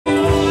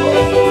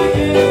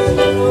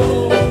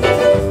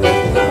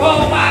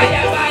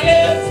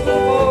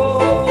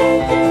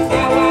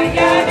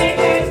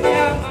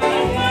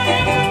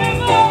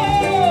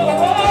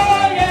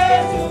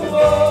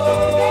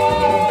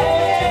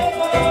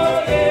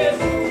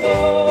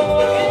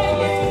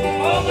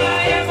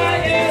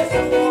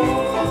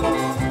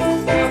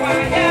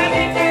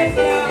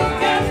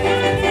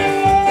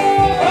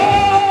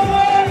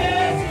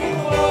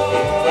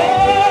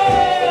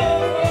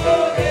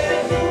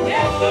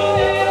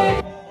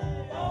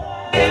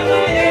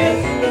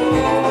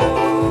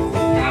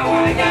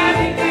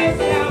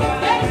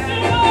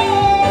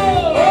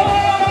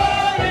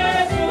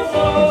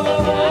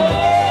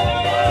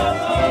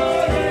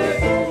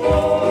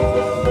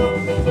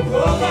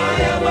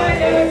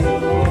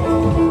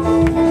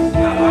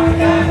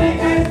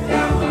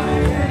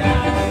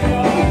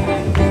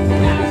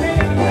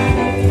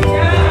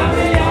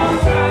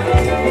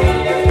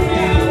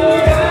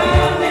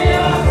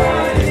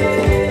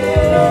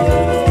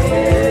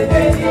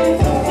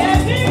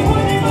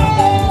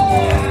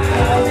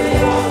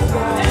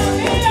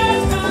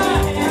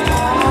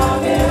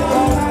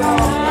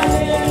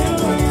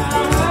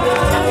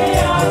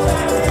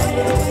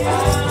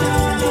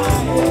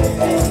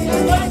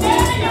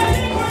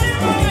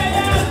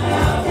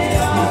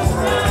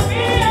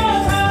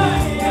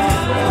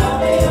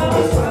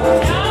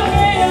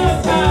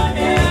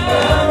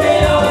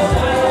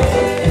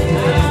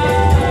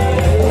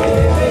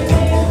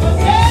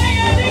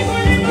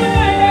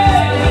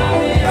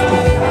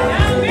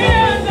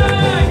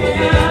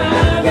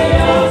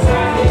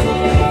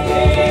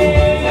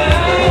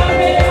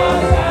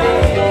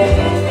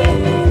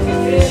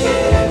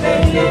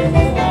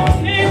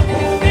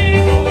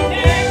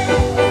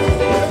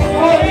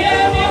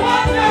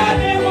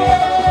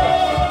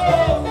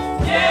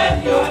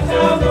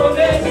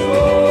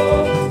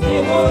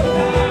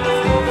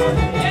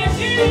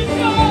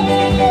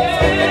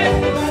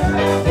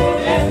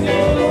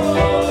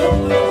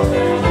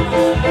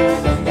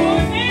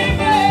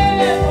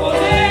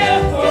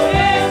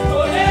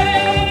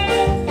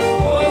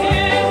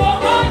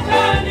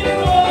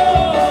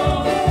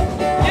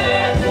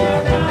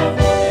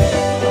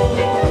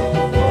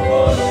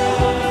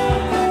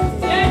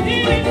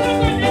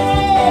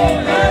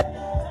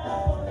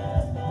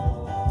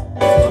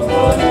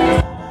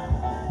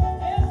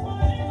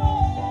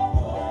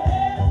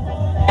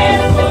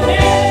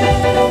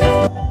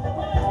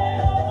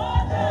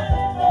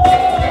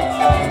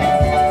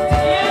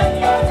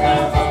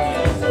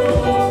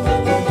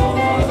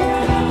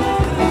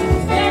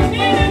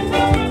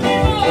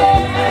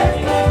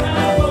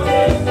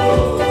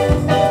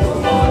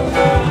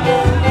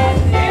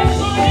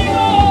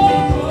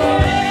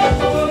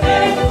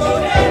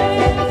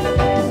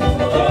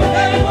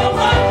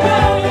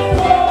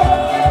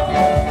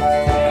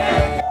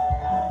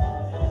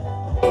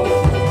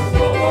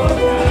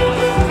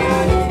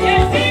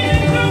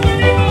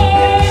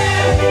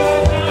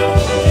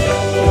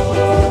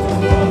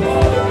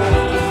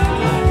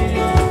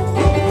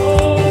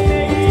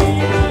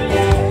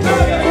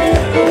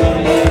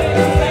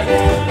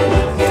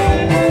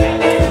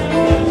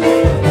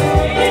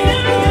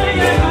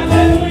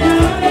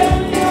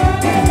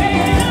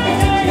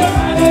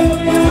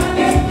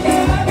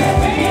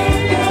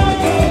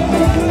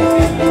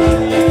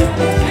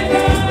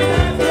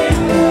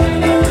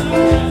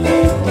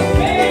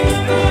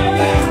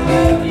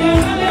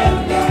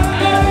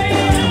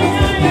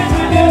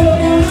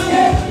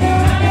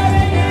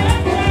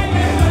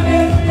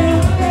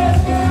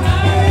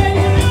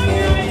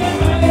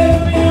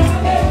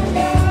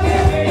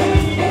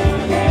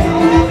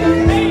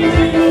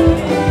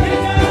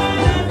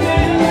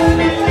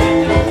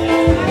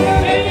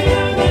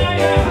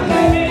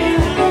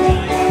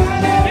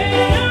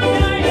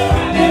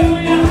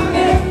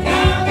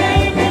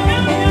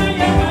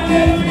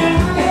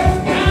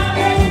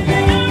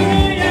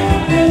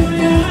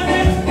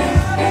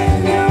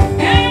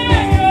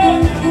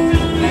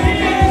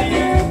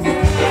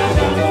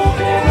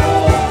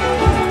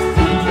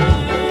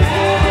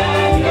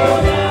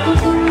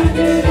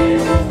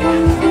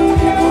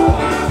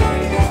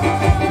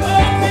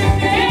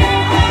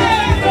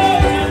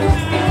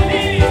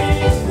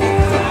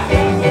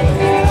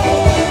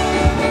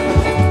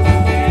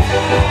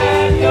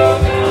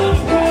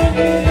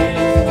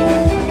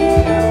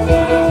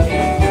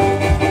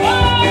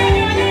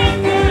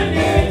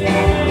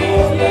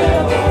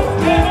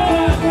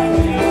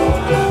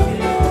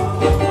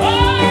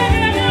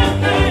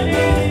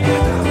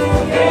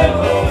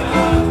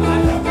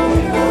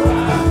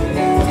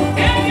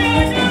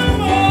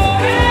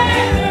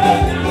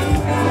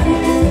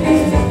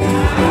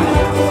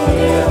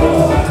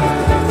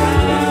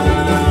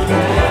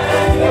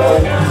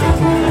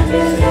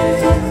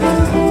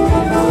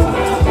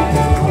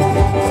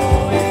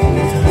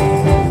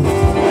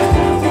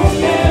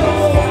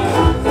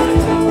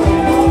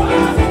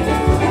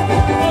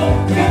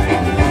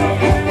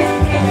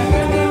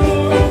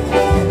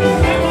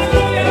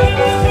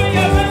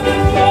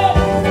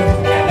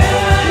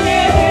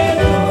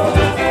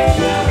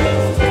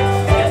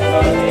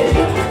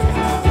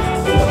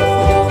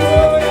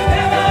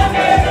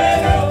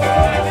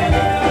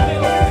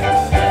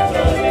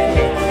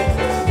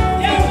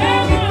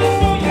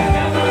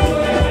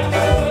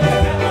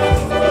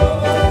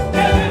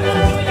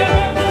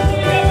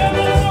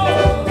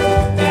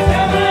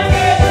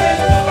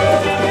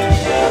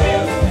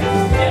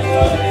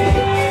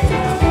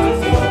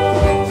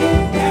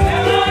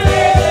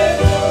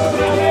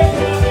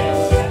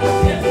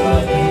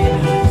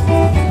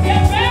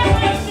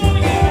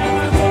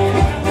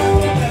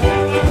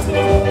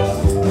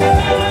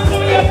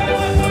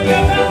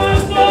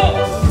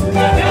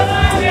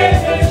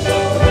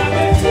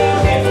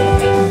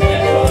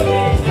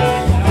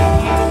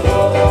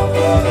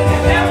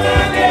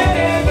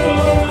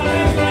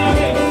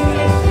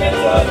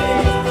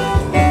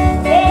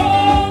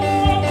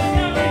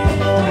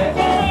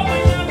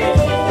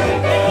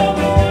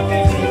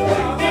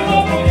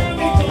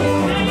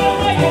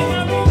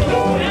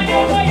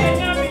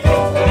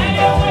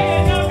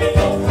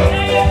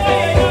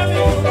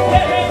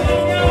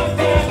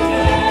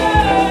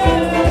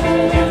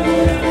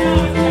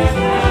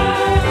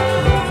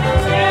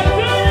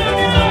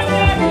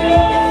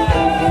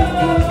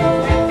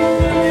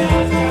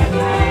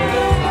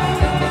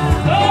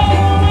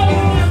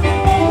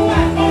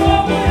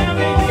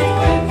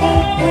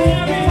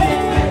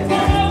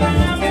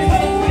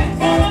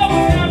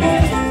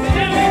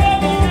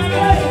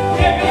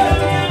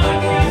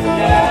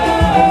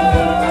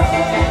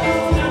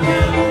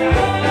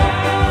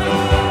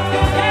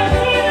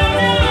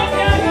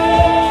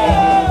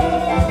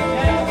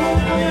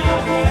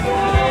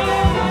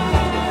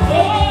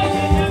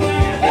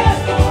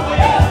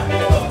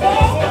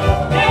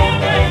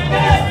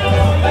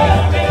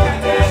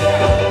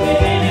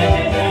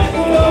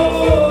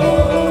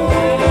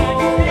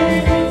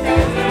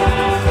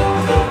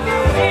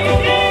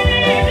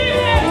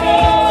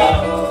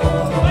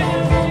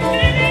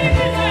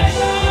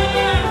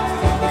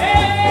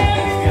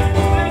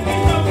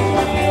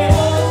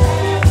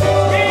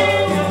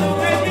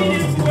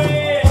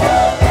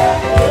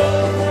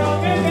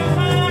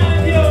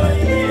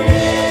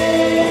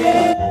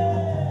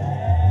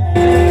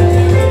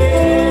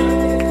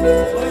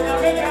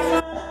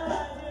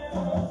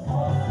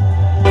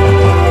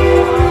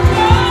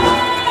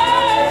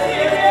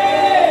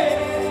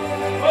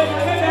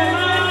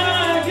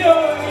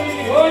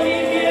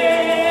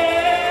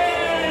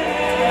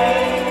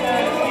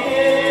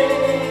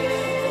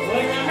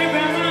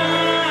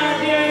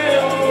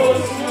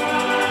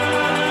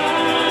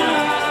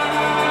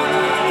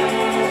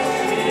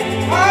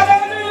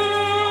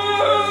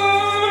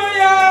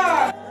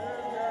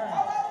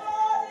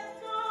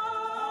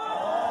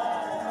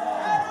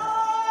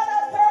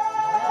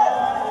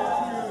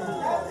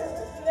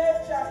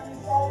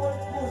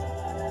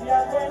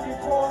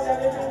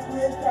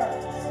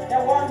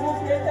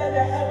created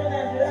the heaven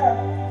and the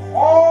earth.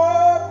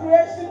 All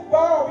creation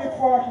bow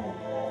before him.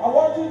 I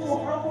want you to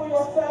humble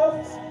yourself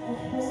with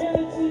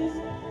humility,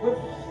 with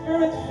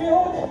spirit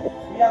filled.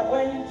 We are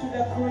going into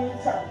the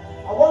Creator.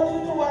 I want you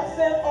to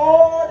accept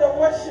all the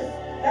worship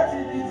that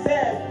you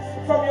deserve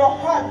from your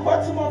heart,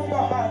 bottom of your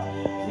heart.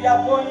 We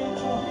are going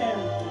to him.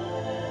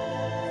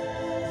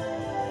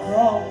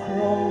 Crow,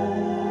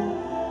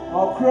 crow,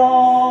 oh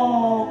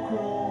crow,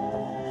 crow,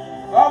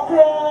 oh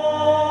crow,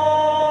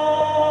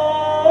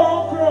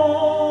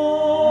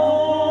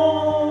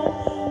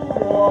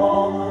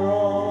 crow, crow,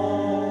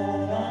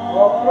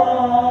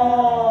 crow,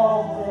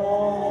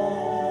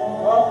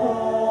 oh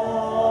crow.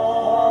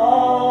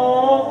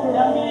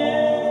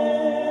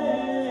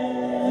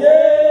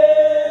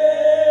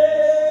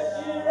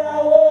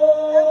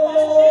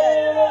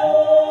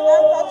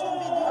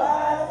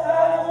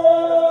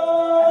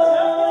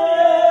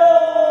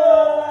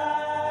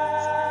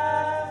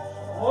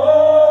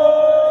 Oh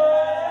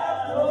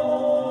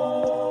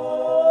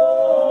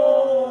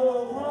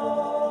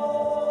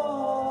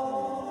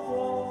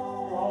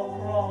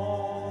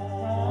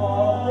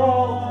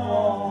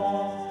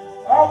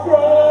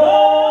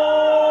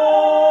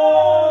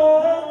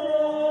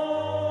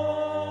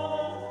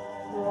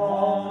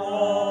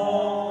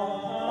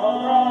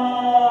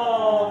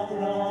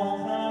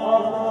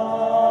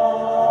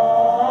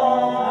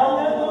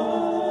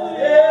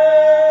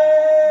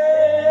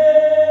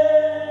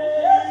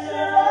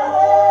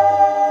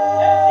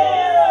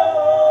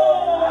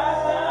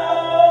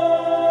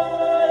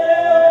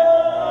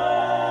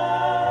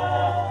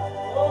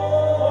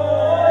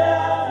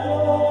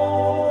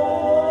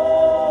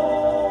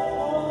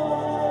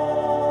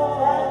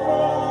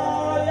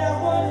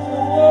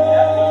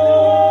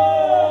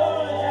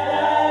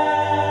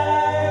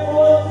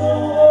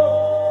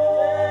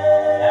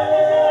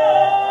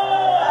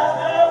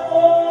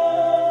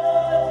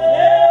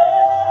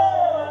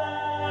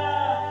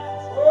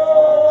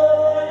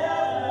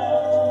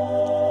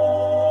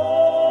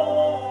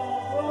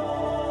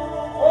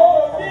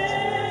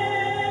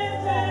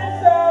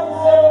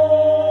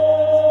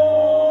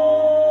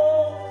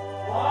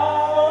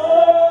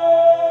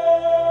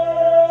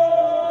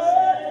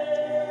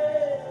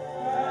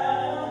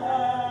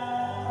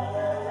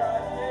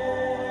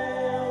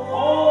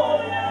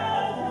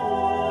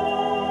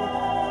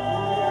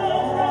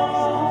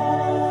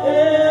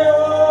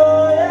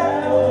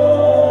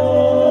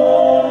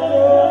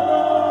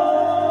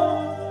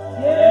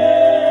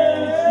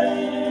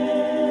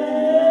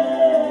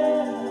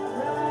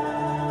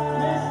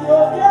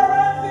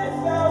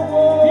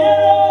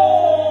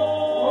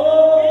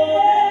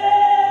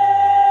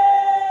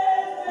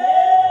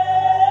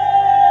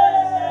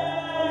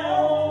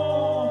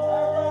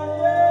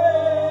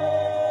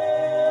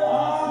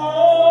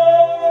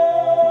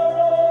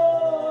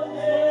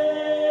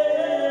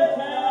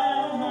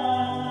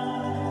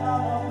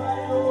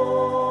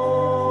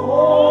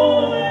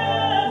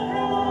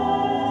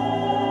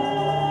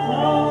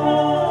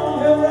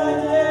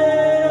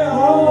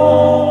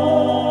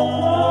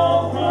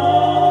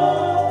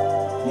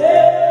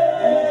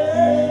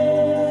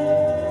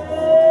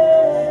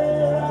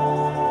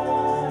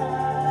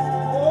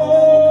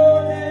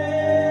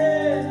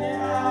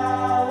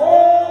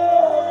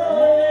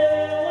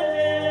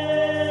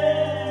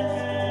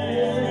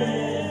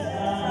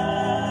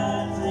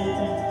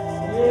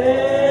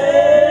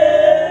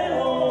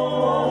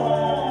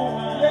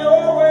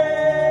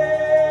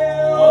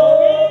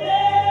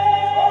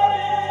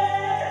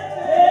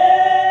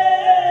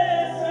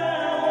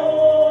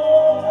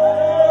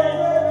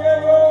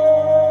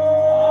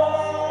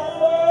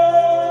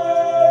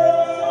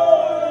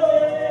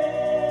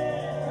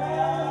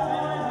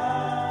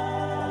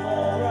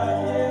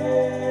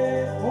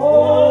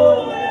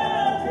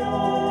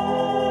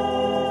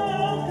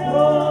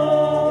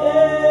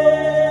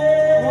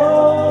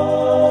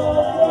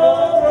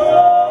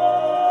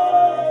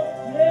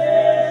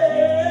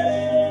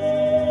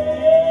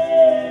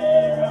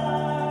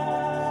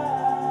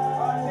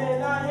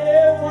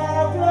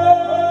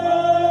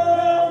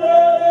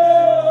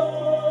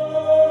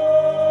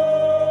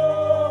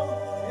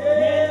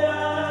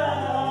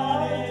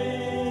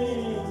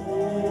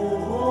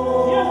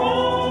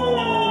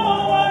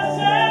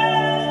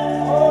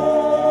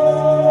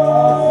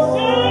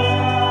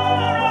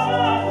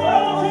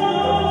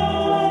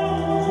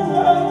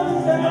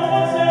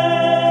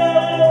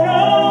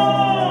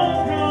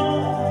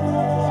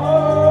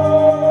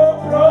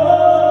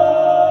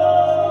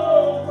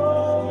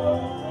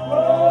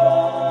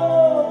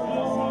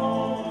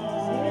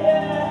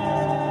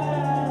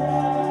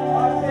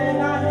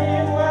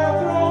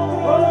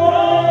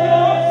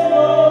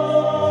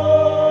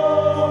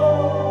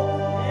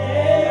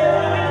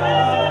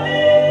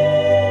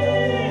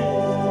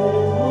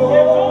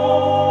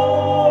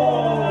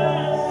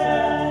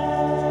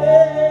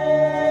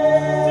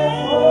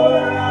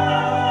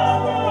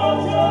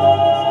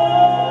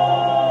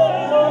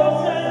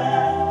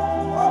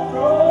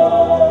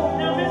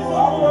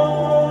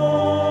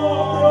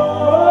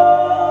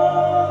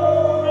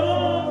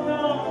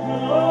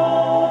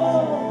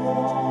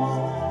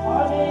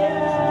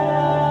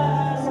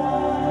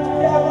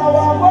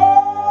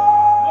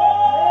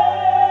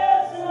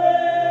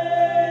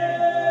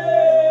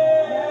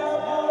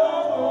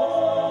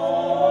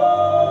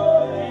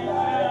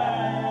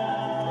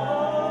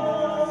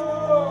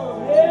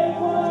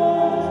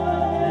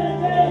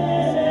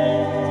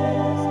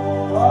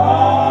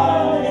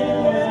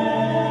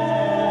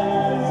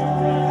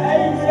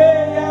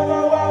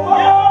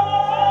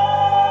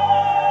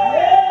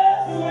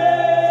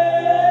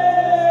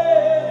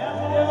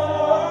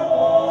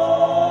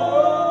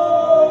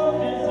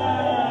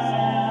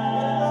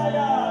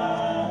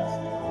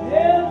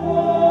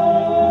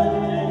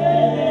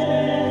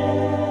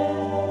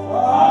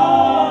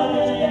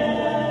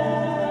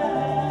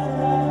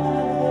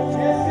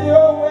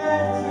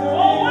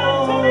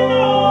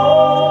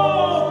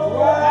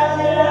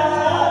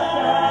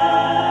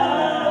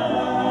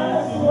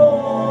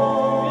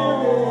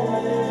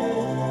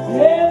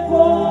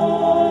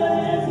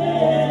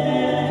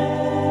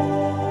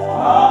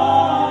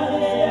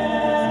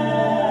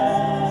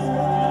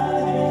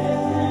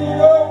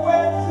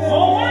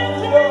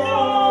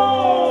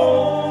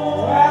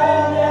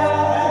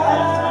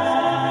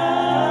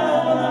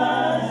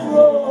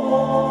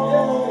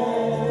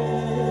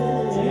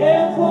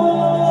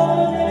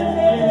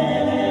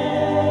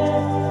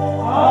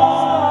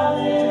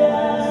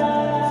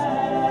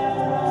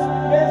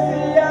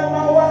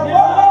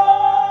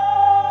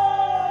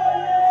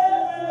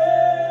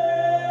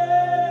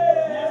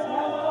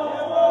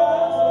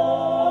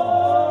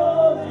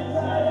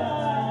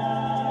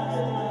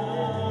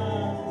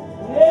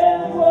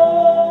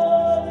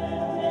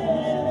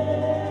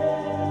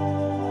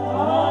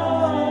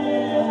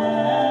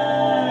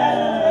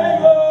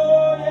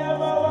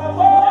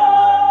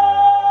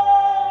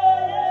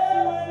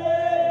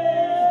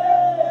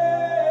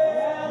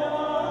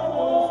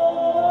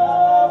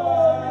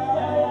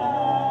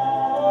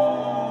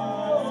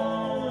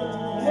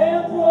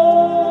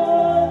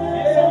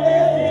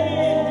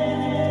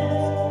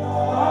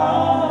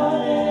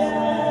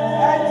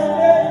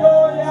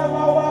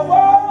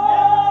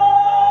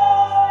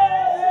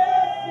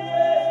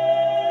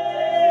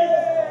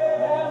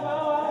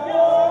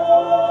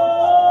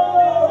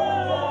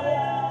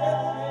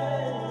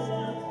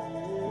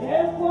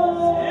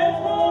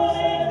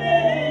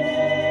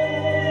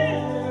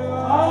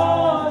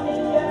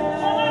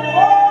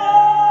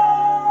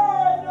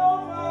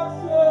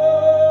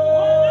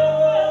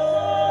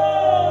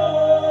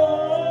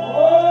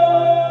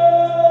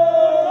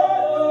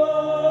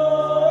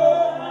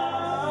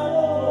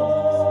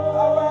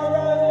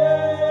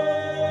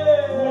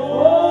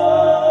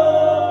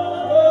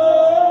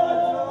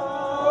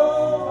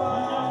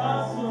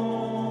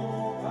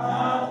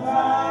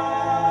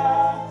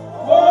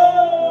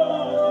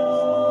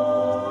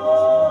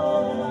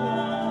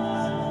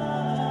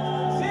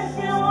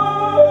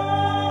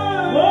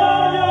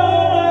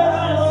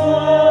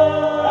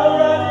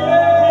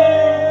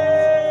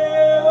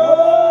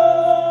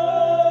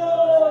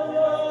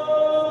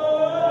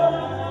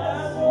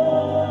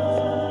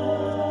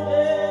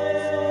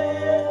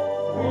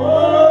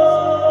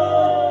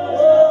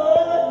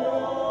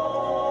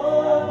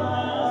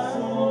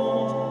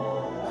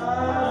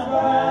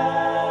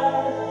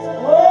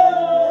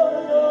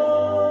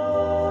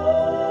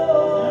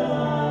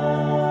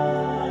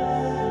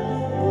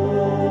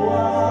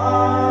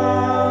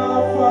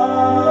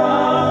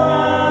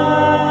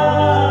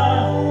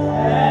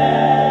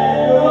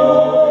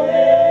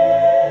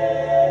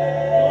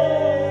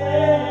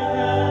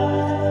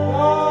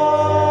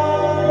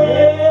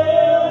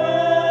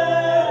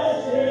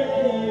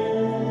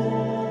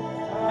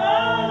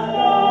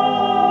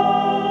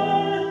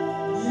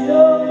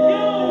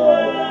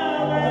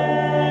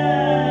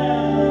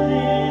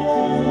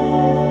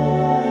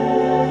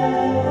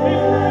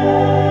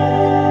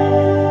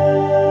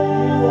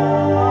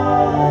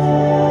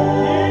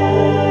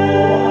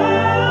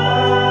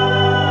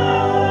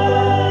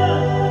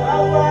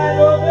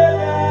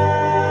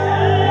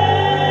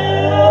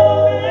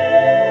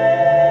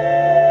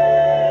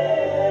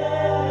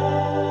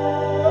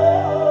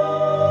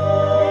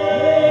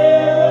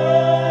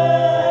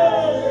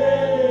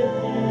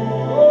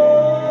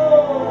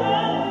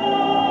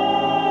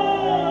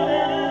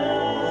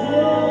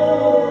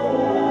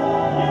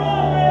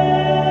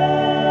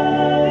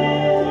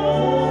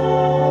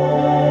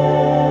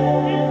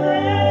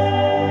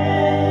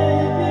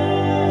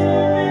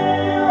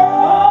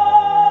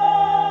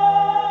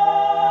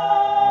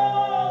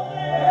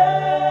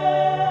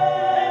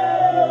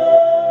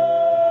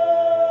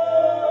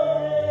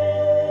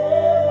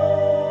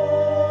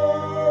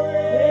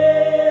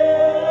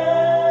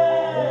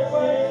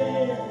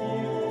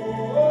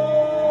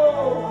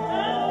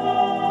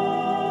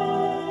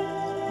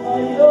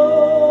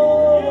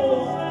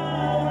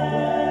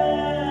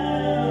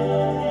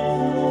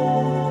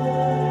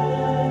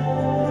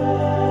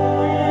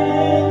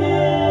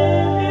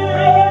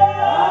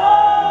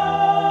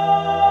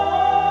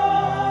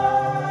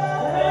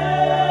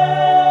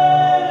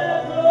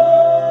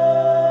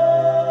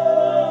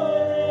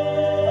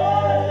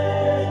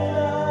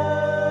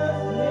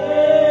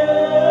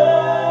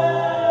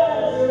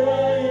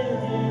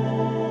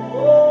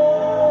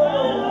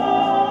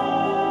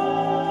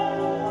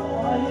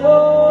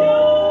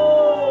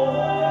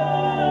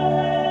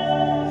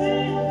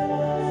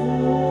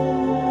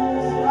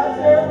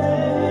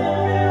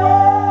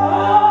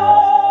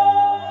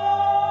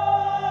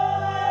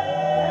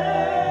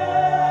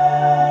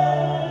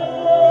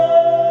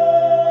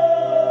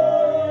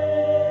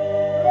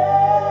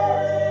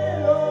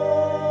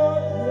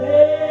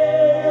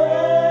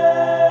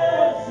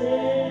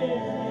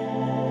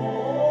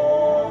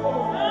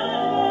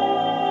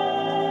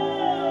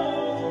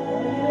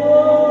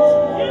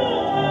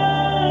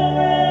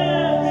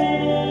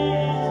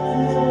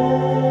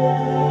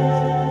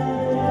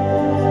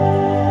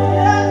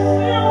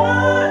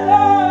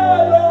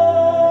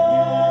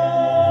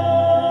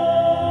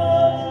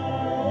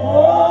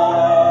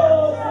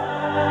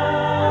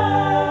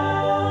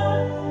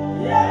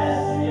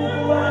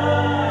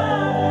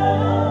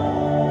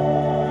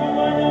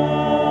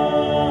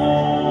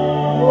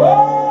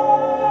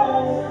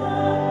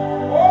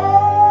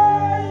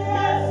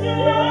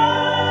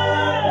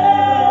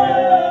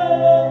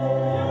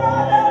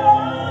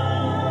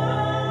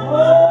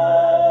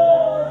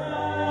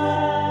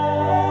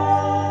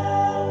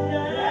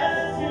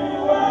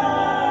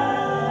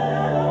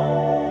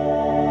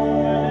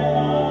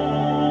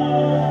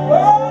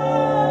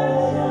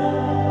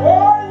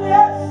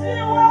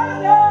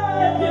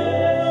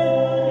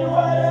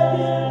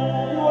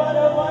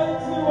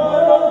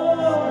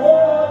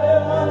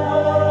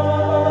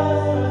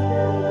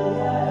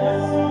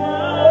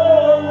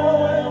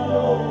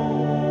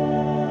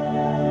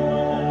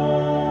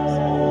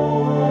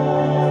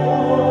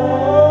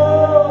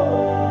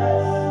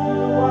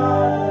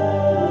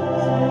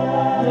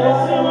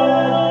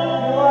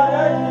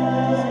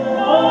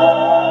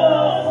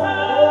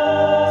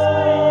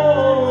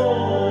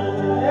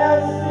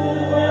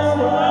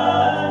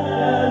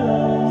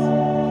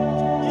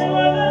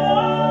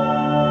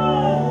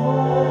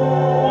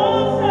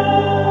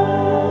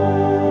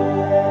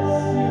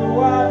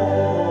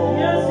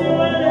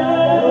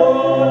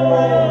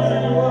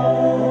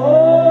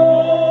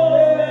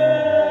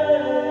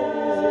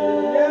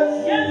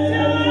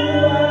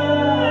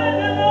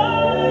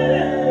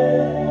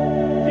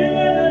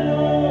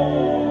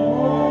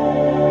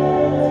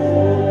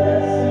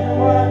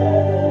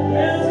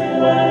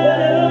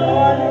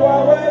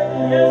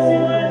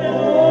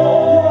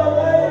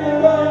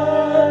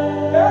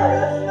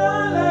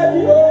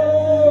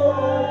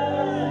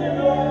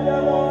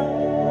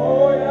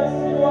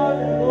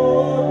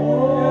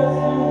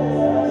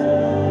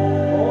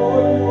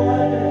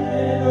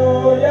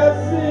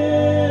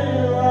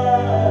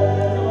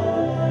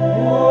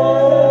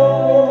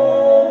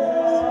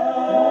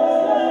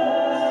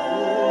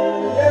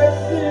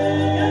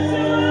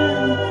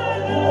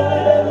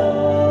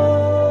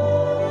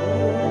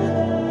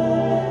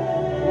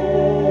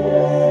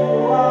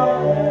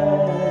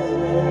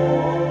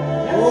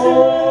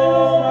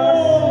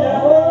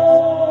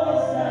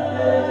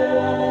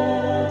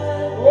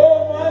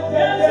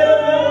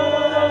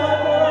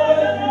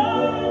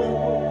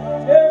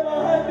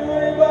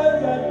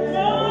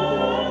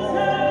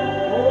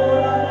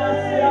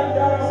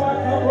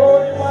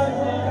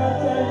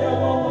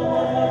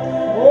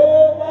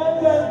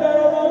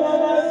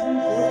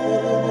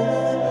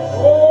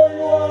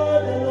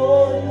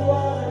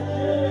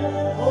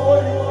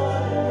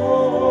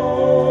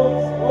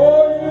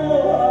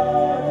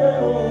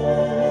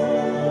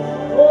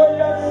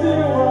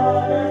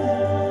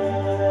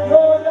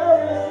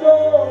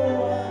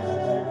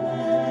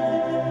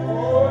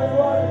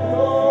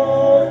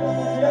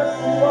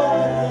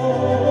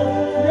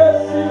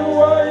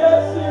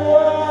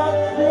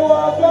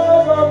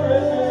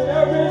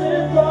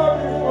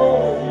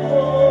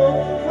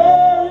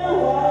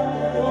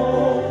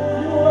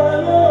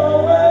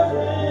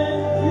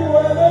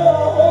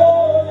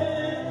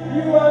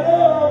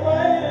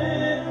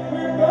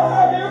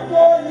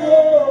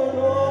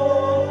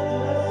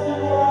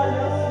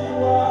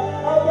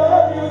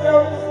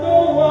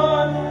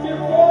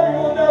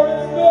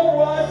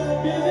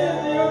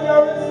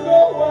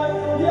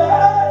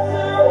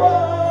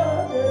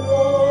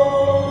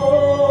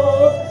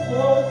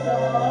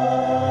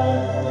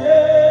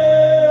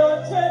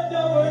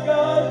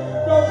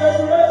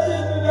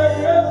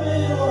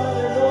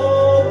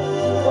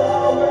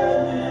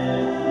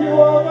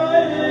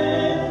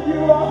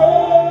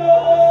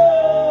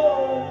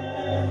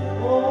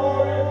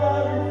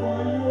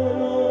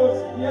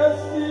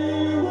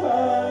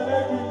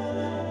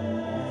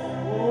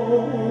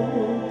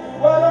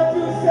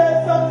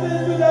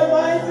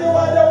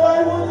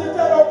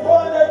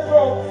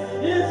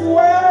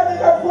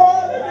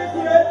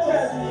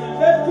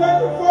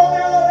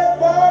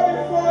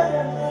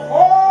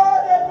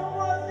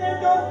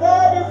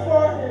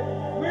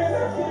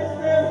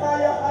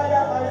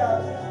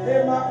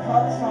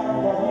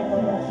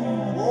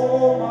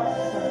Oh, my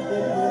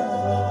Savior.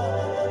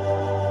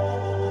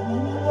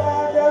 You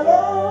are the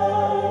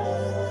Lord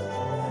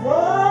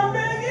from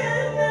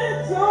beginning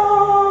to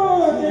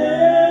the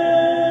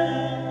end.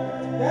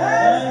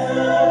 There's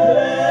no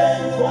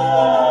place for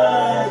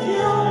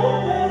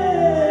argument.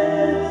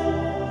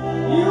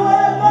 You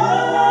are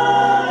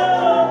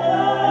God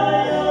by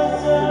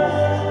yourself.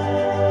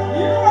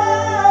 You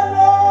are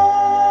Lord.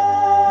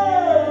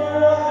 You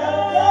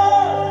are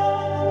God.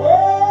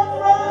 Oh,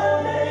 from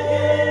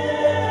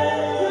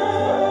beginning to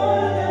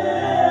the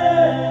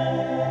end.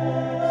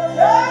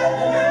 There's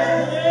no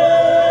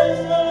place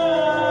for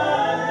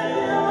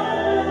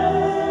argument.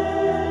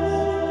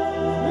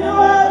 You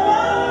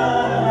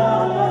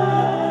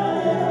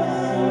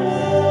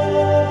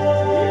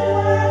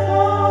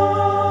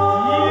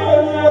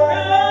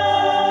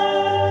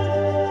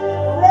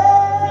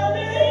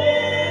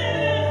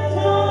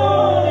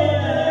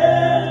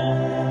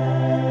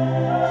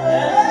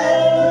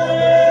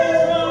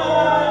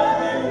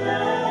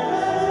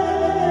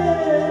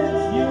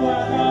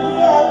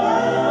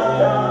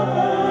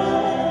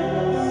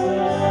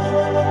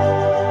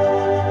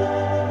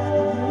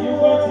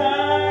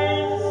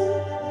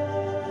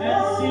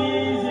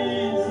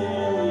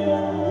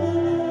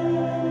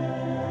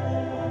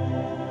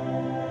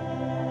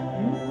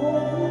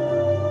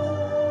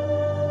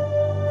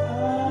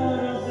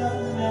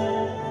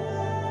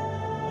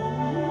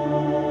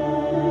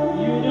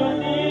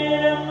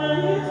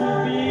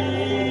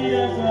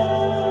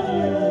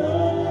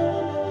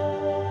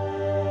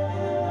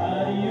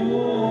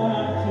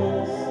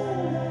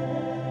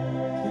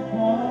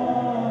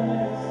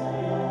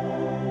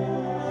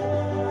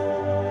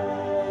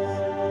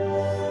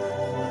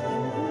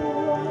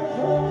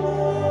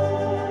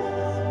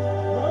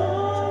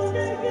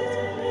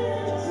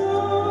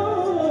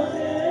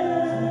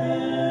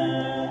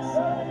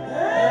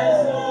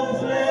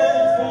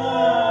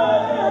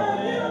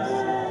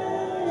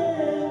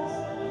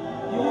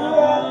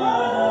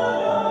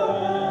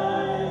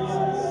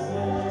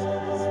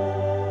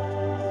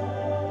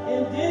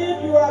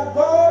are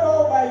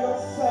God by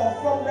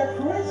yourself. From the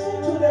creation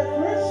to the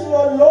creation, O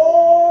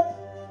Lord,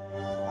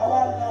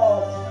 our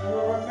Lord, you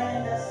remain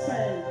the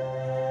same.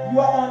 You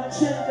are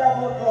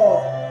unchangeable God,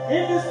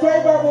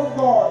 indescribable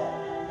God,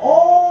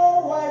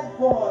 all-wise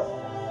God.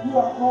 You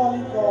are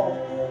holy God.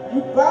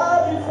 You bow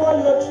before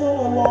your throne,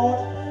 O Lord.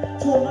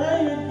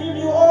 Tonight we give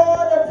you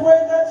all the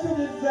praise that you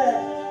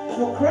deserve.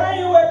 To cry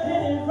you a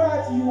king, in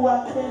fact, you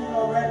are king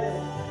already.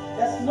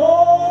 There's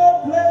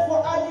no place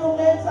for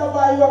arguments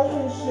about your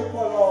kingship, O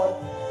Lord.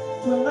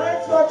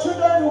 Tonight your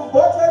children will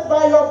bought us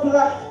by your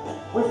blood.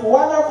 With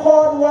one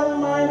accord, one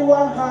mind,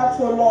 one heart,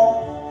 O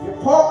Lord. We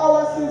pour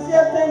our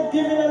sincere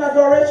thanksgiving and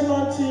adoration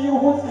unto you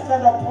who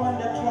sitteth upon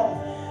the throne.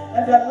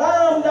 And the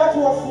Lamb that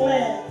was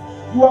slain,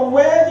 you are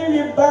worthy,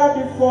 we bow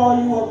before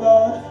you, O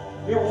God.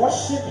 We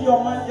worship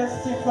your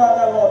majesty,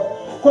 Father, Lord.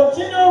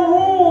 Continue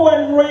rule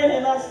and reign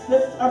in us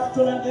this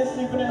afternoon, this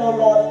evening, O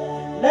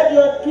Lord. Let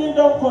your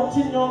kingdom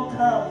continue to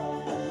come.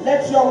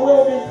 Let your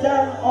will be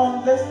done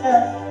on this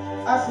earth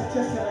as it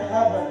is in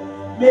heaven.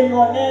 May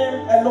your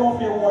name alone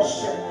be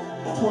worshipped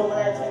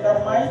tonight. In the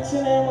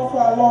mighty name of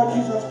our Lord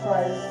Jesus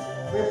Christ,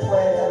 we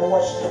pray and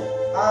worship.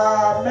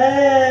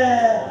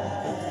 Amen.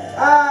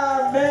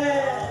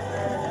 Amen.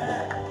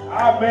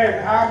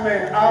 Amen,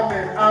 amen,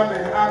 amen,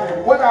 amen,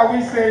 amen. What are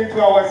we saying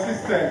to our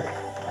sisters?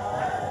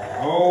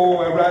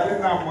 Oh,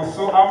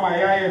 so am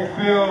I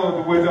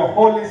filled with the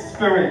Holy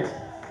Spirit.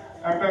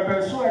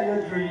 And so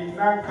I dream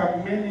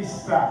nanka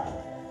minister.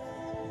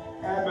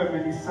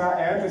 Minister,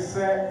 and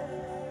say,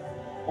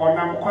 or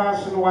nam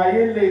kwasun why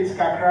late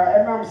kakra,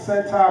 and I'm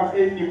set up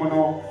in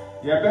Nimono.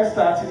 Your best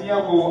starting here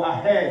go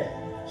ahead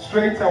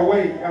straight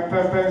away.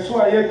 And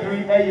so I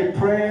dream a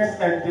prayers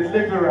and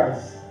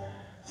deliverance.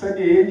 Said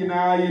the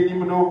now ye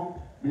Nimono.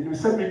 We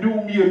said we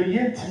do me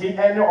yet me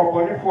any or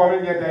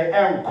foreign yet I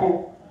am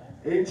cool.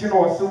 18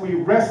 or so we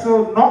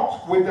wrestle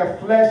not with the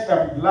flesh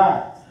and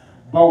blood,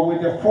 but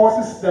with the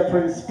forces, the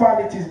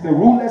principalities, the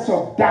rulers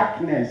of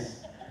darkness.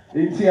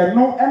 It's a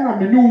no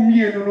enemy no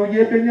me no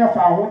ye benya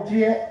fa ho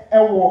de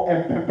ewo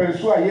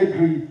empepenso a ye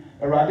dri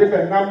erade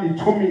benam ni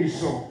tomi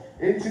so.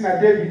 It's na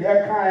David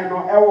e kan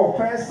no ewo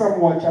 1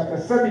 Samuel chapter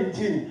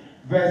 17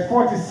 verse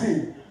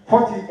 47.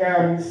 1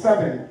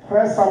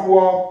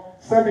 Samuel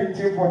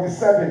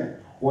 17:47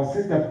 was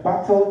it the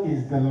battle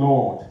is the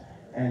Lord,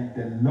 and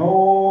the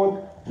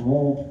Lord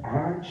will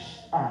grant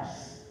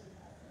us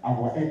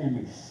our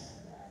enemies.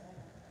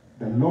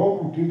 The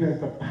Lord will give us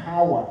the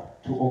power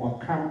to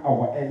overcome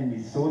our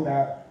enemies, so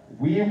that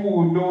we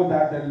will know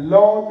that the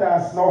Lord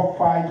does not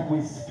fight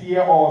with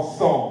spear or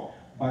sword,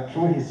 but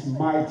through his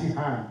mighty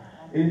hand.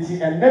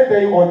 Inti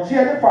enede oje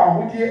de fa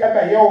ahudie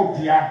ebe ye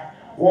odia.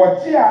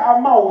 Oje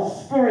ama o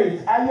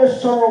spirit aye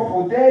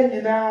sorrowful dey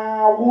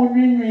nyina wo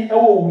nwinwi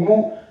ewo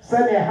mu se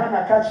ne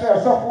hana ka kire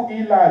Sarfoh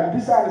Eli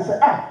bisa ne se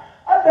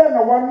adan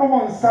na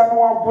wanom nsa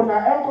no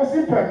abona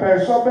enkosi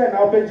pepe so be na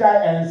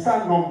obeja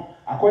ensa nom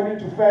according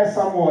to 1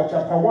 Samuel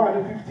chapter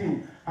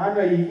 1:15.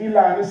 Hana yi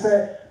ila no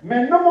say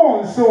me no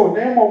mo nso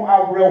na emom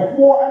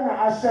awerɛhoɔ ana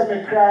ahyɛ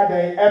me kra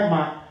dɛn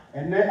ɛma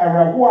ɛnɛ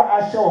awerɛhoɔ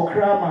a ahyɛ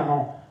ɔkra ma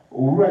no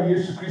owura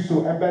Yesu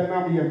Kristo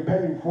ɛbɛnam yɛ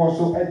mpanimfoɔ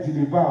so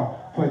adiliva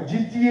fa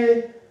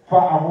gyidie fa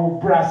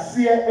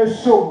ahobraseɛ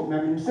esom na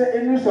nim sɛ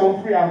enu sɛ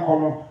mfiri ankɔ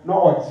no na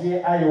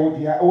ɔgye ayɛ wo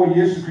deɛ ɛwɔ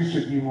Yesu Kristo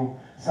din mu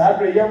saa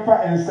bere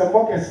yɛmfa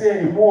nsɛmbɔ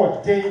kɛseɛ emu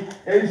ɔden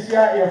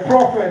ɛnhyia yɛ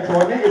prophet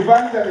ɔne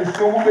evangelist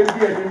no ho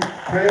bɛdi anim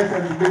prayers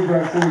and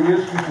deliverance wɔ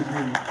Yesu Kristo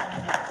din mu.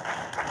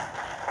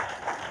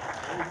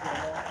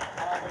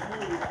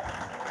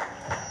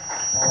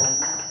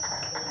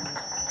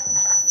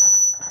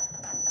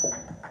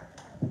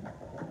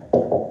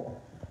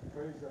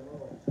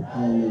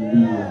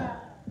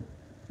 Hallelujah.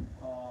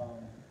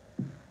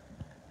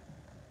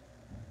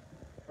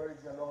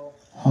 Praise the Lord.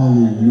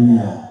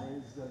 Hallelujah.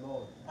 Praise the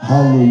Lord.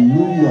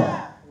 Hallelujah.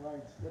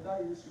 Right. The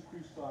Lord Jesus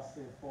Christ has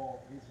said, for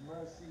his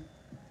mercy,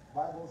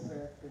 Bible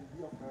said, in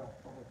the affair of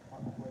a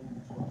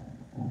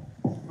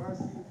his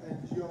mercy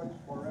endured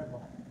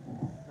forever.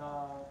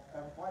 Now,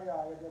 Empire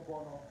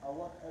I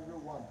want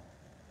everyone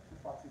to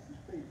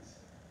participate.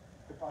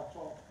 If I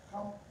talk,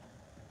 come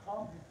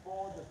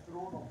before the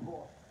throne of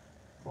God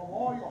from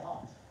all your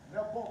heart.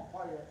 Never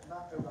fire,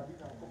 not a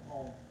radina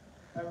compound.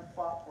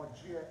 Emfa or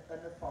jeer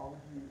and the found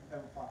ye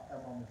emfa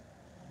emam.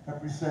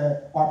 Every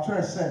say, what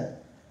you say,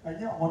 and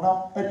yet one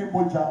up any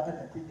moja and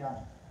a kinya,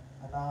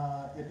 and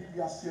a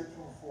Libya set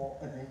for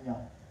an enya.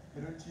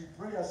 You don't keep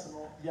prayers,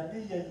 no,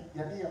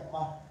 yani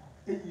ma,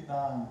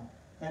 enina,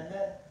 and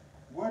then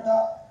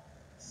whether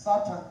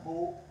Satan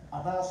go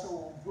and also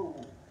will go,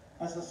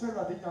 as the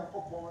Sarah did not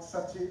upon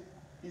such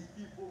his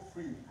people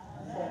free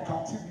from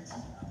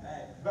captivity.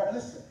 But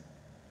listen,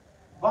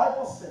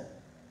 Bible said,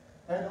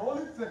 and the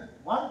only thing,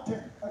 one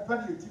thing, when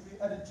you TV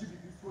and the TV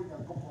before you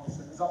go on,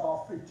 is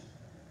about faith.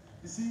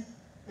 You see,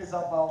 it's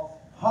about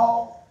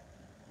how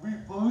we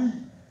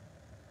believe,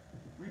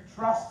 we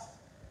trust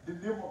the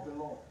name of the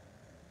Lord.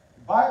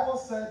 The Bible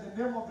said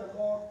the name of the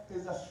Lord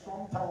is a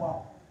strong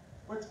tower,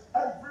 which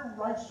every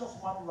righteous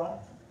man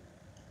runs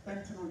to.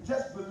 And to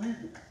just believe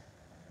it.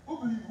 Who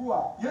believe who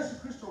are? Yes,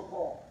 Christ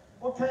God.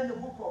 Okay, in the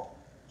book of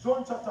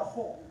John chapter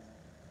 4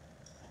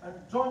 and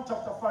John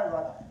chapter 5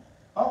 rather.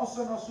 I was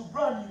saying,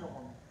 Subrani,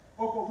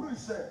 Oko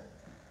said,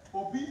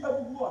 Obi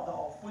Abu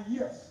Adao for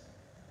years.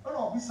 And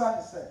I'll be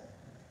silent said,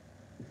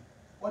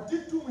 what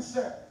did to me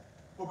say?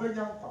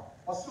 Obenyampa,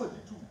 or so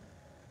did to me.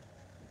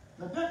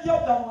 The day you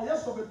have done,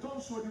 yes, of a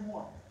tone so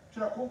anymore.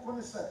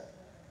 Chirakonkoni said,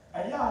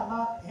 and ya are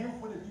not him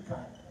for the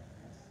decline.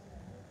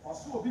 Or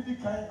so be the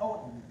kind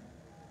out of me.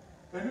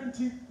 And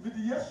with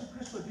the yes to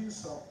Christ did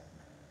so.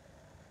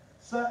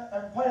 Sir,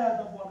 Empire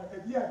the one,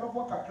 a year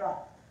before Kakra.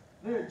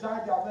 They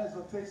giant their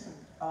exhortation,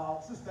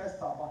 Sister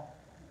Esther.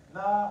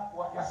 Now,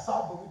 what your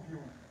Sarfoh will be.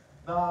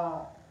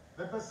 Now,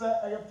 the person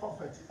a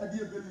prophet, a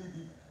dear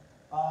believe,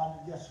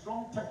 your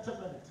strong 30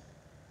 minutes.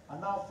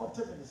 And now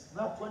 40 minutes,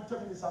 now 20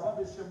 minutes, I'll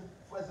have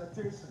for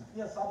exhortation.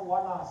 Yes, I'm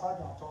 1 hour,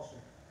 I also.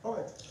 All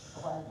right.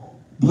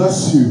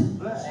 Bless you.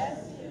 Bless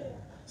you.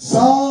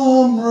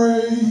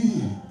 Samre,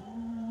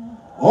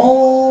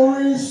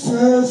 Ori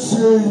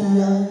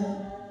Seseye,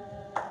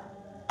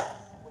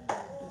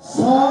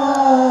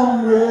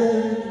 Samre,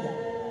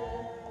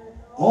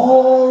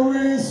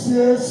 Ori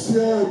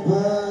Seseye,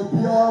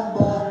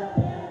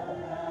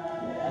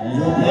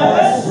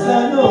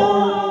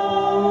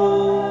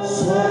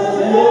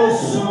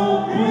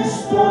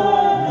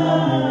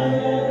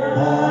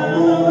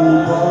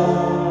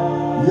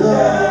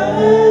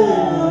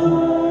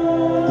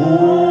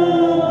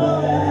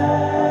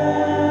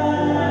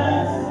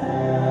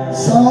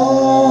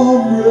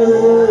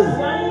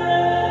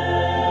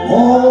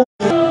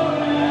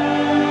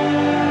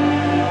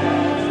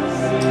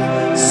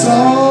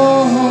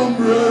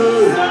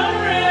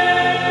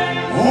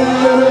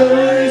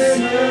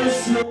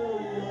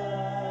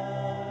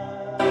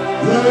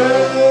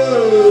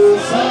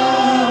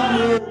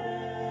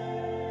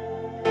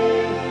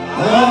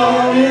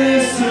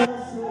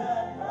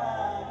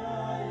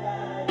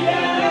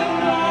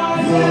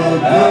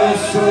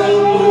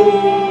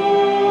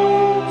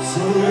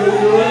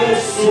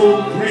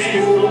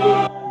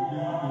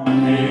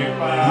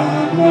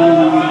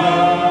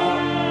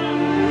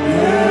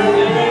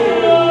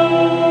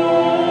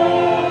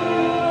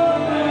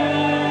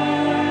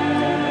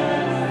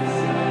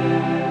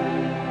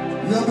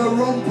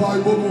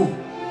 baby,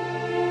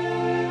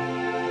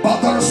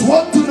 But there is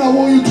one thing I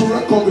want you to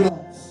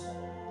recognize.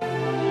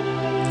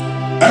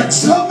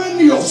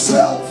 Examine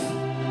yourself.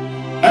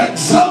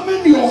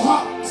 Examine your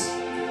heart.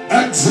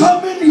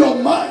 Examine your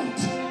mind.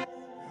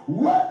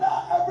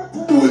 Whether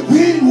everything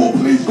within will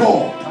please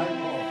God.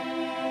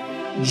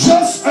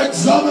 Just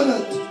examine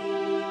it.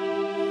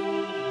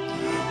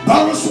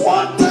 There is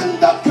one thing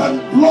that can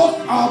block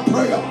our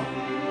prayer.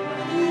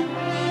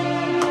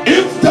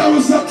 If there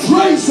is a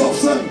trace of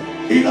sin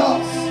in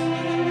us,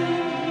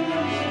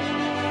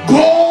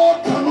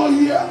 God cannot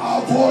hear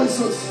our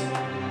voices.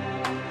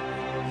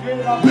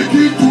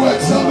 Begin to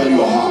examine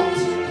your heart.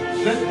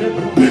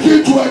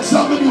 Begin to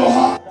examine your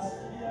heart.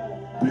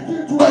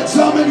 Begin to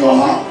examine your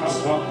heart.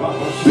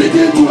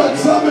 Begin to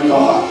examine your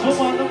heart.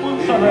 Listen,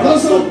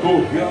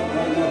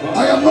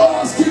 I am not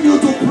asking you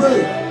to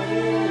pray.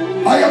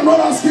 I am not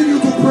asking you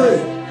to pray.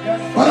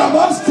 But I'm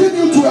asking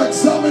you to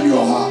examine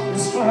your heart.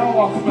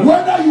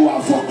 Whether you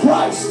are for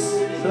Christ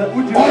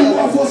or you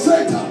are for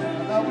Satan.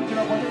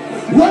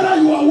 Whether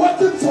you are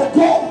working for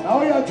God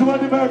or you are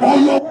working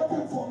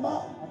for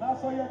man.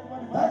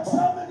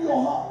 Examine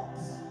your heart.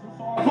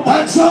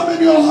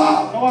 Examine your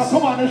heart.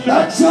 Examine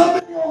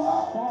your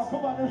heart.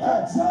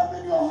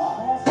 Examine your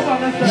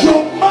heart.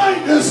 Your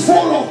mind is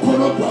full of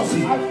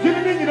pornography.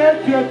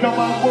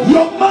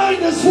 Your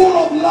mind is full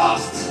of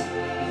lust.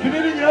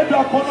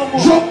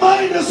 Your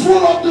mind is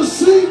full of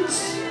deceit.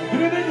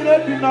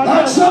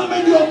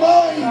 Examine your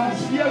mind.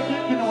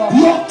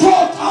 Your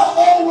thoughts are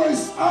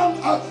always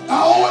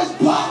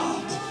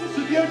bad.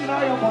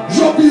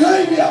 Your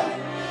behavior,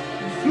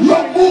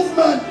 your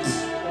movement.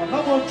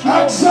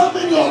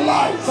 Examine your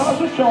life.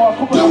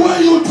 The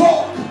way you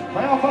talk,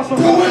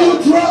 the way you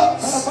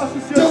dress,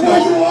 the way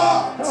you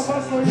are.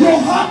 Your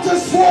heart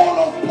is full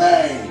of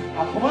pain.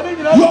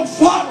 Your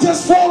heart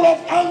is full of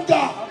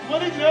anger.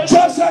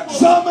 Just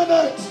examine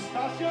it.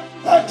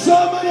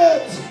 Examine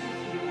it.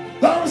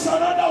 There is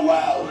another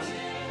world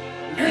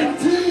in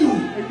view.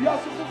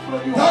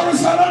 There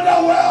is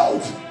another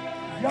world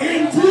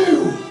in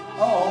view.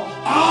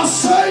 Our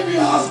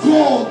Savior has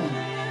gone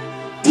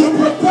to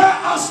prepare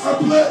us a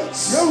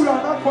place.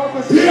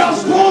 He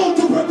has gone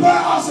to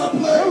prepare us a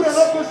place.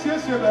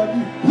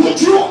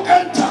 Would you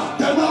enter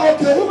the narrow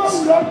gates?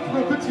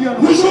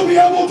 Would you be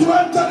able to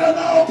enter the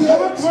narrow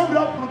gates?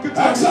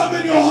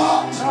 Examine your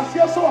heart.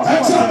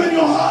 Examine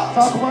your heart.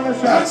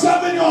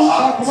 Examine your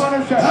heart.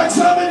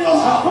 Examine your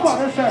heart.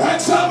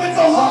 Examine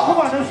your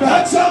heart.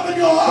 Examine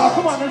your heart.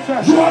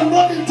 You are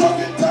not in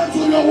talking terms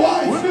with your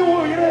wife. You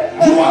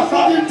are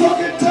not in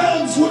talking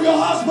terms with your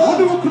husband.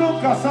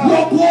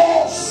 Your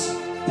boss.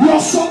 Your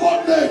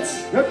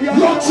subordinates,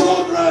 your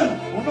children.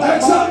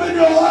 Examine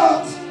your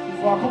heart.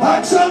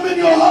 Examine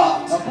your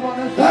heart.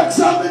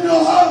 Examine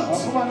your heart.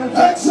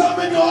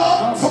 Examine your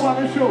heart.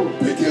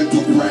 Begin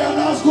to pray and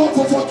ask God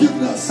for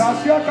forgiveness.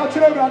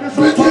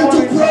 Begin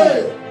to pray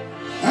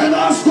and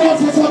ask God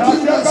for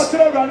forgiveness.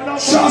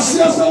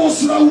 Shasia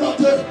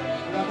Srawurate,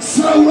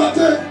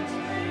 Srawurate,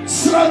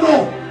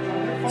 Srano,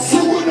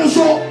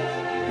 Suguneso,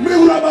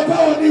 Miura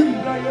Babawanim,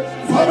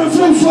 Fame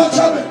from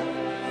Swachame.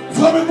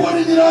 From a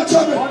body in our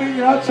channel, my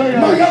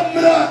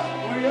yamra,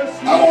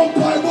 I want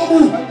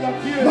Bible,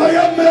 my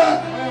yamra,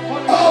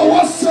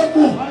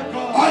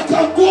 I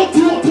can go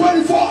through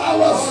 24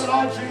 hours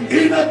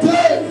in a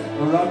day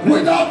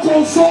without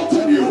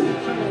consulting you,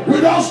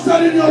 without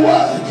studying your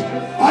word.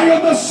 I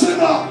am a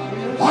sinner.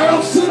 I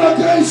have sinned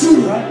against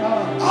you.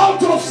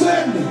 Out of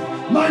sin,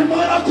 my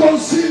mother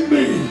conceived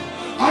me.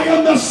 I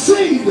am the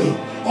seed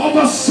of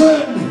a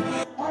sin.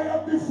 I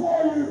am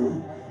before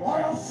you.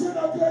 I have sinned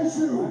against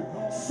you.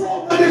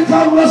 So many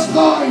countless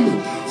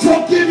times.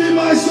 Forgive me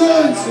my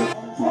sins.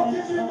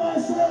 Forgive me my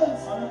sins.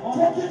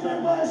 Forgive me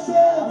my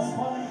sins.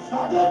 I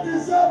don't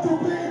deserve to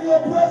be in your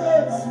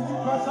presence.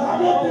 I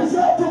don't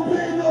deserve to be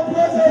in your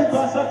presence.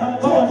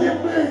 Forgive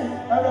me.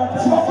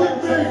 Forgive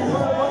me.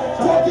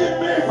 Forgive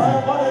me. I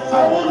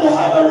want to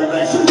have a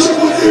relationship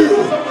with you. I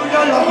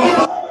want to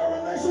have a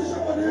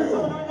relationship with you.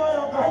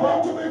 I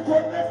want to be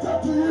connected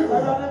to you.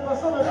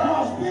 There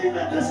has been a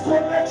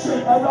disconnection.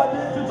 My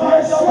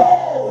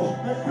soul,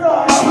 my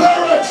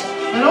spirit,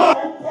 my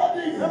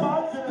body,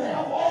 they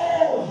have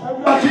all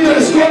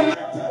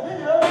disconnected,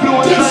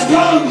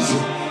 distanced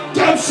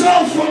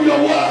themselves from your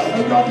word. I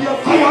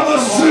am a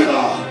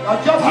sinner. I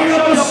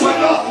am a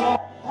sinner.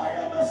 I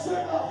am a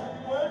sinner.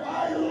 I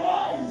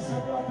rise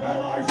and I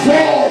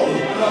fall.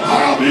 I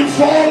have been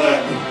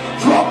fallen.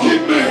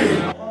 Forgive me.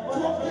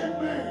 Forgive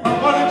me.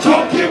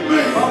 Forgive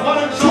me.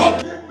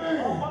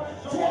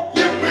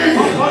 Forgive me.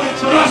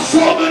 There are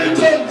so many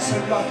things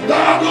that I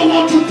don't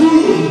want to do,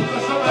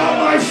 that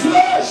my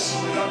flesh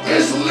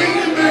is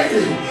leading me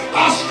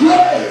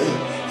astray.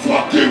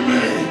 Forgive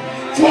me.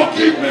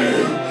 Forgive me.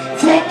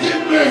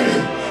 Forgive me.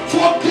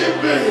 Forgive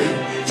me.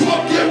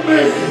 Forgive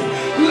me.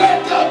 Let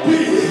there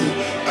be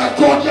a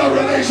cordial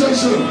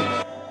relationship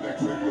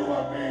between you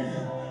and me.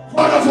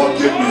 Father,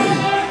 forgive me.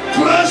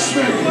 Cleanse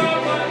me.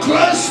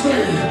 Cleanse me.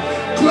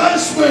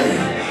 Cleanse me.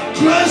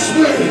 Cleanse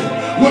me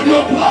with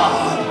your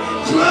blood.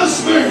 Cleanse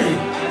me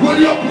with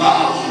your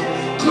blood.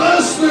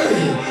 Cleanse me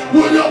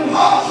with your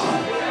blood.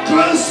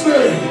 Cleanse me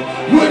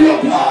with your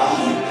blood.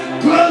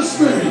 Cleanse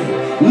me.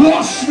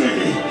 Wash me.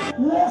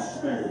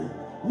 Wash me.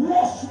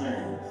 Wash me.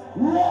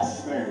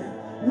 Wash me.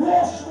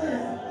 Wash me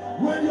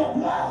with your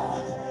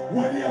blood.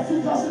 With the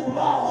efficacious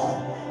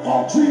blood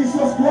of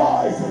Jesus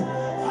Christ.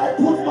 I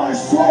put my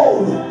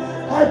soul.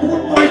 I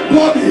put my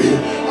body.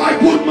 I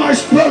put my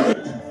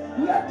spirit.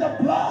 Let the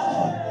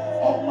blood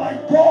of my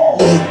God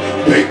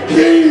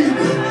begin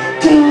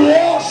to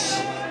wash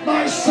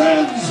my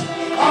sins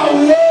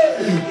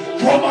away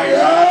from my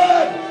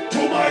head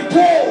to my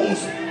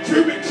toes.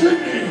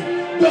 Kidney.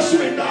 That's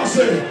what I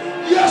say.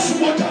 Yes,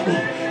 what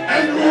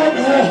and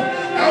Romeo.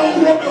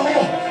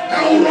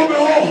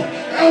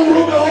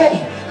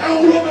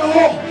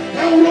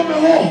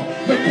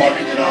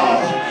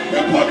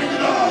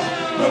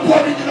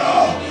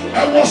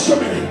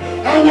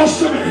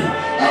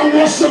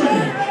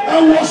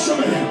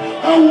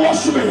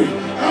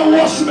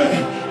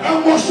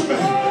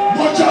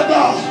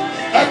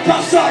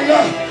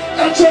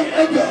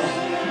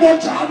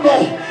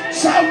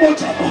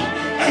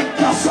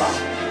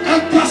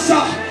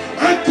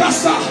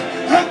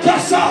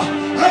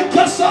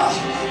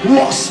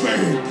 Wash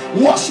me,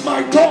 wash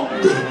my tongue,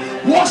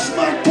 wash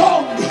my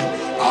tongue.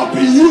 I'll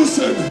be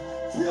using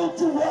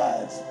filthy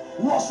words.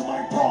 Wash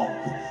my tongue,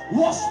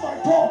 wash my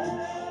tongue.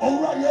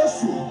 Ora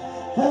Yesu,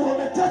 ora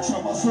me touch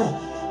my soul,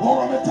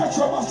 ora me touch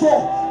my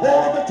soul,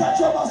 ora me touch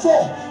my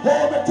soul,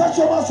 ora me touch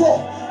my soul.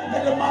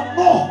 Let the man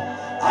know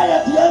I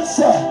am the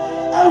answer.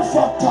 I'm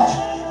factor.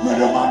 Let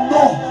the man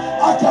know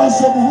I can't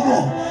say no.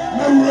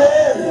 Me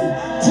way,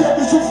 dear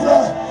me sufra,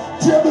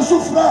 dear me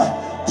sufra,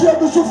 dear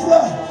me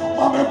sufra.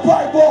 I'm a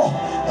Bible,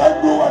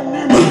 and no one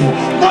knew me.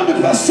 Mammy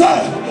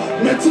Passa,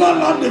 Metra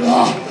Landing,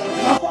 my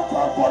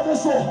father upon the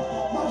soul,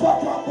 my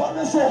father upon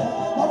the soul,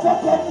 my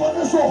father upon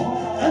the soul,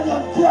 and your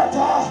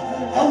theatre,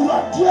 and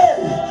what day,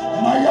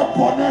 my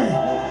opponent,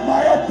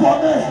 my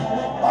opponent,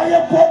 my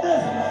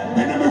opponent,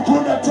 Minimi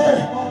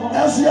Kunate,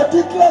 as your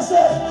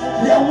declasse,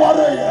 your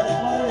warrior,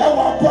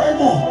 our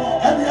Bible,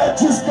 and your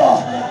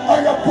Tista,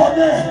 my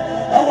opponent,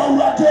 our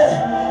Rade,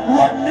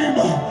 what name,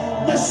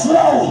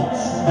 Mesrao,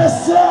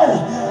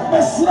 Mesrao.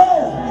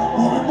 Mesrao,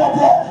 woman, my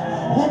bra,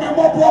 woman,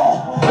 my bra,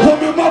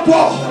 woman, my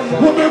bra,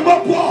 woman, my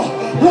bra,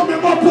 woman,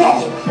 my bra,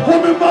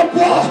 woman, my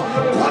bra.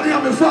 Plenty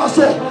of me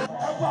faster.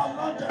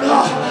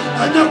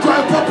 And you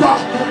cry, Papa,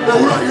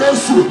 over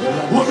Yesu,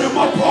 woman,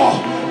 my bra,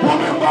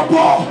 woman, my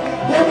bra,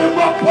 woman,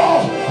 my bra,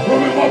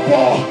 woman, my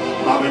bra.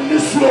 I'm in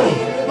this row,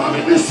 I'm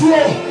in this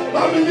row,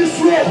 I'm in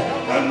this row,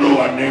 and no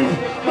one knew.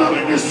 I'm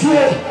in this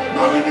row,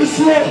 I'm in this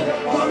row,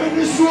 I'm in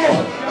this row,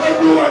 and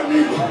no one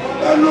knew,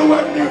 and no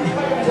one knew.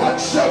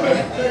 Watch me,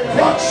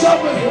 watch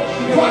me,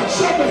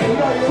 watch me,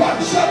 watch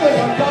me, watch me,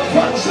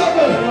 watch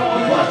me,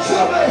 watch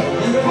me,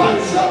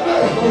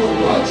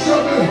 watch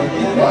me,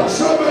 watch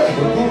me,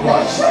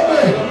 watch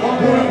me.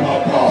 Woman, my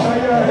bra,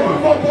 woman,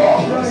 my bra,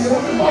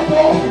 woman, my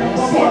bra,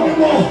 one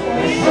more,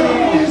 and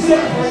I'm in this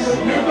row.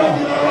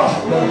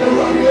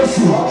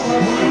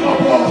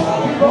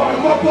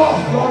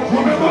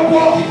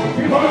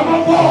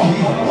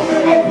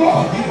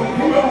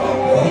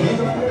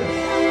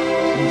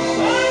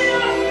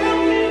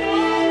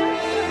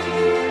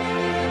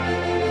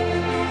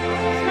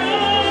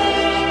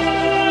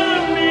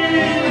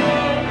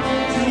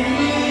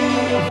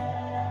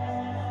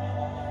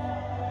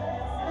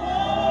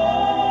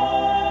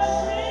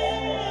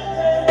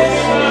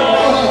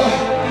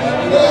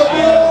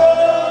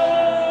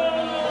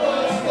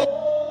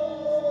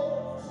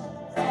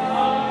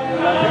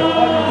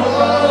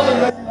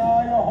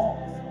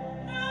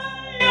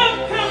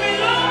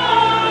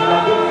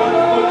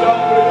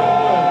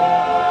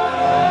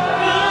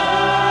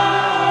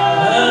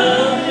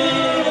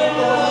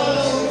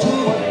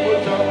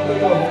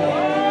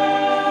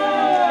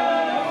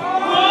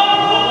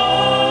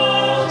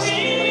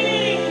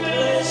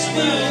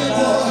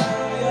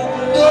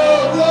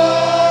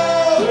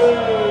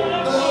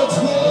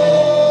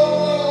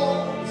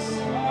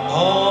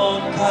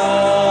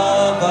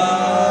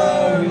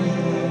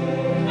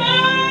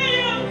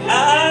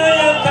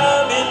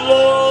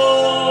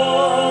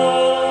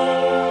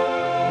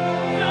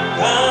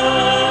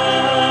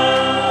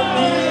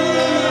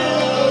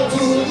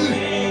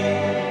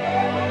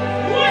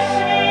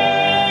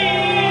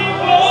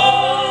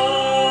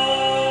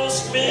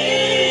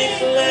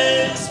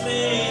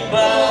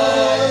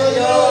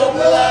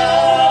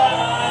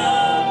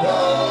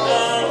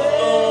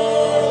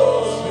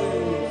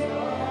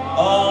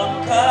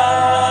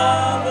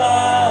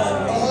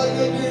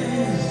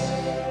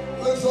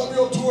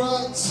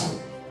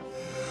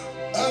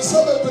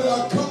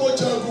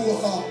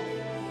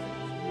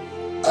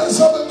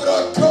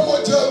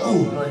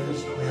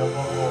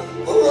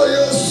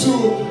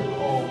 Yesu,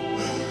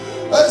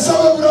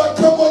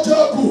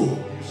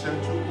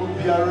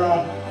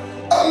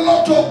 a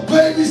lot of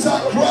babies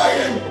are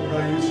crying.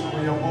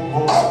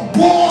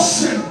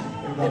 Abortion.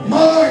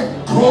 My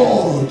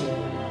God.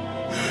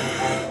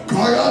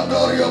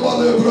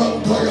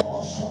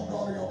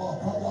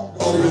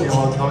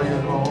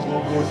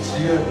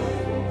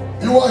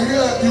 You are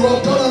here, you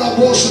have done an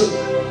abortion.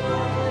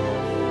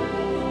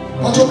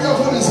 But you have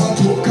done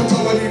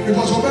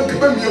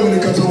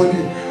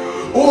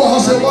oh, I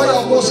said, why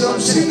abortion?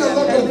 I've seen a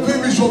lot of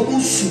babies of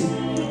Usu.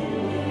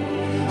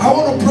 I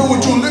want to pray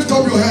with you. Lift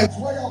up your hands.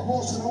 Why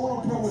abortion? I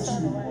want to pray with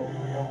you.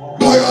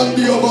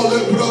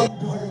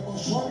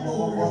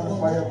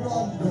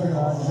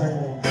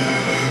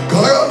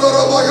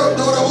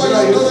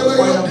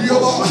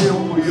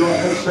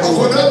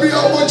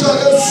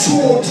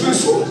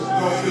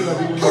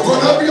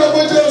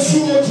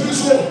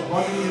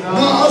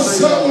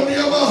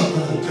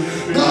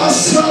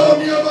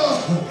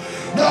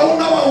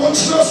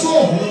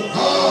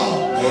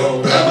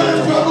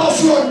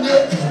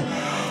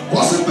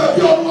 Was it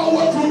baby on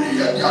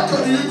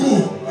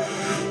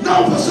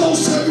Now, person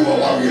say you are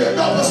warrior.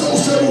 Now, person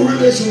say you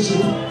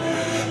relationship.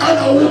 And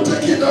I will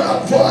take in that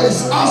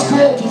advice. Ask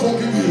God to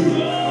forgive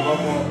you.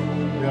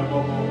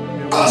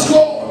 Ask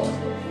God.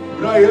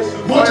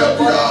 What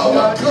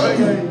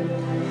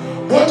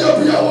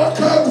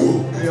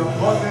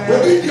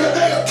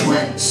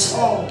twins.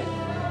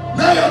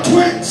 Now you're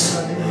twins.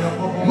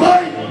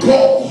 My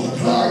God.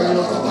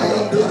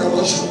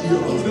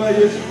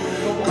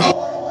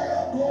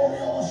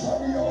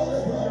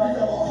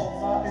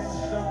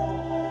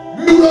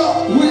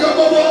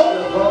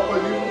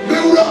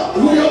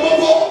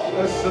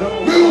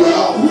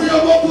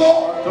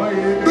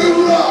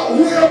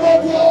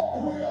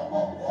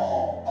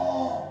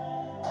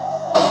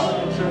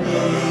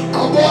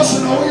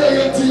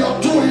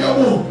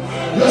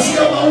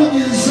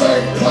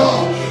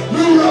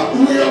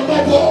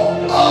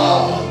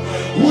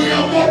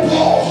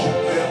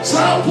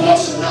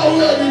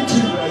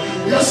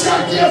 Yes,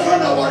 I gave her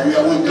our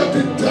year when you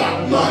did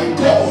that, my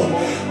God.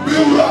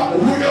 Mira,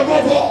 we are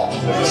mobile.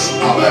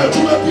 I'm going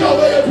to be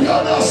away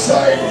beyond our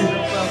side.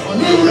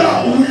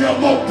 Mira, we are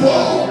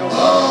mobile.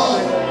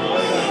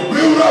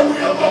 Mira, we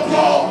are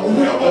mobile.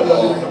 We are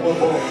mobile.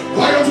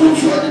 Fire to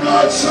the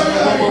outside.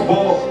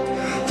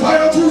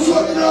 Fire to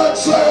the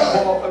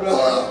outside.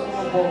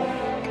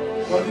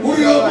 We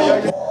are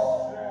mobile.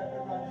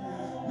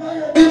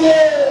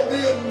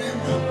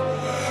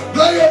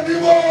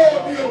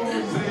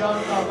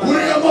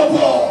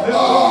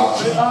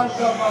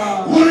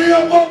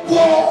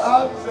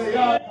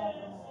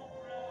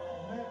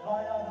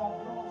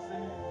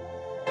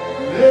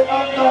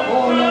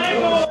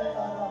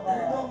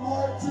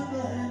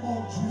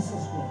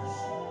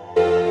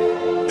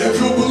 If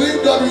you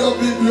believe that your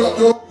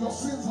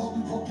sins have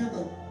been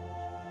forgiven,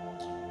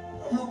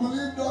 if you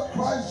believe that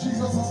Christ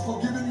Jesus has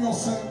forgiven your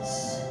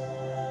sins,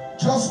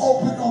 just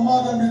open your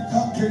mouth and be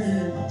thanking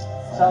Him.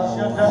 Thank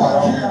Him for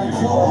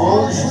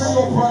answering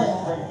your prayer.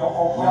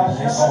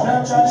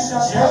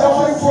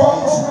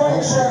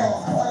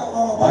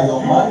 By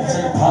your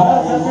mighty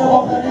power,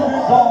 Lord,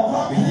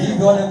 we give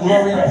you all the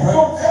glory and praise.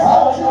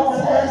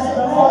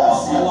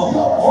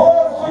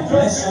 We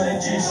bless your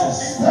name, Jesus.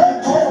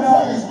 Thank you for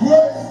His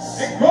grace.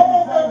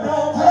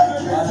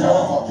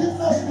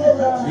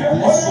 We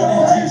bless your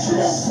name,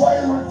 Jesus. By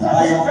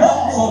your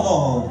mouth,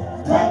 Lord,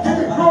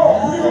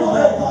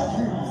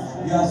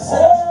 you have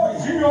set us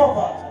free. My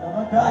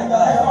God,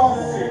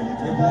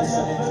 we bless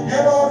your name, Jesus.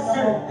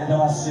 And I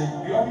say,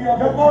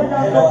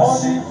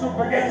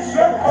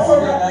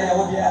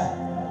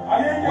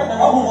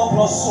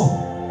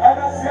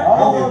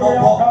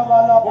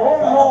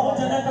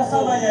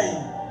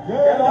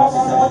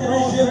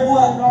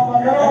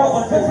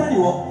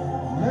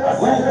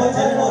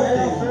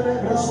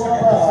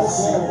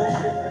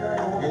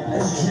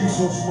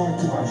 Jesus,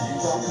 mighty name.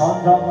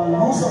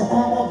 Who's a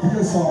common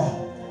PSR?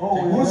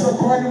 Who's a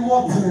crying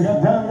water?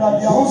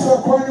 Who's a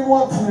crying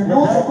water? Who's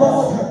a crying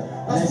water?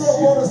 That's what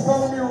God is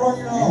telling me right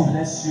now. And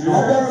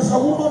there is a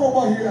woman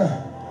over here.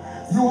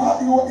 You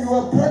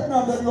were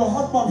pregnant and your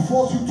husband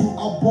forced you to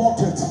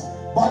abort it,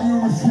 but you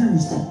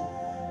refused.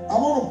 I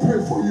want to pray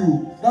for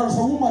you. There is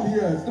a woman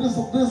here. This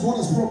is what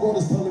the Spirit of God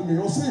is telling me.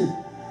 You see,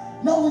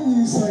 now when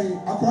you say,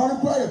 I can't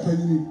cry a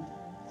penny.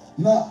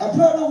 Now, I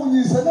pray now when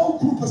you say, now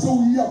group is so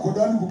we are going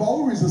to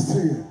always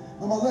say,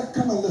 I'm like,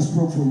 come and let's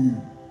pray for you.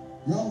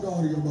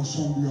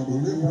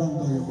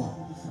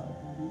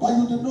 But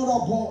you did not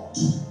abort.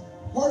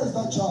 Where is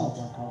that child?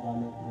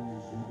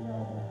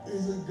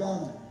 Is in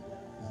Ghana.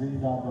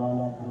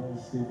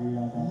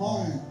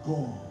 My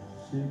God.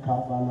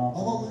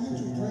 Abba, we need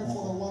to pray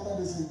for the one that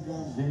is in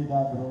Ghana. Lift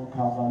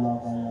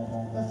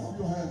up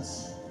your hands.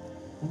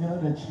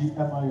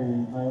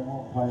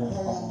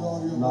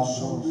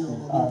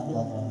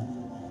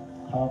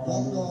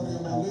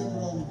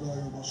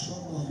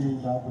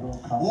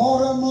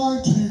 What a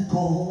mighty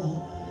God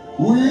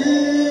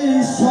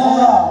we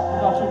serve.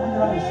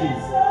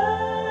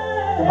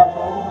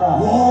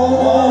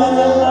 What a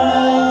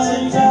mighty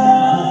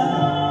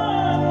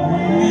God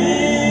we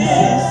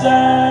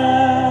serve.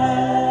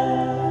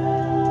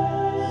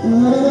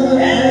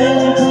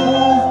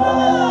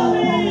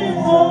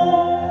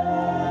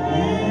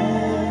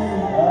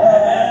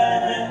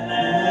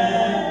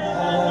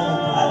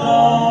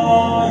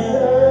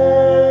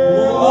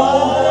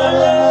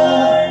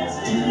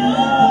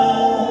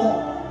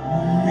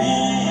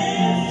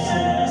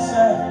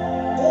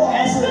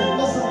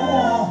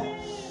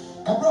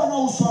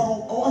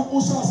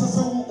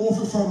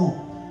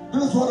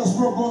 This is what the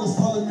Spirit of God is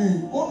telling me.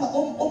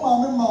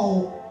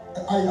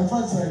 I am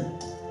trying to say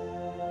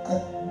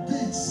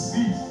beats.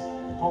 Beats.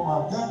 I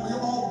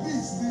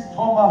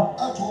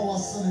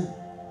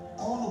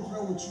want to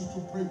pray with you to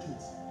break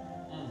it.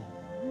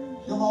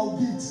 Your mouth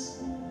beats.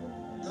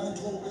 I want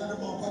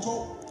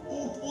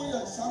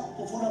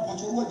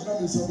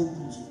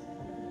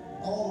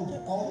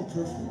to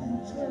pray for you.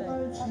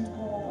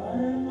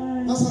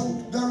 Listen,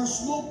 there is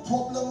no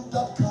problem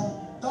that can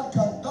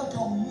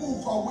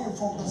move away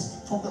from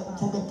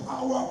the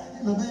power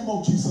in the name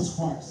of Jesus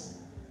Christ.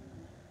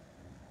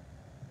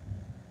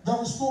 There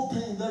is no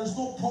pain, there is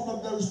no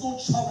problem, there is no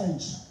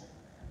challenge.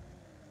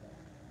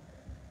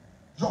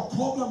 Your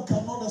problem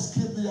cannot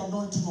escape the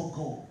anointing of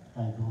God.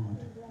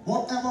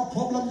 Whatever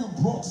problem you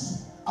brought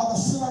at the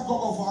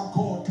synagogue of our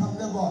God can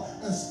never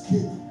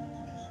escape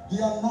the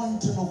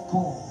anointing of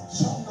God.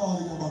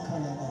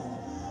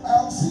 I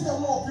have seen a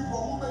lot of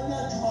people who may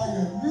need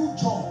new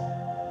job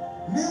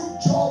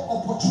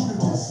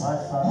opportunities.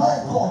 My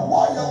God,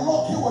 why are you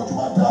locking what you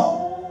are down?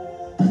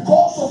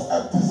 Because of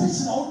a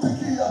decision I will take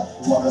here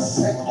for the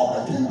sake of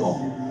the kingdom.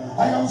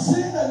 I am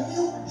seeing a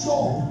new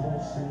job.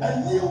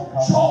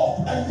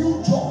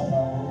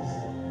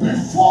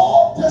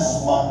 Before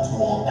this month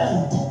will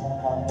end,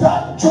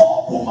 that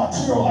job will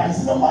materialize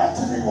in the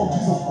mighty name of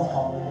Jesus Christ.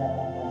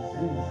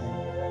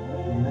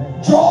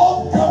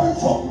 Job coming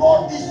from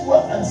north, east,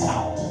 west, and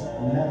south,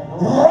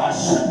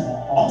 rushing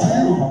unto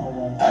you,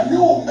 and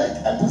you will make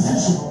a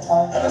decision.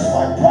 And it's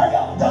my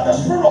prayer that the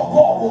Spirit of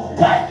God will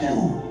guide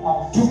you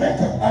to make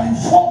an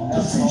informed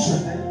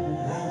decision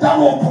that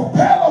will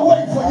prepare a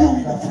way for you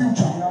in the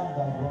future.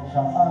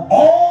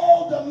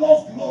 All the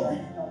lost glory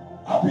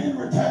are being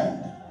returned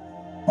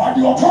by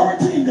the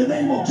authority in the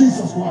name of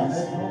Jesus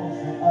Christ.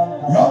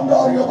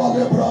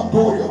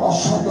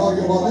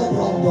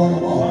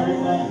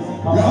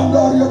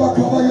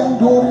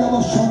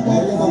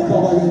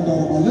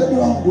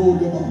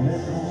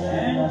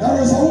 There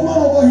is a woman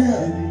over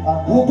here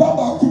who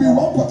could be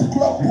one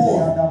particular boy.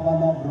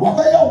 What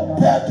they are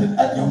burdened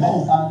at your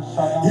mouth.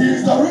 He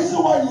is the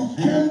reason why you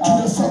came to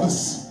the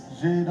service.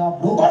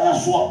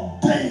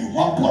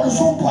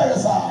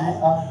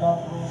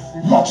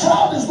 Your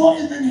child is not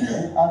even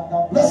here.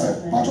 Listen,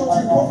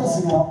 patriotic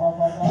prophecy.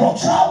 Your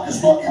child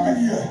is not even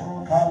here.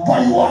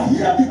 But you are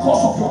here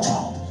because of your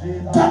child.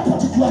 That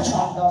particular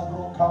child.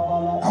 I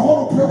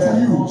want to pray for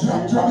you.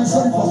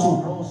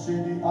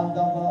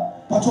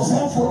 But your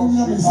Saforo we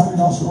have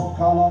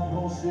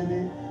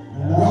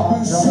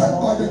been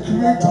sent by the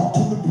Creator to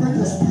the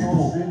greatest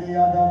people.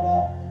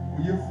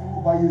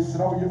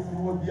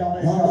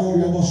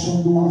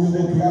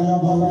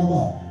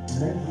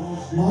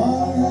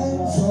 My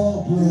hands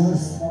are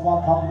blessed. My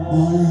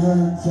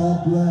hands are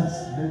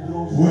blessed.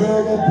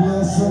 We're the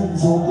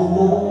blessings of the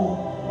Lord.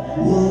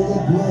 We're the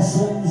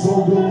blessings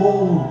of the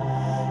Lord.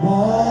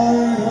 My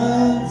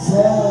hands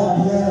are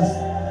blessed.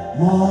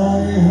 My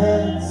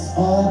hands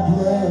are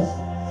blessed.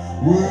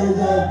 We're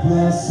the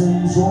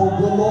blessings of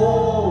the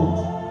Lord.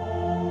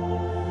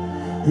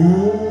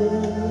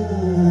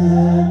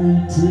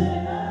 Anything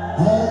I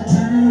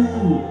do,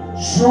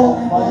 show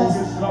me must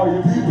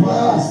be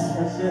blessed.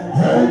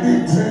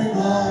 Anything I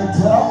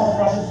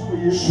touch,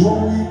 show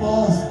me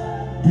must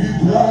be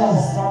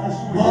blessed.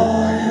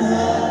 My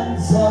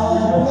hands are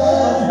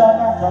blessed.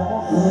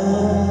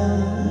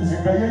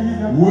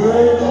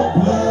 We're the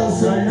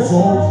blessings of the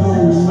Lord.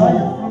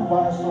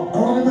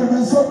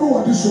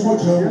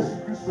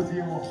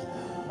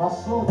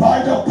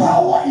 By the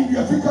power in the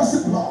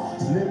efficacy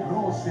blood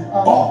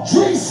of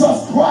Jesus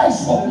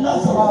Christ of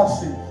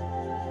Nazareth,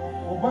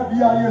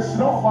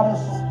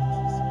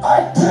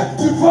 I take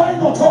divine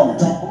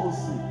authority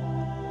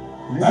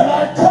and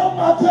I come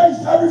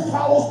against every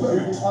foul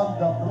spirit,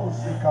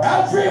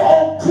 every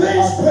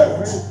unclean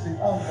spirit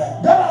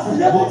that has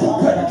been able to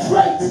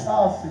penetrate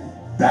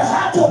the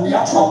heart of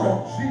their children.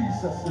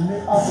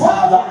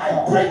 Father,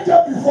 I bring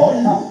them before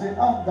you.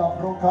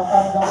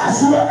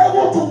 As you are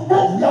able to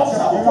move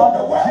yourself from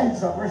the world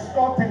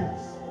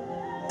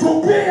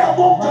to be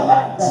among the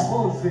light,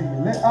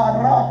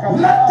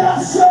 let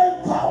that same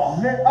power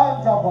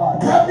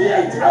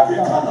permeate every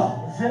color,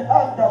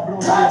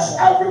 touch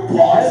every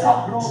boy's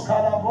heart,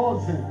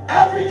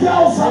 every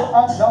girl's heart.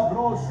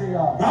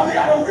 Now they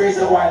are the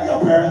reason why your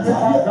parents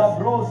are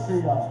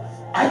here.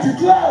 I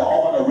declare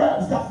over the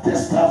realms that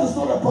distance is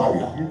not a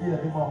barrier.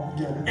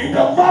 In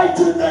the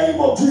mighty name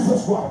of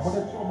Jesus Christ.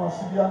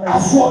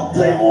 As what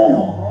they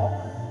want.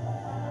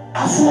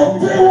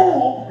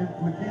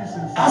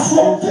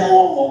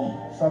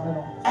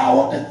 I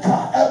want the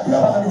car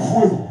Abraham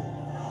before you.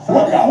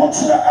 What I want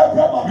you to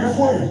Abraham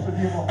before you.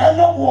 And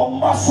not one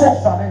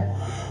muscle.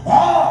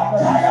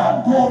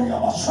 Kayandoria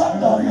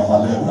Mashandaria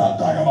Malebra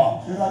Diama.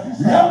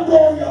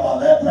 Yandoria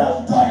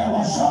Malebra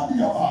Diama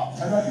Shandiama.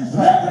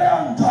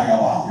 Lebra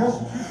Diama.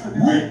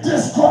 We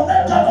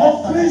disconnect that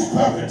unclean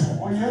spirit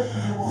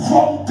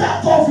from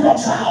death of your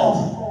child.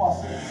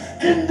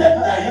 In the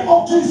name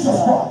of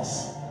Jesus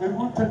Christ. We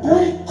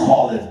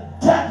call it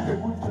back.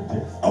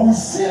 And we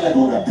seal it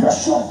with the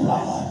precious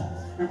blood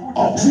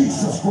of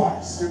Jesus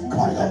Christ.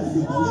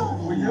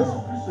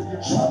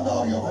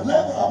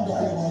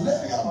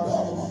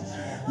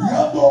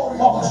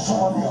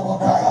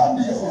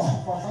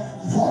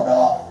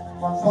 Father,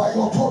 by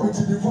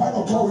authority, divine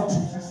authority,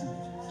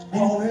 in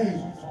your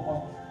name,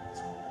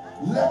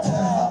 let her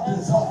have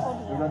desire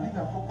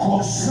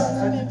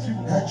concerning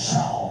her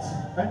child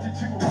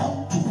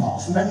come to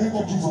pass in the name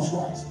of Jesus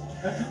Christ.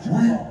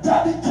 We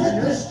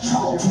dedicate this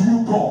child to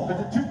you, God.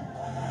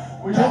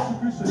 That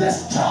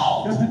this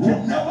child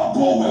will never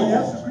go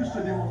wayward.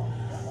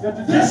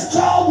 This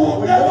child will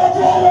never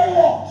go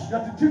wayward.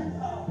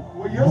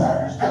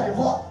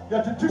 Wherever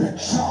the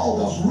child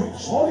has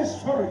reached. Holy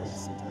Spirit.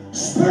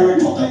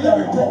 Spirit of the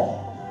living God.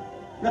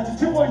 Let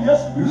your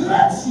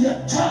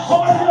child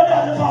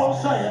come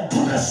to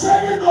the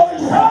saving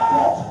knowledge of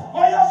God.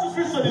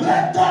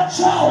 Let that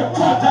child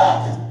come back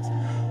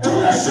to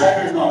the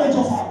saving knowledge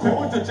of our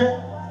God.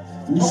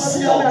 We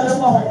seal this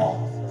prayer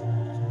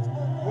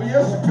with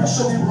the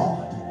precious blood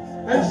of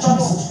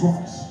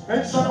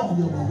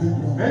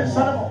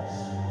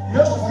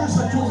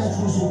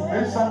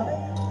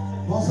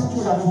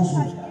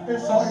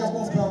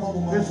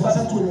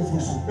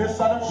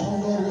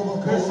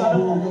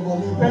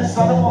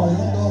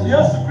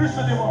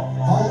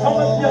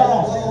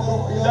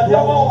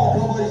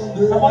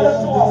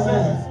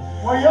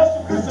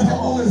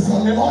Jesus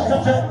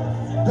Christ.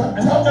 The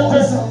devil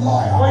is a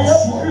liar.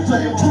 That's what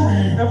they do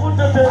me.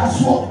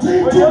 That's what they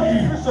do me.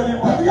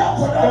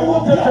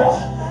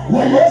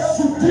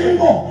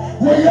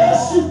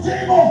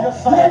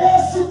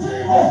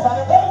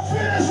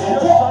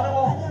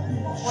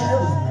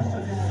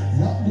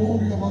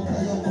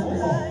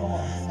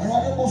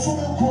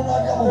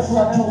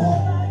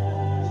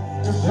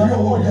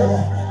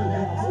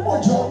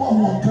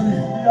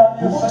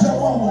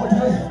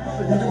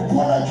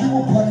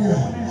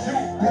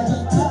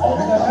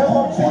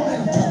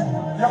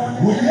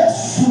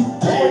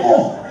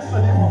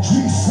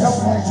 Jesus'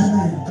 mighty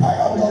name.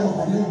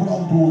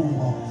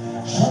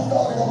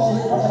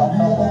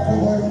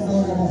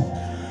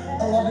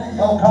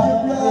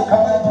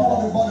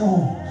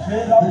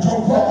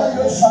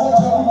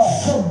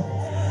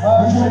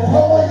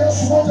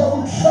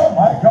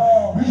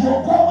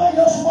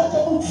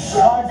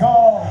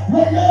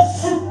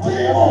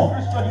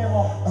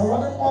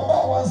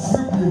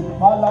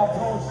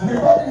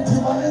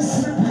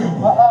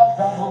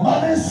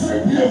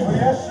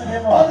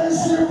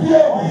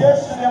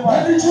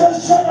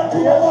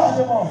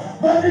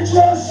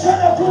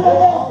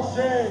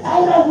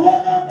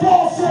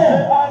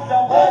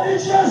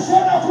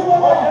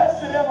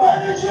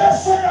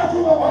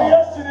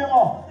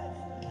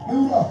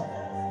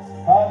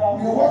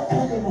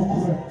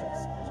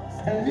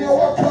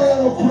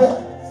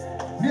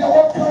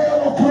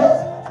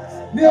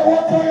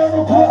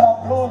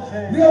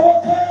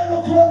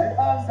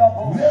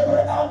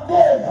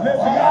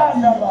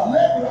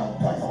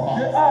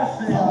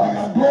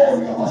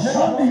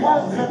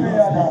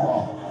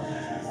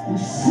 We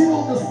seal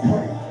this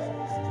prayer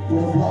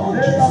with the blood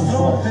of Jesus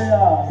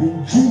Christ. In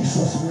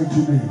Jesus'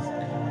 mighty name,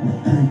 we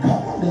pray.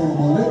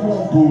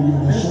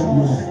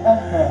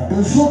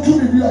 And so to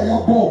be a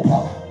young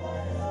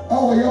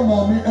our young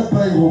mammy a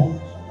bayo.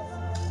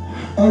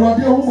 A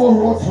radio who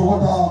brought to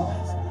water.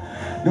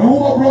 The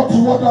woman brought to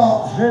water.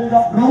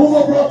 The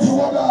woman brought to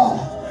water.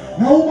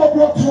 The woman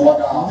brought to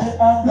water.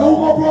 The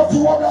woman brought to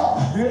water.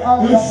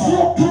 And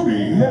so to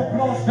me, I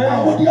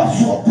would just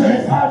want to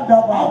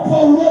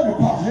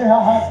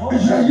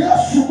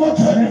yes, you want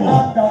to know.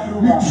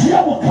 Yes, you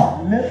want to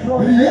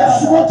know.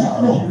 Yes, you want to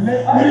know.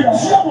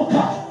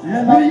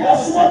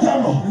 Yes, you want to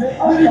know.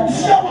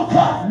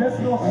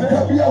 It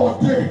can be our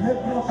day.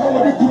 I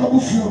want to go to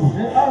Muslim.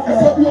 It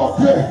can be our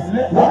day.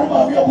 What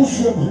about me,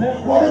 Muslim?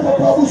 What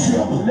about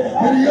Muslim?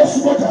 Yes,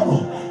 you want to know.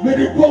 May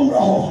the power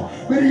out.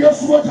 May the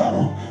yes, you want to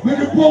know. May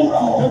the power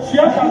out.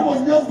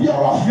 Anyone young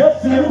Biara.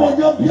 Anyone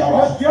young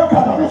Biara.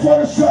 I'm not for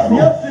the saddle.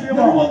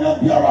 Anyone young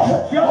Biara.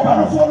 I'm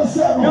not for the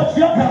saddle.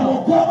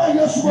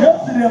 Yes,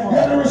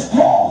 there is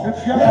power.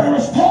 There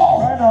is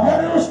power.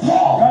 There is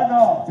power.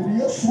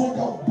 Yes, what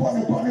the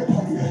bunny pony.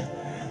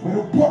 But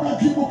the bunny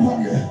keep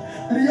upon you.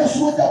 Yes,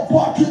 what the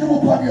bunny keep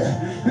upon you.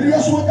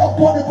 Yes, what the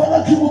bunny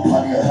keep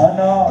upon you.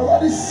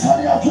 Already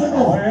Sunny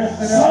Adreno.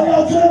 Sunny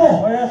Adreno.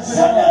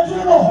 Sunny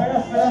Adreno.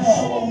 And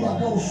so we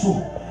are also.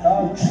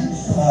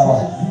 Jesus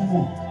Christ.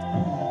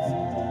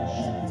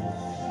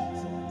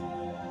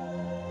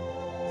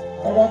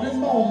 Already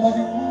now,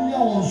 money, we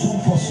are on soon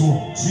for so.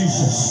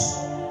 Jesus.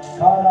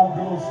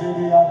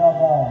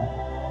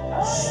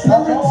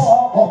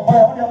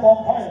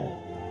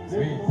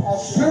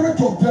 Spirit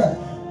of death,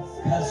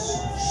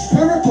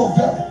 spirit of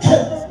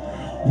death,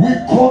 we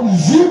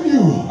consume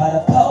you by the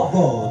power of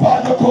God,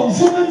 by the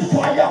consuming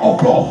fire of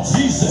God.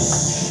 Jesus,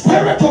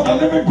 Spirit of the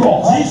living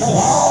God,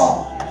 Jesus,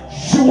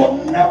 she will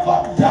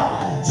never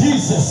die.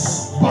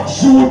 Jesus, but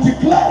she will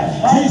declare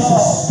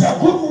Jesus the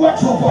good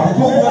works of our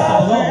God.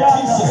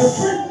 Jesus,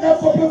 every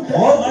never been the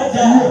oh end of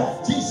the year.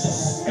 Jesus,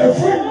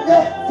 every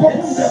never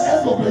been the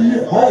end of the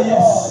year. Oh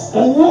yes,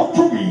 oh what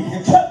to me.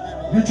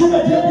 The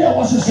children of India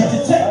was a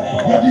second. You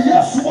are the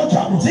yes, what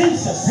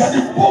Jesus. You are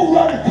the poor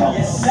radical. You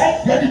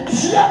are the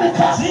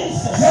Tianica.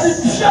 Jesus. You are the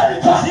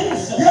Tianica.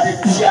 Jesus. You are the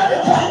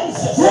Tianica.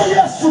 Jesus. Oh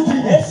yes, to me.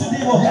 Yes, to me.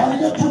 You are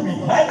the to me.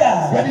 My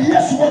God. You are the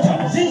yes, what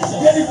Jesus.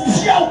 You are the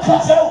Tianica.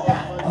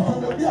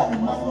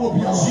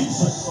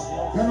 Jesus.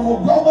 You are the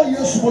Obama,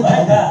 yes, what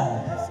my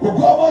God.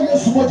 Obama,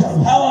 yes, what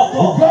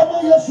Obama,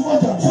 yes,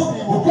 what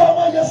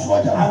Obama, yes,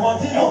 what I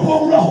want to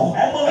know.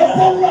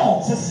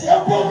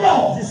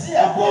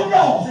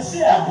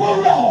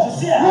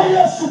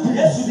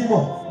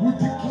 We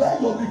declare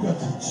your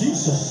liberty,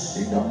 Jesus,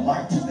 in the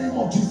mighty name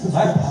of of Jesus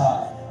Christ.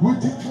 We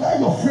declare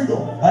your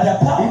freedom in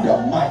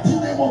the mighty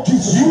name of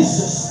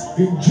Jesus.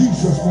 In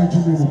Jesus' mighty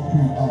name we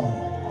pray.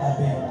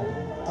 Amen.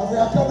 I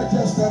come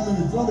just 10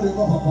 minutes. Don't believe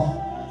Papa.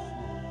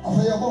 I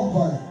say you're going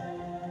by.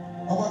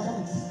 I will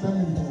come 10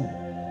 minutes.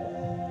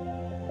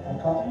 I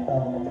can't.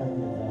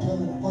 10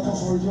 minutes. What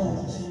else are you doing?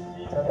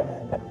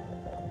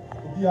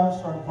 The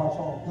answer and pass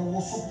on. There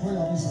was so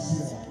prayer this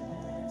year.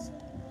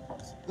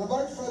 The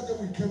very first day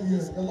we came here,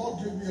 the Lord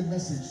gave me a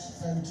message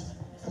and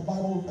a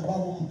Bible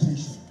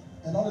quotation.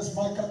 And that is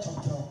Micah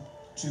chapter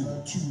 2,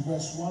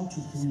 verse 1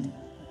 to 3.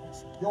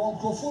 Your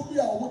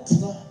microphobia what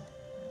na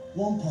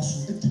one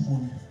person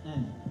etiponi.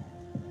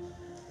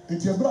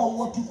 Eti ebra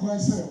wo tu kwan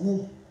say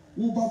wo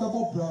ba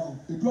bebo bra no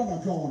edu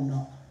anadwa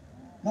wonna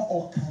na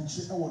o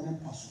kanche e wonne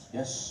paso.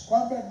 Yes.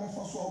 Kwa be me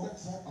fa so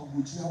obetra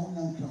agoji a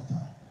wonna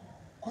nkrata.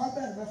 Kwa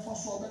be me fa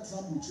so obetra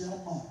agoji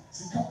ama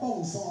sika ba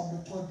wo so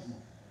obeto adi.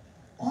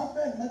 Kwa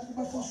be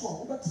me fa so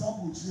obetra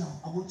agoji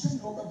a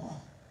agoji no beba.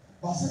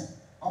 Ba say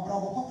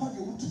Abraham Papa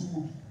de wuti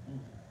mu.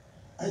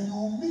 And you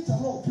will meet a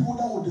lot of people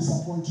that will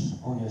disappoint you.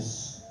 Oh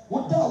yes.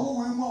 What that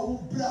wo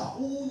bra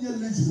wo nye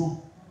lazy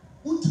no.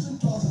 What didn't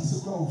tell us as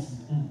a crowd.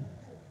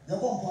 You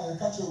won't buy a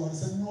catcher and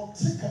say no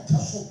take a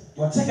tasso.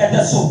 You take a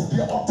tasso.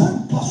 You are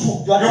 10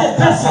 passo. You are 10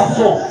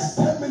 passo. Next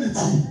 10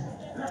 minutes.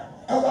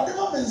 I will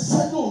never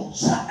mention no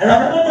chat. I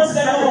will never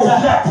say no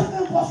chat.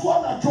 10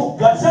 passo na joke.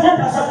 You are 10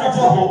 passo na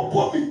joke.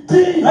 Put me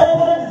deep.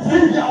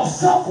 You are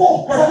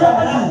Saforo. You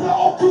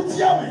are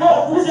Okutiami. You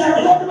are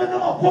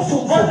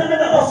Apostle. You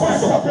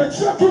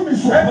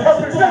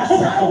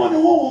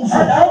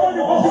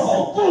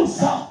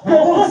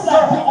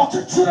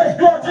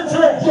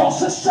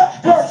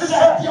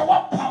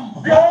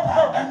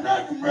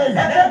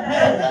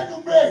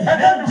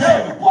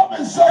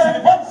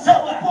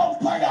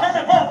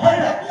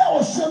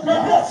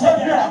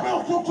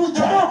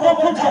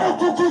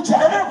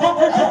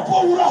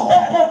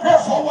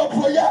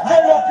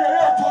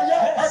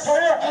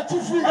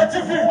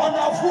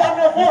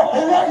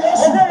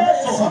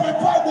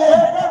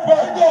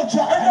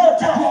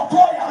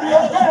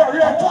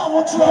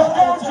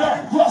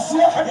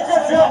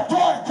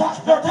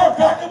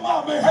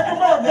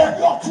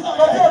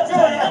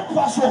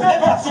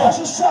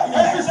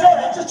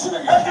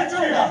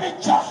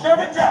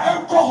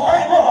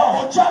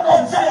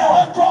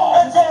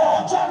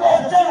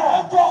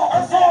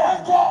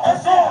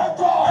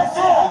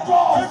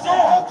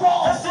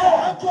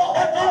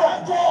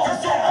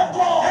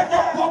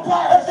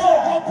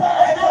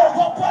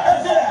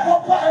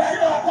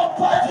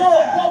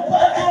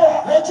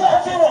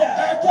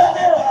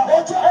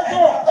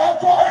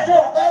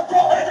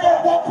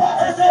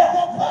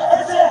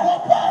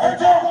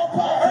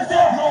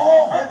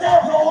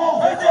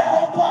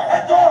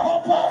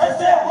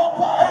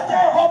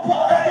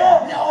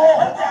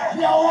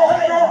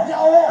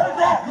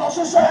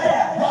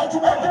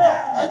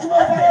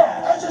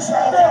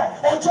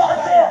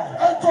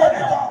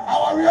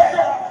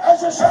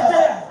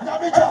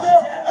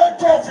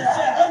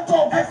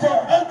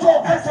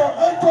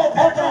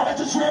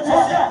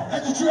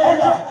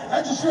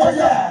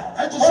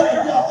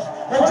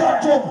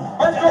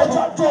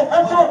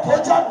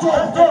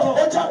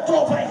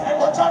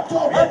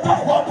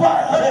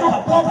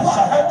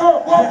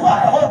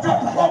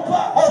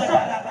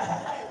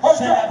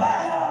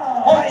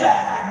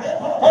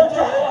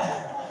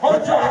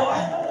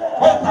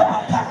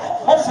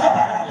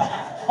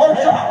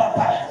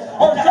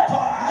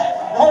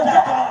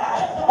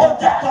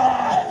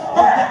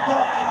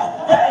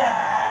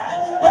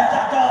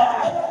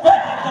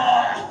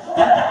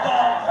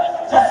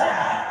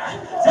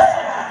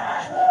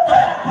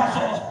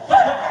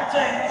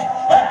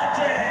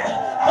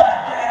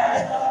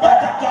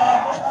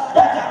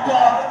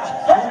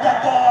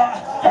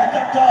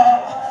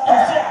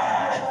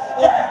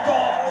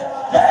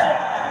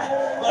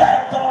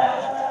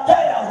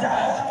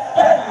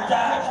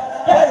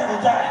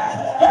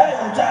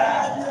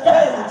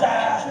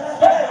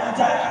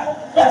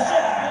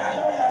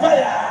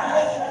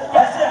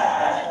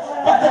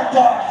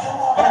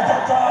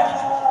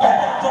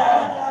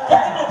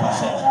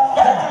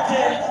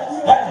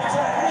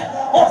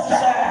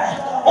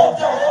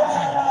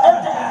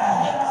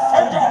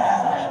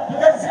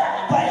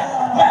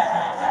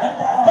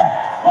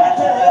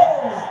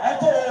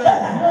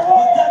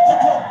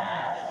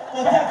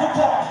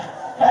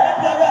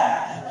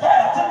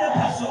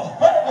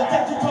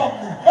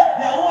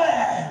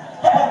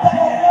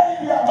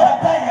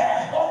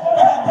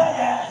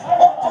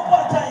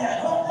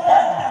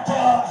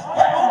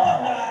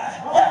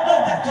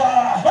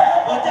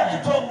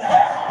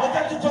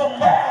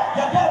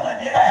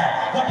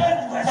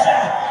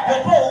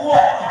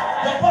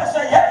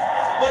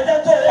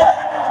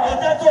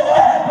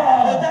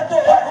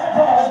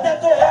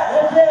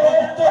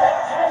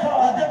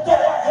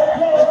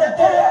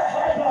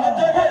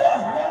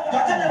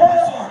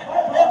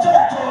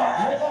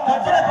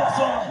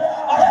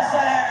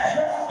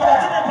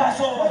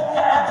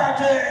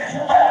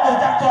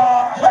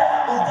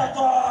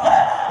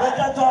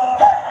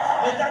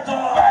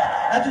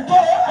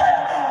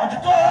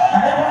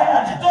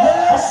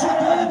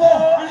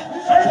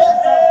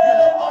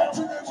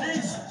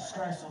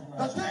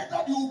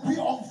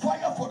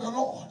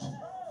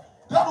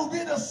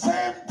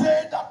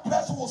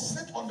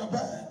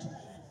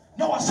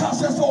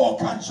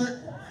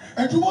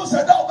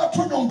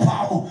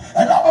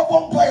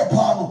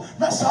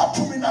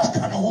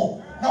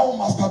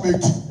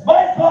masturbate.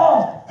 My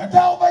God. And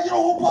now by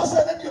your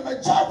person and you may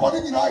jump on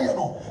in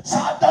iron.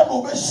 Sada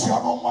no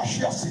Messiano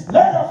Mashiasi.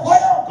 Let the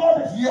fire of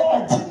God is Ye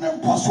attending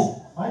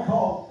puzzle. My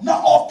God.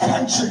 Now all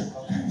country.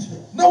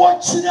 No one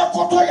chinya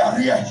kotoya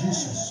rie.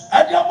 Jesus.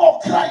 And you more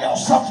cry out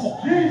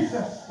Saforo.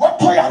 Jesus. What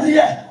toya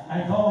rie?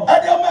 My God.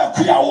 And you may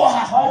cry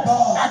waha. My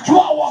God.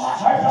 Atwa waha.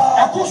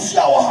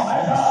 Akusia waha.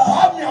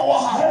 Famia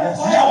waha.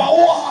 Yawa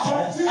waha.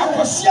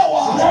 Akusia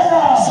waha.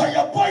 So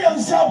your boy and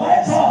Zabo.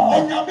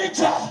 On your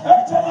meter.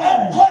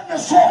 And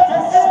partners.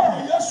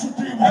 Yes, you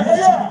do.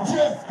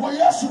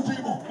 Yes, you do.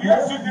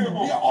 Yes, you do.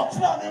 We are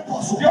not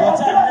impossible.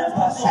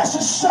 As As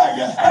a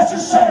say, as a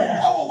say,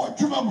 I want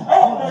to remember. I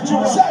want to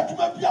be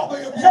able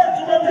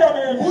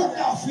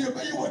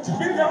to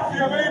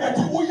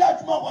we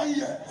have my 1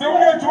 year.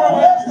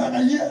 Less than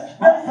a year.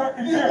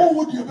 Who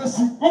would you be?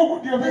 Who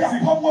would you be?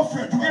 Come on,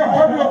 friend. A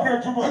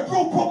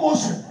group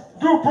promotion.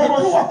 Do a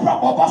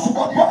proper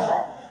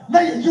now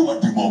you are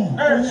the mom.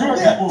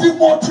 The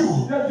more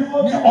too.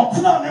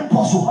 Now I'm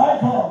impossible.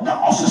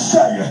 Now also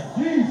say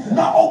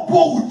now oh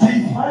bold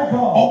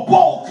oh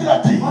bold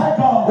crati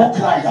oh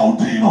cry out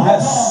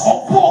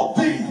oh bold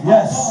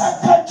yes I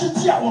can't you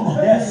tell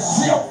yes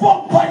see a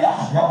vampire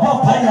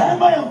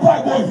my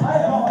boy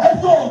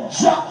and don't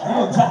jack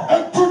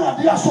and do not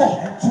the assault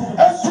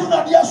and do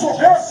not the assault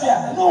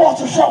no one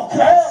to shout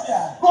cry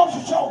no one to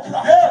shout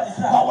cry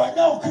but when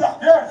now cry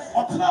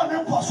or not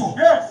impossible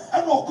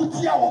and no good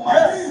tea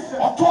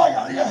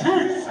Otoya here,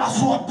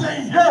 as what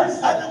day,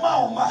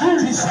 animal,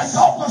 Jesus,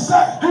 help us,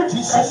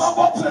 Jesus, my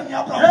bottle in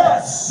your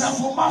brother, then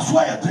for my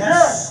swear,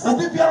 will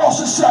be your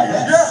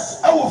society,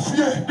 I will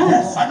fear,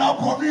 and I'll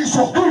promise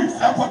you,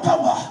 and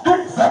whatever,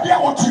 the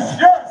beauty,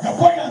 the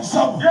boy and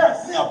some,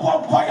 near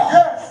Pompire,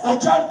 or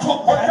John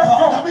Top, or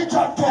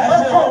John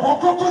Top, or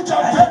Coco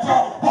John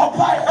Top,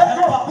 Pompire,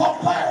 and go home,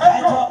 or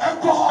John,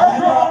 and go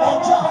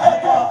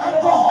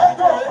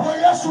home, or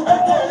yes,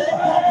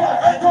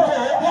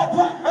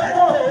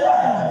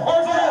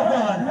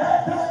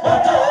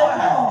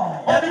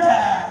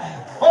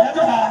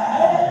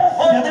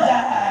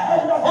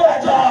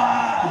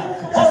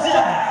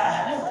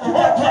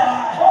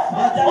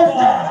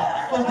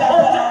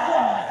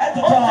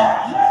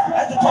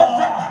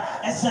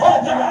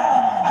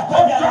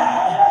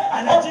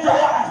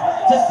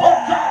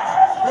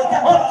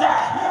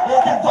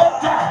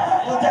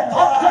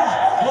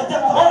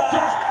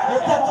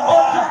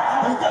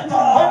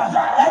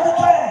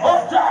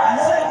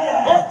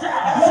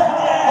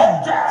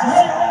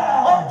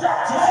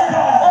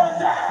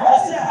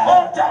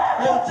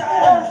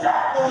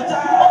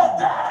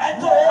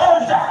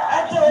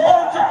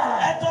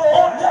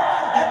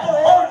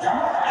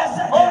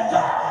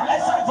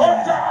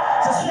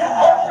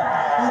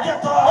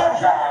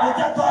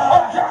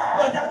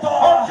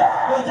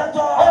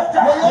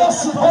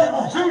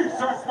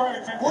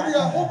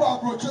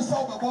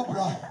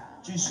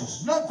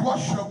 Jesus. Not what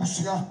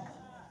Shabusia,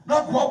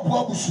 not what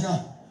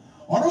Babusia.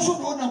 On also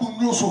no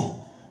Namunoso,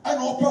 and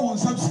Opa on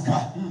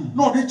Sabsika,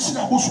 no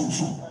Richina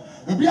Bosuso.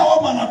 A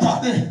Biawa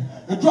Manatade,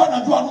 a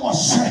Drana no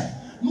say,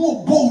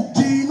 no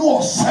boldie,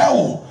 no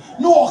cell,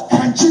 no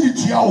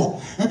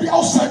canchitiao, a be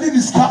outside in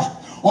his car,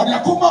 or the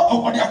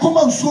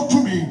Akoma so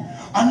to me,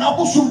 and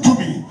Abosum to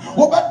me,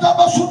 or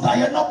Badabasu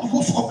Diana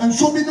and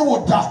so many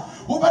water,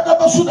 or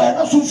Badabasu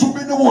Diana so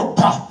many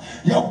water.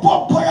 Your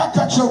Pompire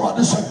catcher on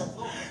the same.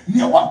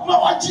 Near what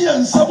my dear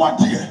and someone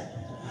dear.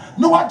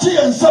 No what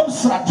dear and some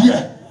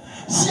dear.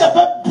 See a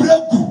bad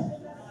break.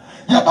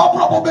 Your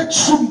probably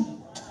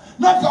chum.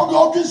 Not how the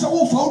audience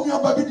will phone you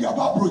about the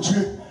above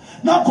project.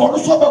 Not for the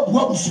suburb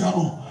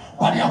Wabusiano.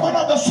 But the amount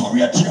of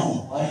sorry at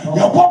you.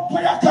 Your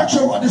Pompire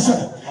catcher what is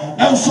it?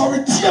 And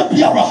sorry, Tia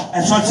Piara.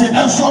 And sorry,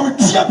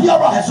 Tia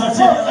Piara. And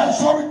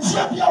sorry,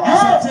 Tia Piara.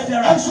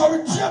 And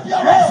sorry, Tia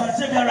Piara.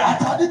 I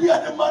can't be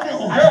at the money. I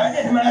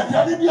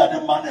can't be at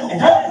the money.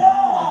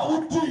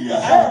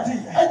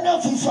 And now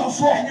to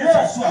Saforo, I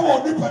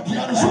won't be at the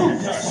other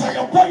side. Say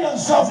a boy and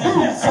some, say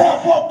a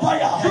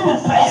vampire, a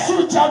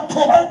surgeon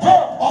top, a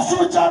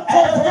surgeon top,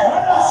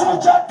 a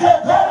surgeon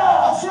top,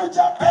 a surgeon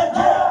top,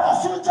 a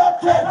surgeon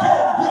top.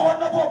 You are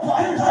never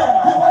fire, you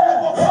are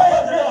never fire.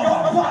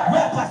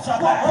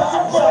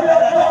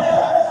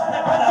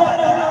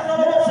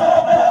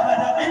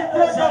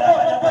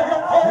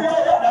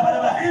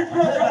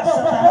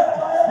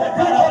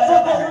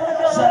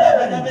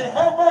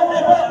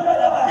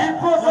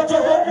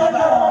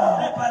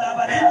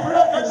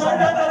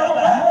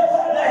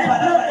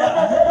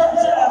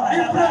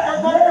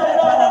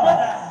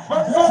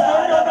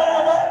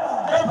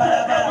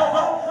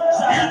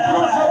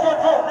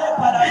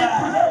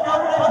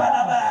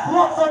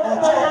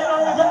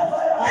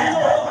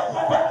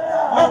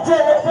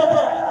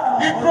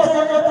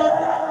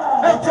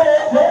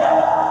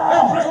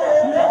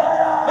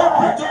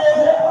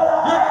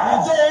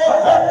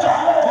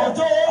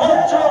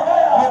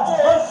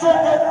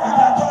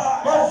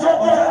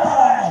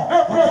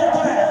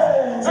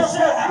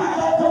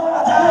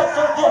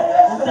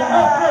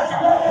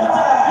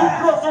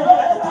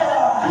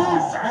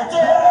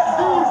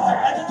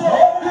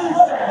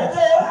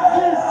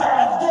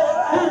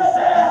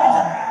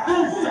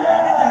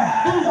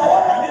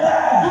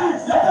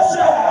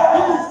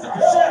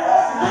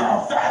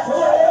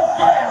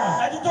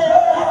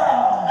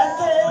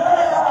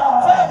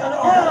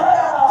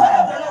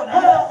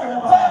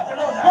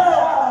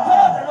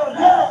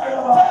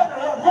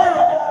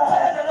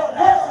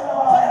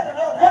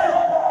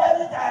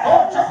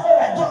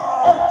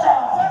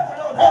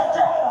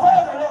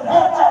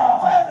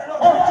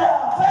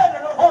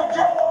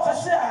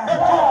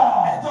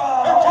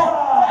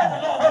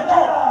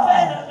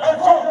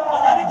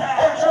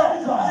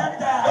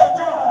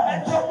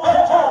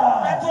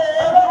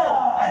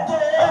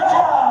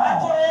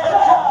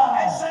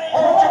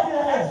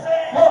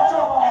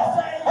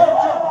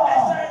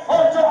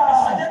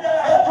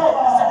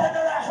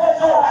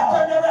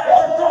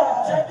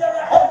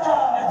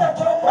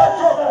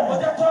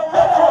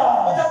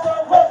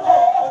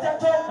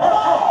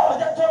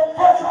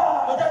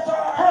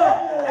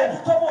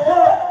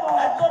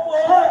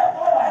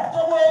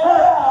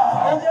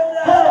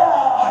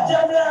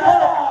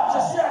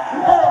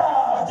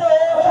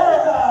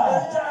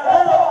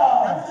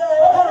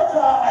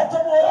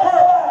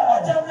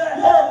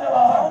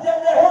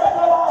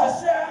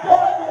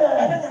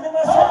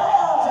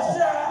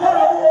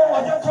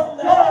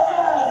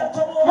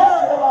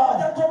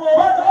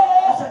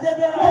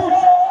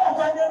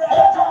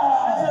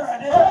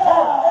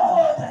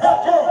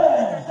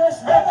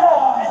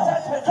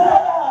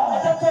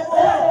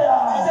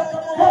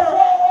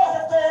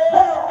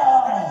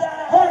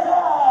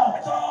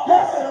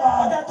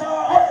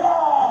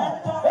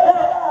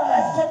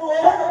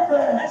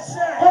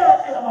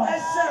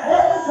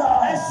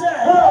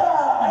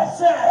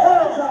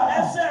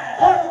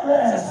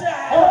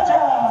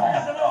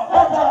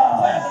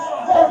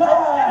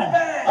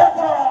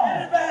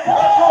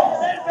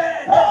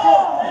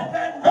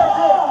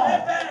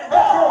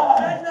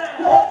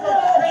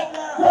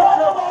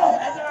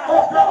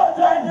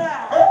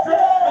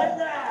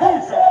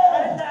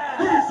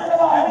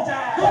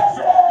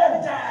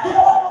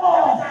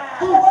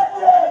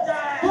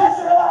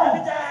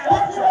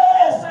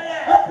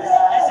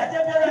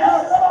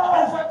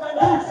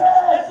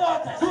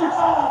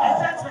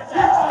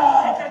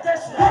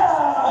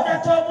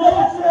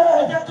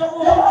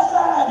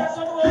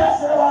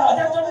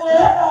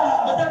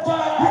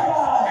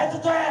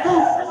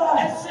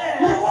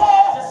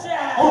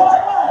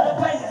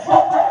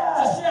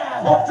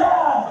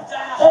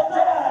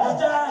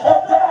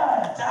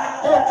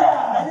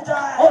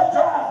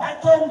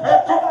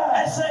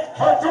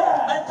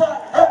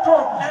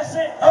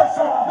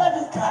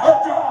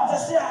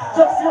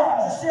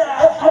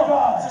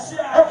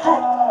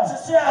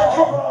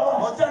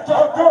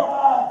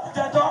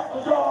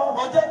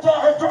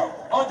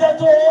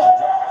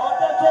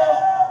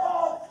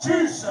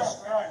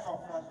 Jesus.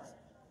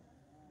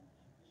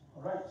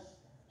 Right.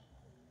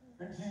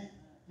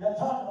 Your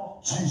time,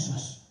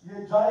 Jesus.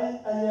 you try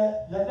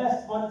your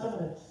next 20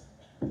 minutes.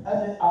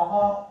 And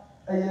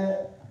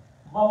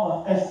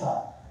Mama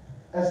Esther.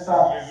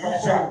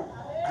 Hallelujah.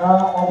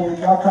 Now on the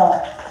Yaka.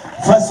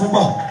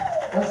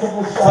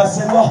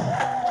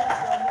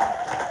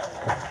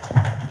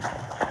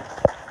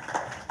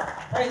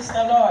 Praise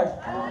the Lord.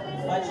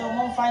 My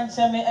children find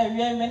me a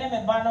real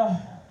minute banner.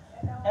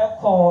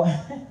 Echo.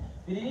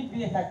 We didn't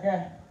be a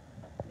hacker.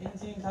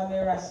 Into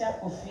camera, shack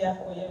of fear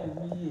for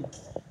you.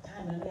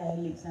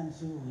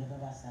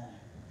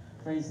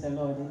 Praise the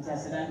Lord. It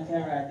has an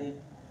carried.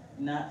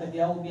 Not that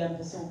there will be a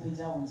person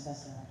pizza on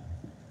Sassa.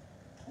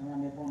 And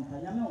I'm a bomb.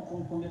 I am not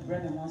going to be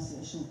bread and once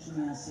a shoot to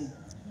me and say,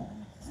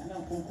 I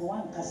don't think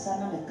one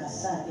Cassana de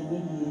Cassa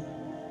in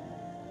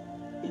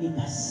the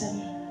person.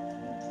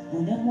 We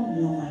never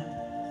know,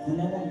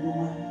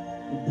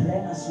 the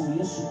bread as we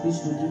used to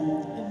Christ to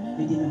do.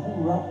 We didn't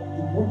rock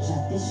the woods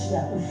at this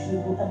year, if you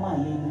go to my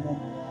anymore.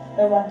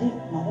 Eradi,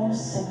 my own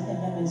send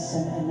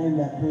and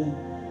we are praying.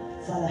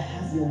 Father,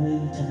 have your way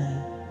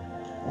tonight.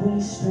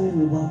 Holy Spirit,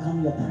 we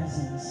welcome your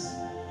presence.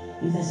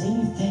 If there's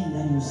anything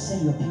that will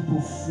set your people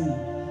free,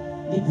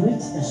 liberate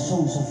the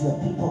souls of your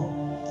people.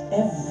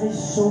 Every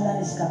soul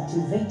that is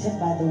captivated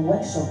by the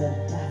works of the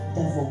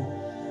devil,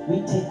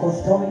 we take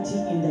authority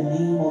in the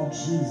name of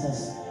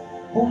Jesus.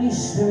 Holy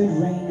Spirit,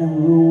 reign and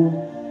rule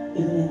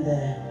even in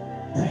the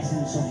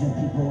presence of your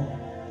people.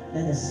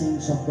 Let the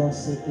saints of God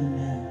say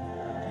amen.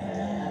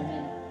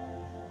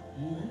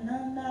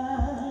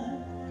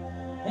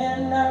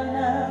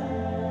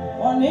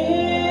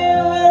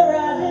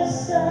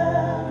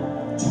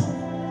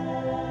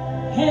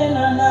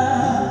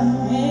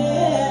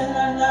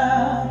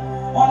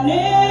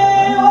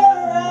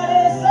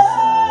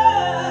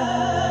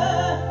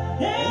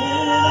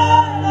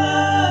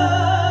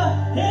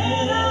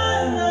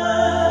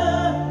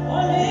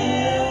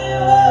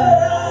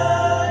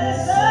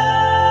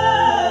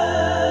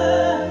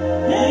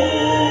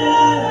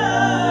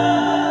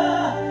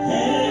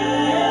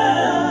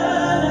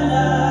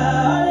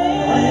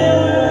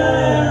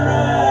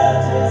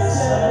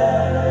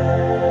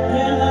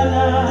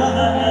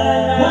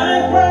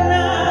 Why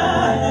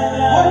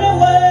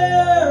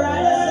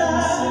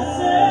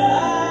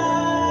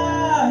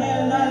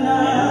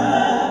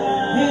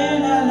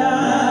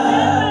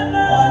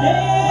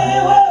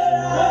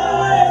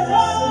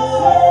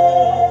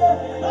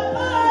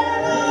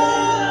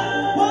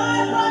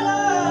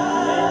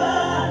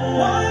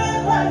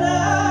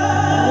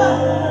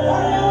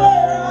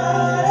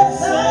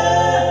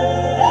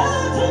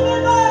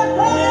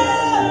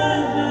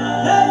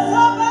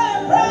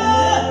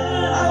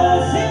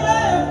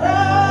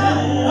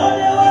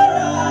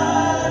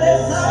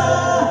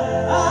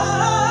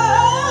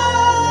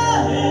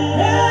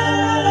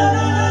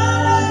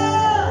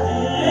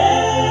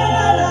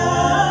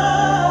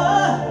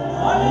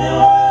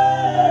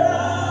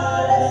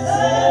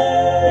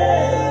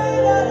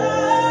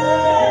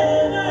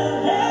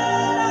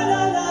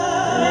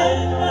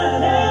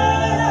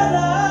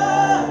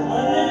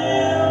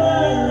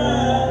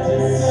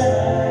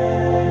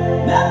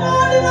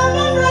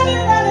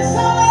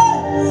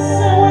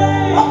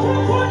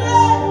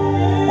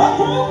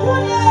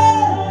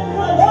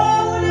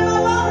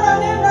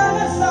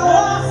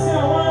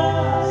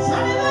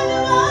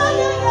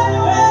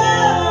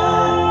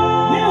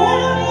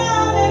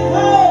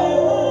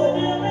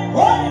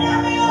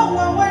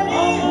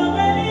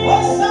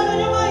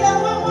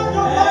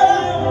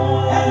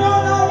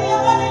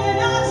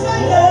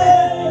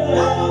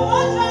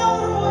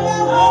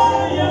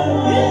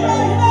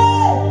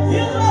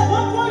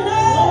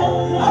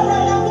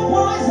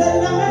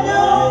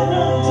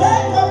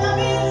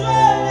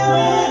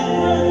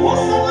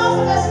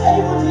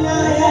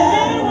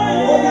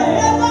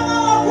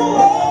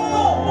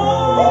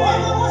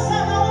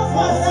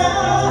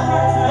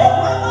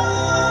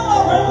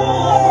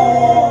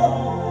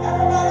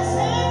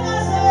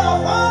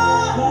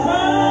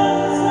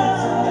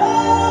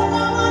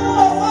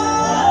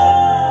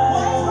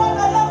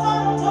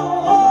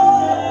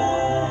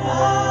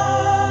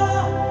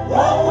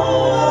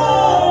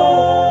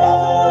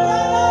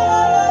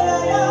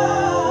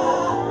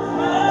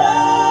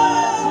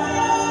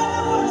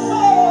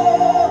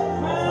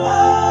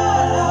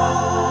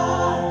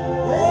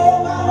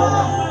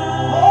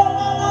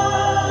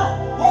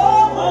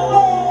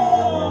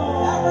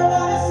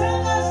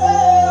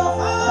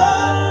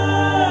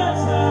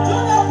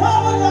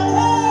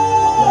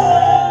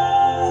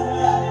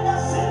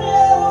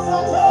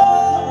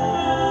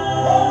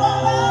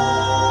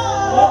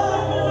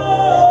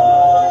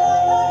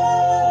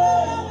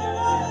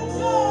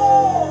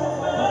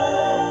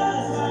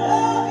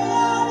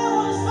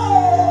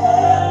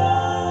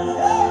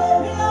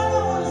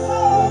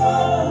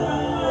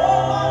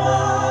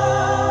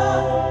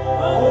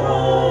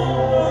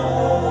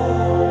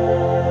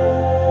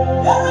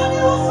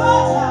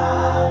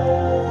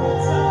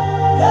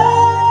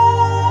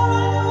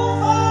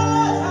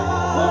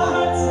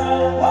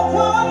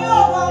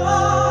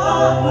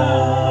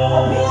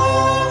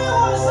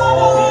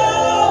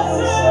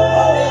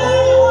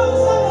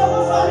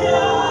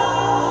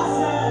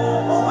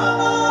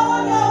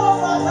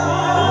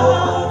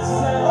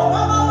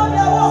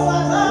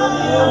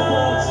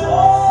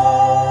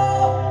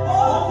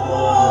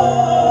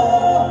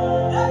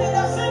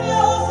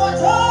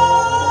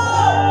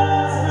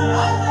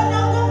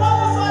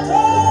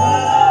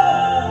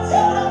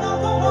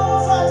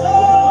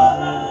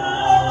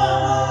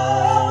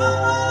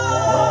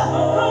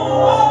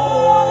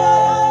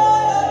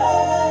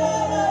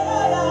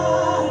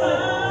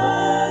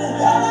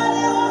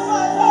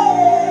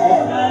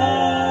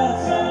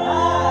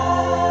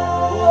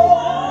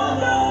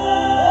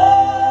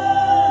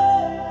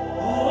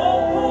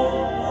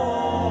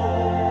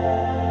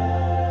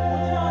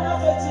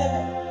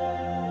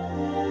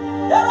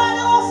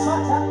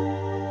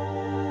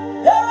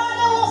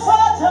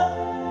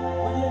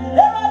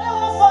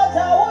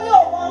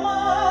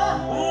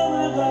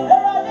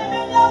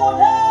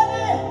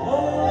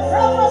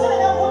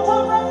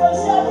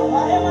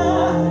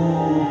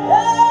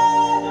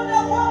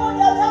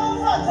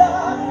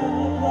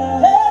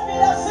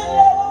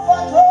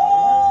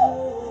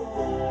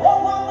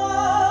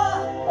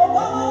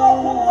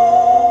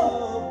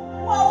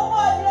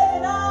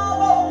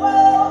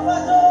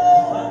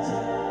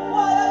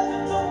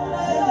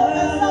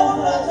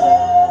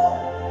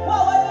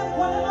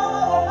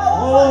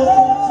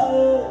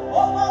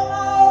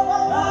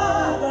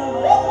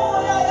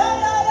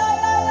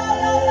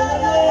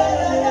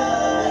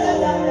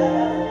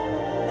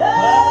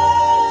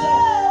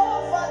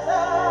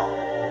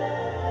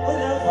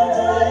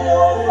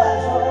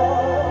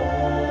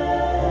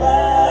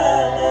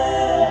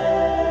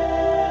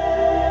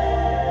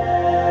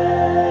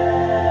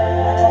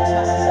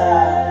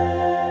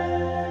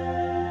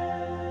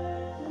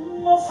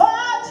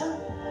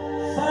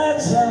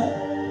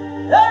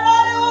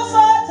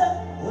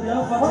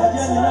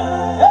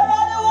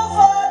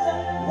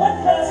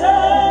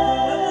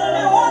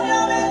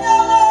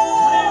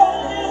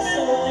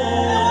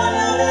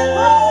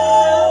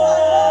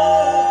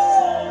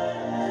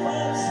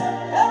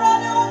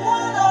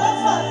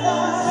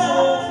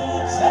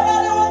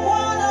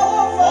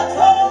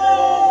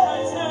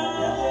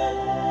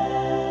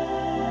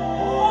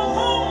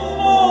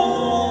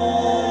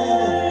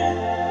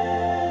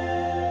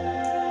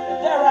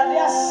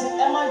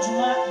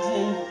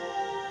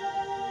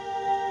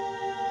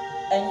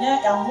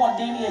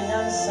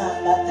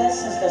But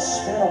this is the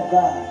Spirit of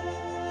God.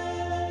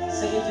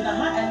 Say it in a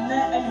hand and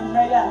then you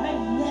pray.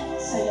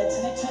 Say it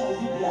in a chain.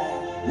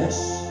 Yes.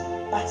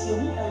 But you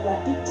need a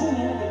radically to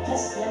me the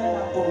test.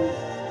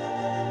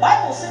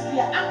 Bible says we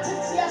are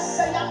acting here.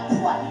 Say I'm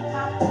poor. You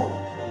can't pull.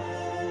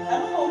 I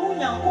don't know who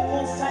you're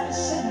going to find.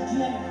 Send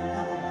you.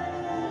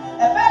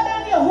 A bad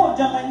idea who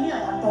Germany. I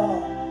don't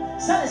know.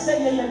 Son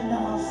say you're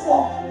number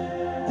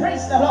 4.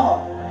 Praise the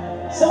Lord.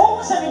 So what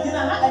was I in a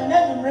hand and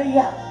then you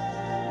pray?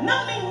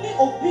 Nothing need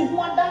to be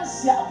one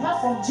dance here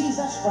apart from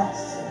Jesus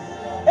Christ.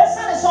 It's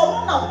not so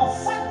long of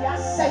fight. I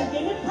say,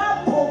 any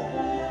purple.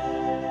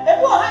 If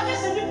you are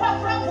just any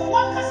purple,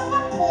 one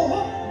customer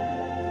pull.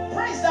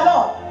 Praise the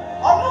Lord.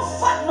 Or no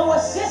fat, no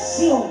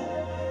seal.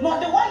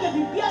 Not the one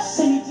you be a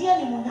silly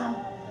anymore.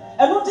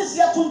 And notice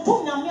you to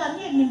do me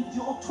and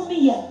you to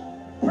me.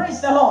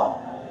 Praise the Lord.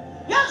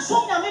 Young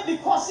so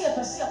because he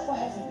has for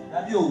heaven.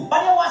 But it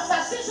was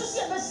a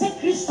say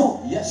Christo.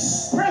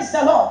 Yes. Praise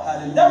the Lord.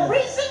 Hallelujah. The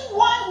reason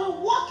why we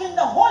walk in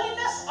the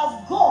holiness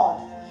of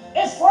God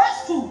is for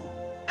us to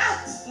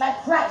act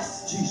like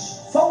Christ.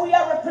 Jesus. For we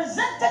are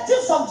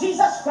representatives of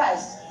Jesus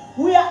Christ.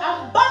 We are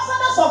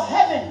ambassadors of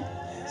heaven.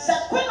 The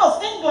Queen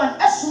of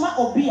England, Esma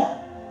Obia.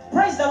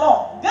 Praise the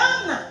Lord.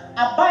 Ghana,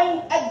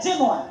 Abain at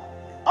Genoa.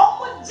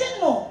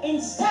 Geno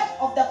instead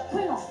of the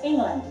Queen of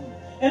England.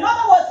 In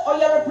other words, or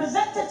you're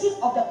representative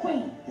of the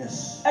Queen.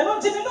 Yes. And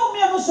don't you know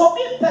me and so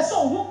be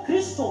person who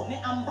Christo, the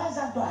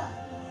ambassador,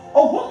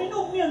 or who you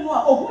know me and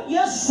or who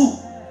Yesu.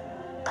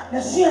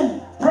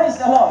 Praise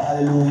the Lord.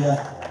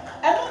 Hallelujah.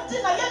 And don't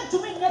think I am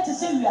to me yet to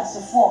say we are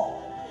Saforo.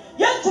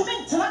 Yet to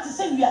me tonight to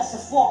say we are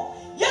Saforo.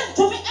 Yet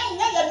to me and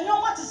yet no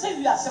one to say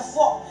we are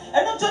Saforo.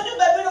 And don't you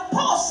know,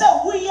 Paul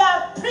said we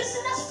are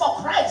prisoners for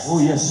Christ. Oh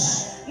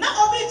yes. Now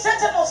I'll be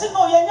certain of saying,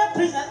 no, you're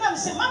prisoners. I'm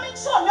saying, Mammy,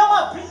 so no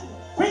more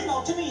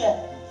prisoner to me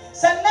yet.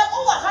 Send them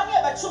over honey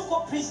about to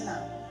go prisoner.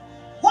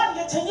 One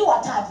get you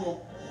are tired.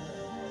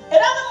 It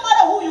doesn't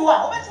matter who you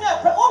are. Let me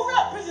over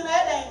a prisoner.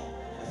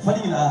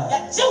 Funny now.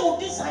 Yet you will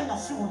design a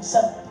few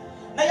himself.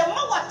 Now your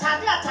mama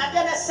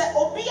Tadia said,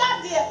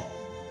 Obia dear.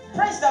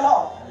 Praise the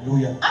Lord.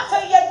 Hallelujah. After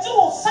you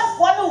do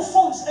one who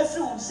phones a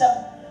few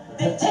himself,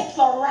 they take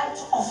your right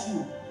off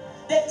you.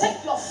 They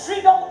take your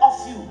freedom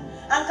off you.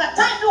 And can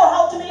time you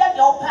how to be at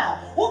your power.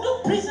 Who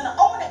do prisoner? I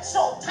want to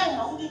short time.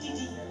 I want to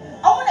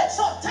I want to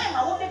short time.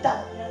 I want to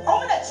done. I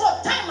want to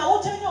short time. I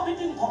want to know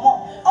between come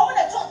on. I want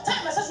to short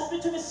time. I said so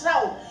between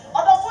Israel.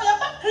 Although for your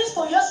back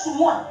Christo, yes,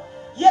 someone.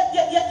 Your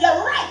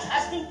right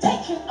has been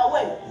taken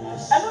away.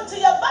 And until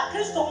your back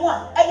Christo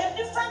one, a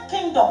different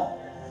kingdom.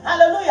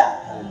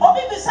 Hallelujah.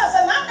 Obi besides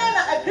and I'm then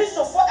a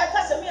Christo for a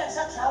class of me and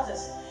such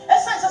trousers.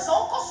 It's such as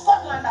Uncle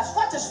Scotland, a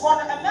Scottish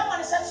corner, and man one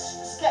is such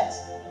skirt.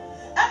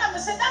 And I'm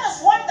saying that is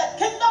why the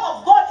kingdom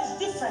of God is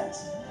different.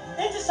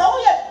 It is how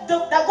you the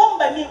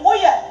Gombani, oh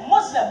yeah,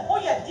 Muslim, oh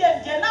yeah,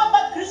 dear, now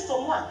but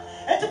Christo one.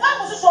 And the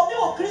Bible says, so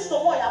you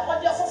Christo more,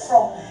 what you're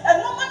from.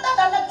 And no matter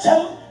than a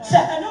gem,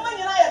 and no man,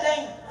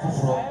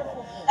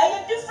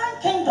 a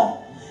different kingdom.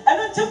 And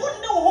until you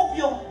wouldn't know hope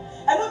you.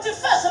 And until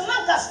first, and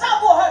not a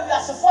star will have you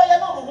as a fire,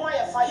 no more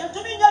fire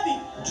to me,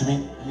 Yabi. To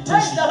me,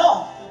 praise the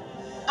Lord.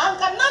 And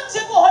cannot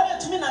take honor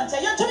to me,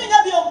 Nanta, you to me,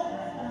 Yabi.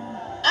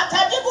 At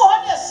a people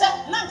on your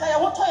set, Nanta, I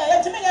want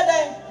to me a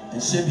day.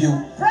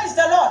 Praise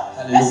the Lord.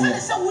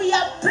 Hallelujah. We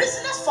are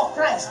prisoners for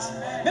Christ.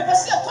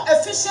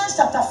 Ephesians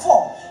chapter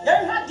 4. You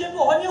heard you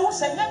when you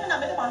say,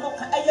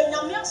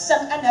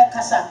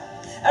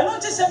 and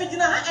notice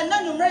and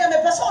then you marry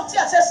a person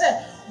says,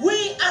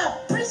 we are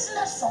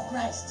prisoners for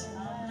Christ.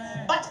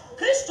 But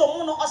Christo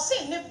mono or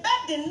say the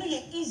burden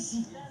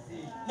easy.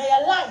 May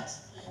a light.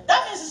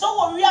 That means so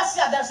what we are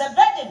saying there's a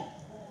burden.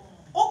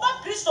 Over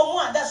Christo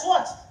one, that's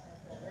what?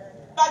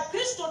 But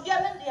Christo they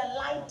are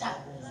lighter.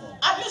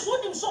 At least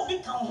what him so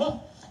big come home.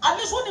 At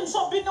least what him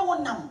so big no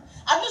one nam.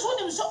 At least what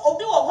him so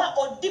obi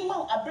or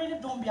dimma a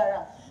brain don't be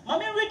around.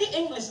 Mommy read the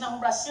English now,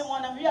 Brazil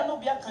one and we are no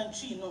be a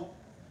country, no.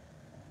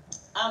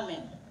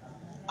 Amen.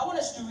 I want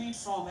us to read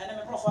from and I'm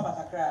a prophet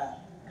Bakakra.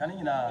 But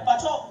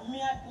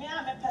me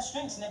I'm a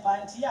strength in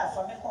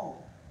a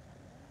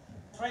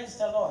praise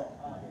the Lord.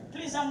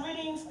 Please, I'm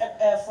reading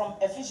from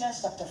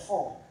Ephesians chapter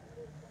 4.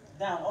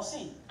 Down. Or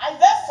see. I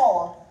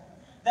therefore,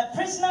 the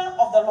prisoner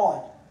of the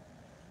Lord,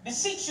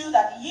 beseech you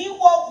that ye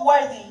walk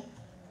worthy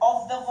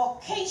of the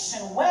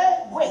vocation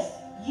wherewith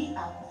ye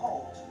are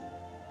called,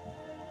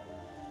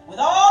 with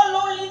all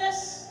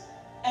lowliness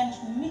and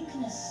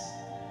meekness,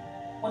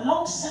 with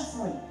long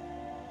suffering,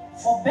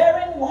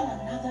 forbearing one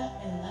another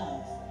in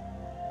love.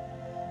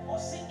 Or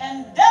see,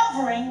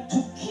 endeavoring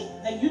to keep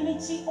the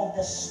unity of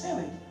the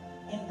Spirit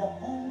in the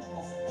bond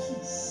of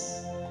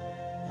peace.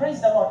 Praise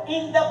the Lord.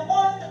 In the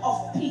bond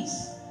of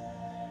peace.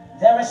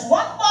 There is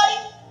one body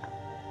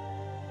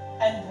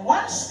and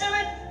one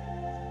Spirit,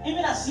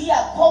 even as ye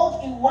are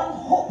called in one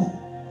hope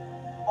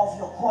of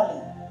your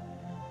calling.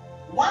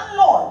 One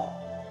Lord,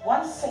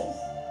 one faith,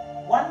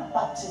 one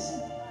baptism,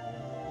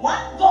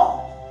 one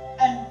God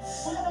and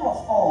Father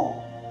of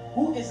all,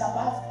 who is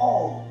above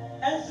all,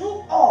 and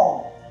through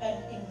all, and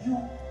in you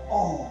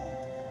all.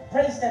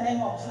 Praise the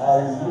name of Jesus.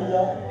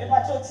 Hallelujah.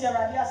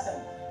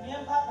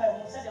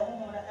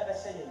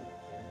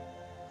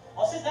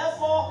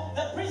 Therefore,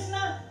 the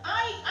prisoner,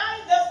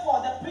 I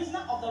therefore, the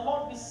prisoner of the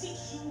Lord,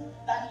 beseech you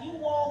that you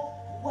walk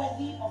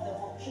worthy of the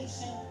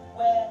vocation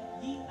where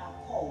ye are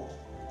called.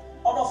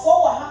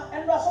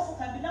 And also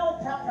can be now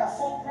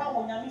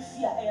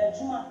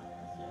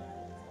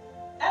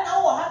and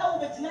our Hana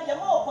will be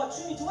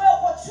opportunity, where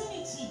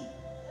opportunity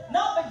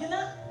now begin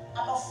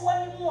about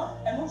 40 more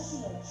and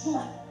also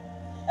Juma.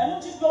 And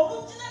what is your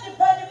routine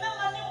depending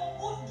on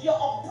your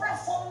opera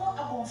from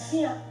about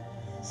fear.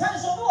 San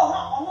is over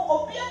on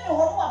Obian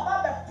or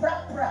about the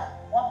prapra,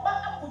 or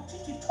back up with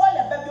Titi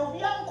toilet, baby,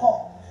 Obianco.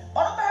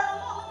 But I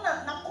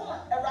Nakuma,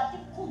 a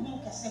rapid pudding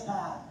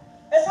Casepa.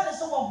 As I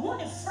saw a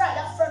wounded fry,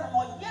 a friend of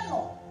my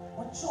yellow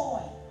with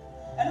joy.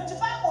 And the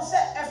Bible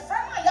said, a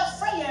friend of your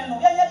friend,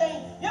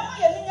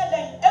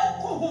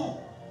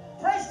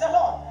 praise the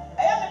Lord.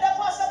 I am the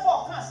apostle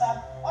for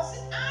cancer. Or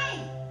say, I,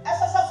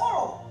 as a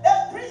Saforo, the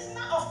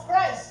prisoner of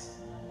Christ.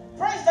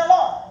 Praise the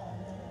Lord.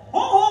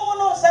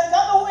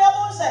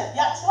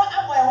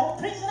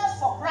 Prisoners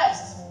for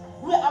Christ.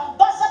 We are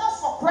ambassadors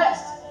for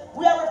Christ.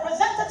 We are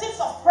representatives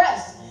of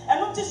Christ.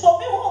 And it is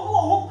Obi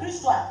who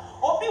Christ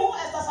Obi who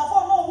as the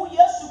Saforo who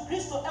yes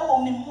Christ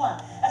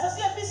as I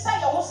say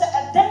beside you say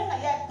a day na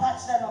ye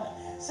patch them.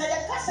 Say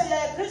a casa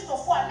ye Christ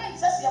for an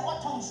says ye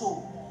what tongue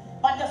so.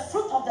 But the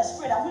fruit of the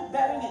Spirit, are we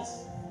bearing it?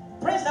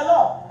 Praise the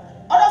Lord.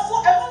 Other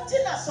for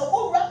everything as so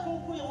who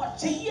racking who you want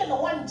to hear the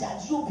one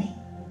judge you be.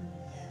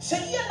 Say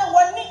ye no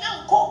one ni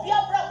anko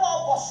bia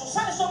brabo was so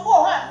san so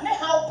go ha ne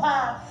how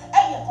pa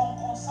e ye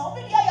konkon sa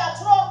obi dia ya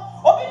tro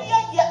obi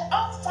dia ye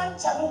amfan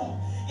chanu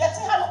ye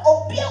ti ha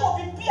obi a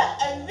obi bia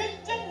and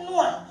written no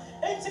a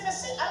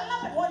intimacy. I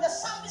love it when the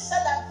psalmist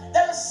said that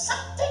there is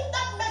something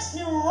that makes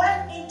me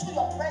run into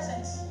your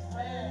presence.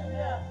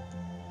 Yeah.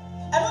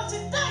 And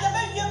until that you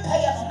may be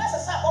pay no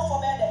necessary for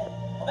me there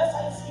or be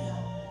fire free.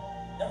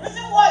 The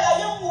reason why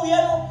I am who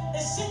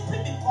is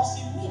simply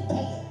because you need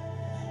pay.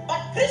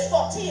 But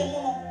Christo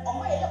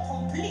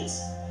complete.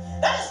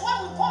 That is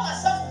why we call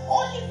ourselves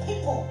holy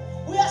people.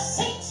 We are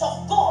saints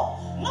of God,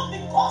 not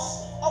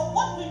because of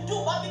what we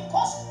do, but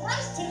because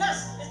Christ in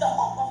us is the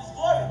hope of His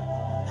glory.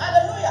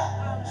 Hallelujah.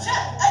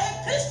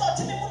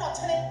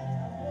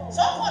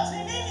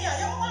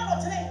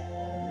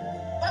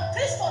 But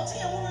Christo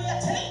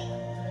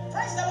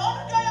praise the Lord.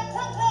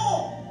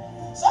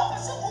 So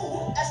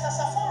Esther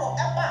Saforo,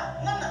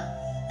 Nana.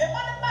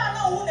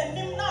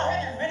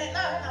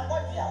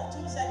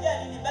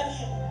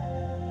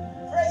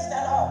 Praise the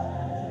Lord.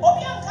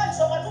 Obian can't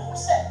so what who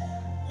said,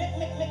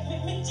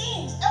 me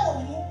jeans,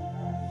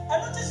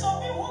 and notice so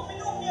me who me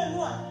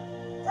know.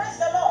 Praise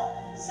the Lord.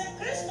 Say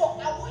Christo,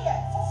 aware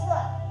for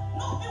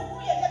no be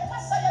who ye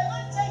pass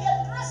your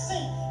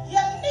dressing,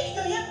 your knee,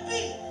 your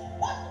big.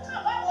 What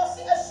can I was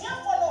see a sham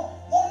for no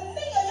one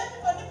knee,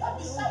 everybody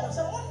papi sounds,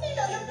 and one knee,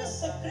 your big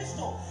say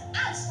Christo.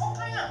 Ask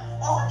Okaya,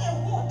 or only a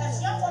wood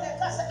as young for the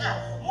class.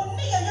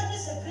 Money, your big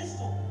say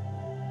Christo.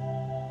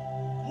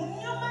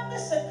 Munyama be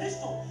say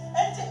Christo.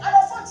 And the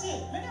other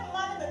 14, many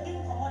money may be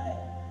commanded.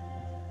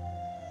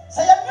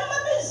 Say, your number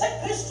be say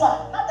Christo,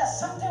 not there's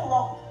something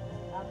wrong.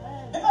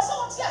 Because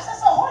someone says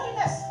that's a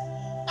holiness.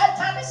 I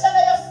can't say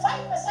that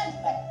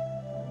 5% back.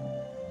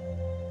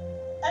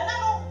 And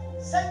now,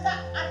 say that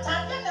I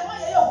can't get the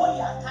money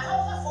holy. I can't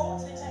have that for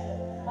 3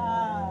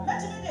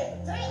 let me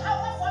get 3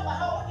 hours for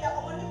how they are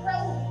only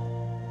proud.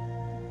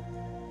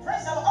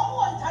 Praise the Lord. I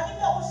want to tell you,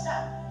 I want to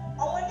tell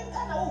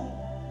you,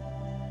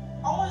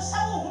 I want to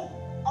tell you,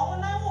 I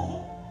want to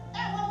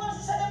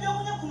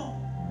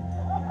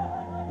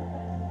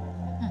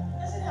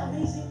isn't it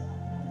amazing?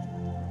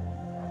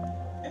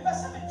 Because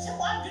some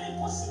people are doing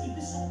possible.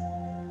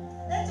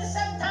 At the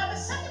same time, the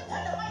second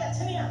kind of my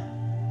attention.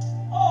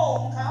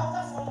 Oh,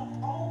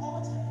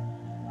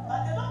 but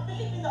they don't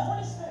believe in the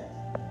Holy Spirit.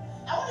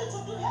 I want you to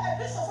do here a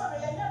Christopher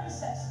and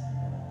research.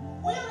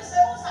 We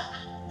research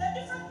the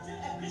difference between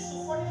a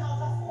Christopher and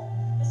house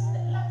is the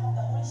lack of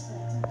the Holy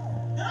Spirit.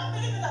 They don't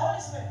believe in the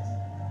Holy Spirit.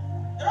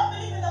 They don't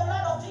believe in the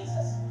blood of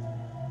Jesus.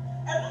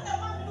 And when the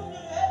man knew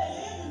you had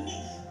a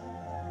unique.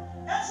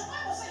 And so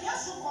Bible says,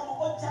 yes, you come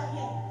or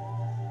die.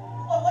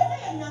 Or when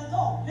they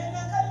go, then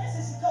you can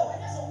yes, go,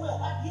 and that's a will,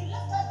 but he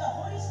left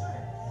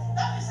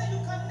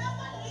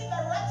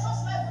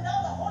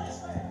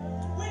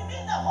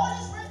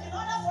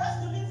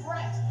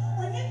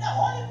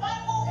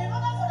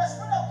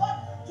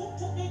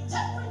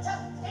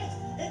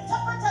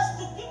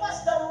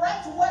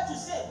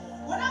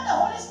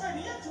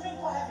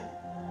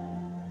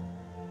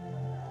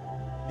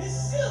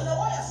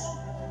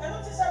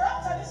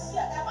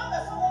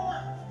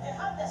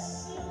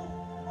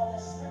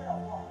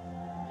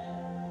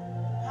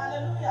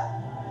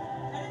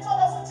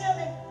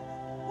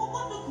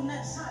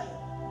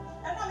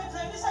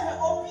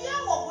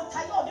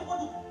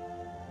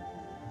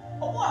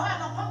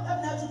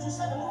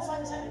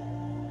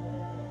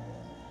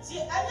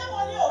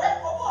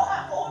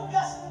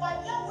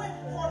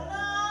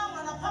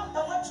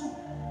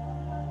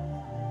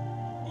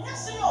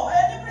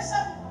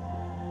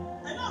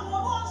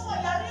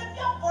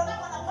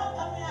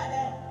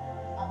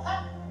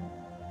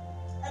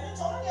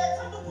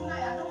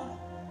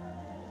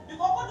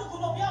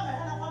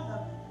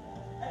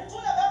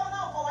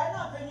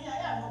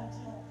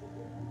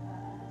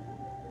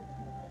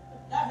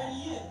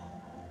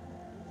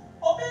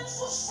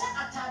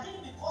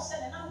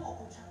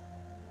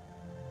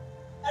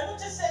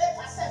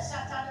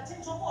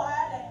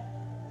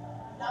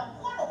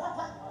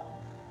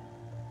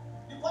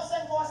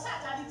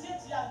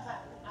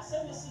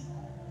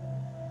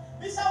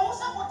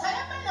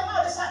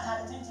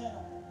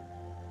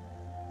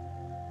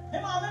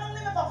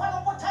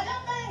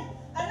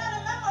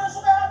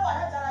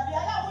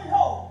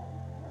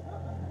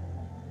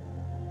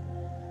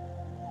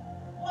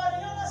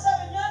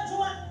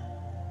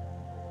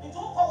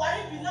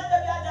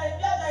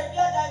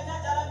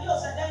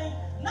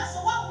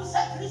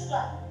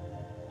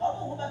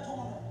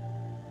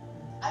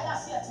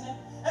see it.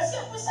 As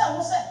if we say,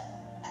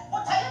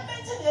 but I am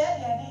making the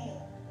idea.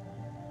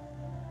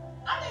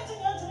 I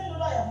didn't want to be a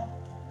lawyer.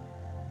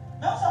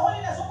 Now, so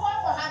holiness of one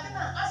for having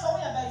us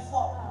away by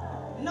four.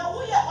 Now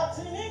we are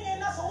obtaining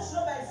in us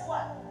also by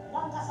four.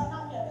 One doesn't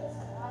know me.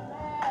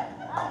 Amen.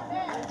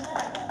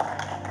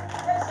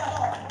 Praise the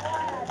Lord.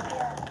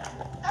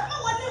 I'm not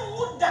one who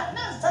would that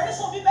now very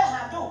so be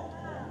behind you.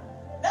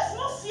 There's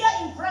no fear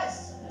in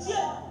Christ. Dear,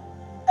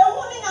 a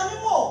warning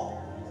anymore.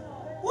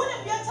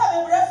 Wouldn't be a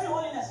time of every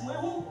holiness. They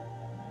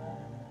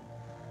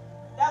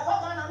are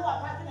talking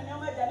about packing and you're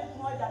making it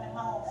more than a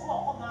mouth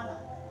for Commander.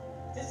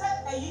 They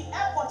said a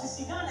airport is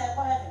Sigana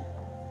for heaven.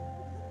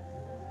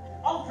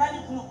 On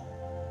planet no.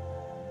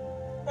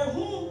 A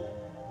whom.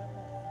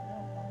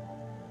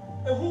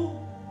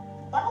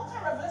 But what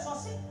kind of revelation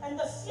see? And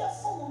the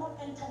fearful will not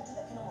enter into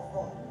the kingdom of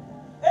God.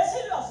 A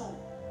serious one.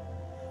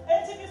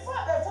 And before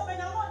we are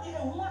not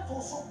even want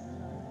to so.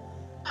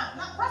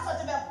 Now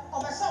prophet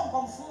of a song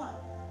come from one.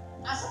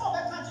 As some of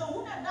the country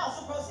who are now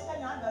supposed to be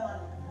under man.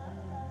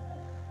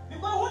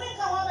 Because when they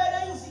come over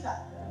there, you see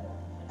that.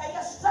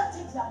 A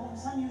strategy among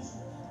some use.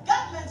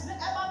 Governments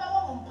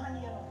never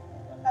companion.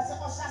 As a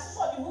process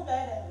of the who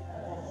bear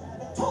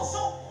the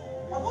torso.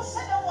 I will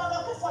send them one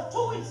looking for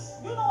 2 weeks.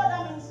 You know what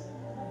that means?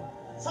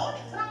 So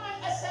the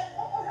crime I said,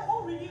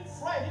 oh, really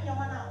fried in your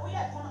manner. Oh,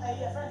 yeah, a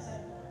year, friend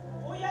said.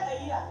 Oh, yeah, a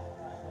year.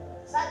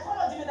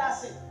 Psychology, that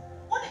say.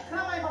 What the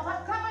crime,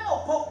 papa, crime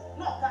or poke,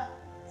 no,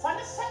 for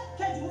the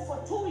second move for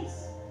 2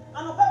 weeks.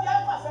 And I'll probably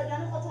out for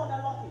Fabian for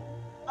 200 lucky.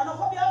 And I'll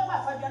probably out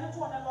for Fabian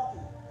 200 lucky.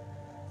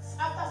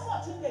 After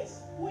 14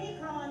 days, we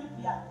crime and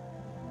Pia.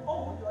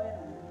 Oh, your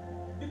enemy.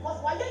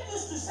 Because why you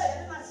used to say,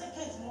 I didn't say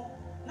cage no,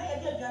 now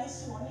you get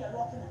Janice when you're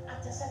locking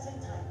at a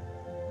certain time.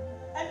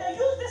 And they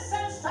use the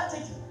same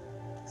strategy.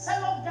 Say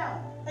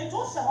lockdown. And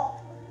also,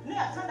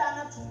 near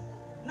Kandana too.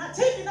 Now,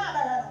 TV now,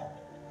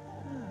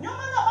 no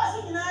man of us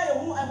in I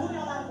who I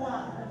wouldn't want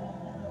one.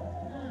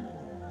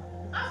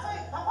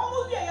 After Papa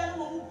will be a young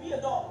woman who be a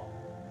dog.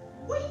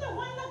 When the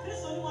one that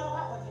Chris only want to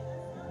happen.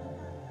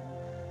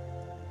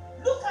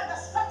 Look at the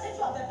strategy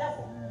of the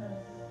devil.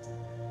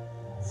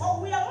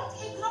 For we are not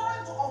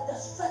ignorant of the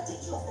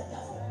strategy of the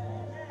devil.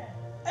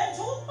 And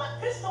to what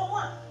Christ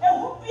one, and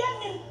who be a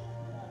name.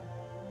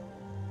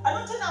 I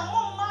don't think I'm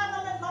more man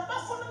and not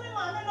follow me,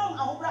 man, and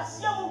I'll brass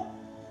you.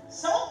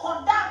 So,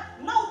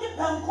 now the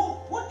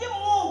banco, what the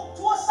moon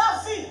to a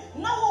Safi,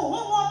 now who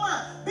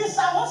woman,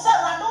 beside what's a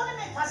radon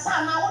make a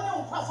son, I want you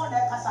to for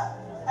the casa.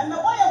 And the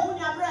boy of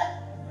Bunya bread.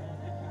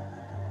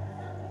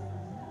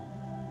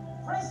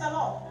 Praise the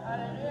Lord.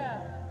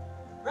 Hallelujah.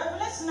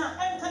 Revelation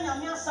and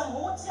Kanyamia some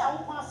what's your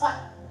own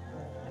fat.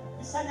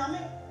 Beside Yami,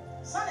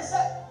 Sunday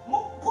said,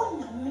 Mo put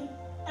me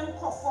and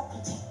call for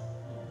pity.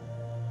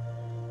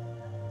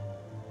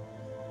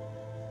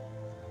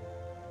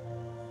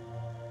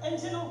 And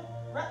you know,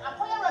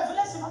 upon your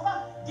revelation,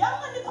 Papa, the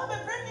young man become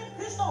bringing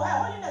Christo,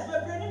 holiness,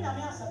 we're bringing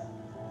Yamiasa.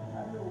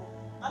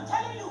 I'm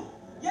telling you,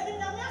 you're in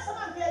Yamiasa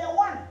and pay your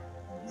one.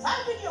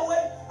 Side video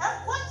way,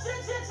 and what say.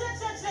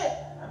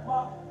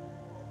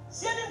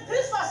 See him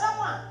Christo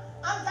someone,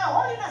 and the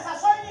holiness are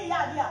showing you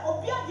Yadia,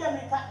 or Pia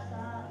America.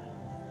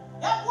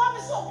 Yabua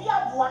is so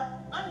Piabua,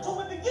 until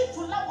we begin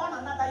to love one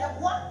another.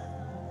 Yabua.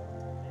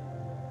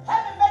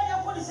 Heaven made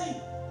your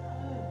policy.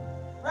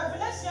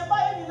 Revelation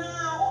by you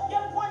now,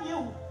 young one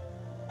you.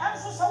 And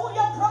so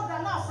your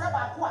program now for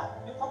about what?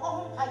 You come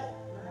home tired.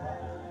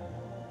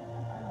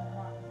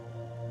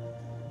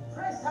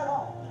 Praise the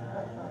Lord.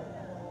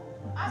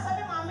 As I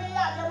am a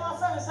mayor, my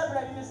friend said,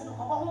 "You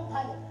come home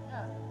tired."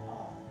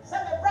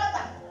 Said my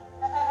brother,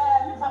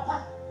 me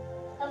papa,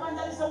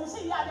 Evangelist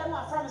Awusi,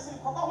 my friend said,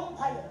 "Come home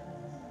tired."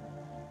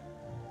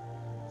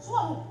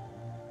 So,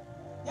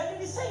 you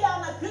didn't say you are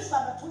not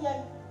Christian, but 2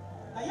 years.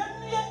 Now you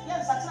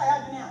need such a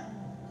idea.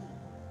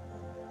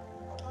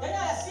 Then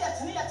I see a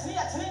tiny,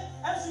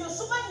 and so you're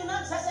super in an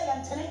answer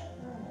and tiny.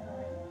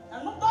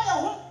 And not by a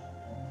home,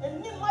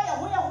 and need my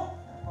way home.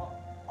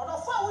 Or the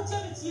far with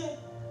you,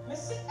 may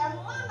see a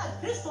man at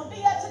Christo,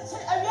 they are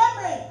a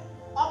memory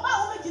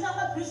about making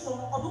a Christo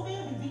or do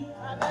baby.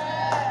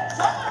 Amen.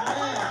 So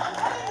I'm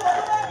telling you, what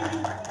do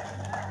baby?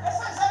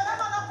 As I said, I'm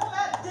not going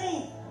to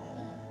thing.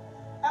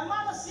 A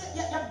man see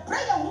your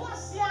bread and one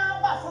see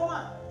about from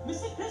one.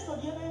 Missy Christo,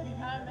 dear baby.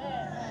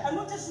 Amen. And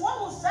what is one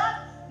who said,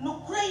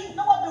 no crane,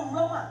 no other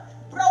Roman.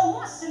 Brown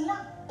was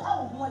not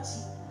power much.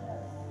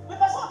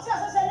 Because what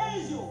tears say,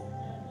 is you.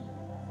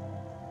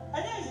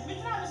 And is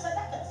it? Now, Mr.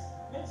 Deckers.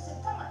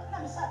 Come on,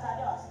 let me start. I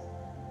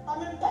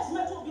mean, that's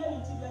meant to be an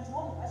intelligent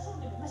woman. I should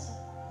be missing.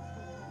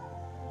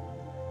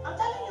 I'm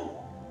telling you.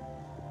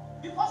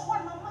 Because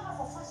one mama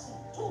have a fashion,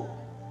 too.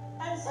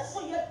 And says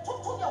so you're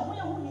to your way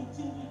who need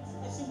to be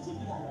a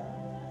cintilla.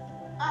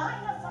 I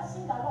have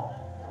fasting the Lord.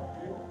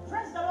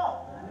 Praise the Lord.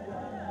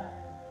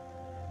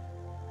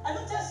 I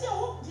don't just say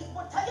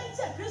what I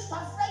say, Christ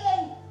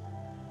friend.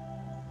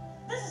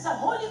 This is a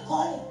holy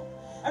calling.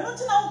 I don't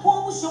know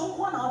who was young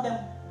one of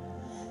them.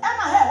 And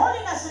I have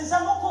holiness in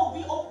some of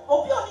the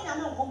only a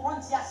man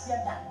confronts yes,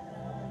 yet that.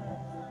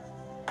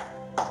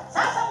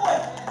 That's a way.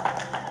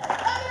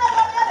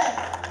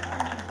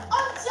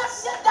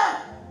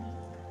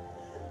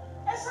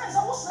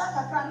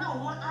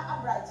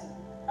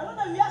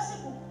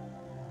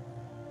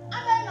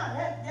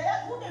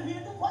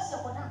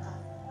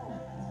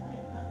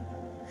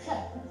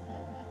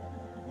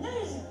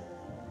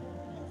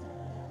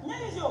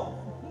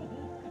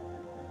 easy.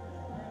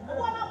 The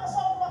one I was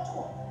all what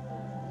to.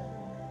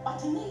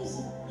 But in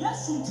easy,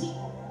 yes, Sunti.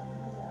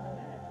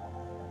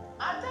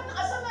 I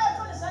said I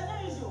told the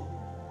Sunday is you.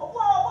 Oh, I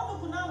want to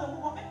go now and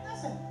move on.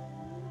 Listen,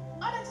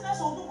 I didn't know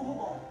to move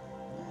on.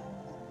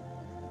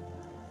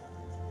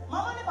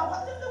 Mama and Papa,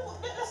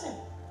 listen.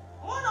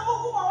 One of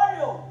who are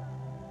you?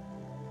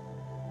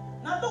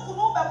 Now look who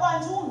know by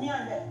one to me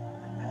and there.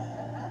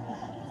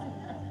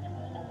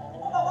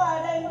 Oh,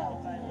 why then?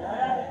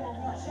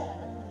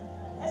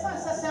 As I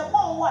said,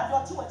 one word,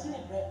 your two are in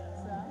bread.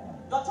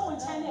 Your two in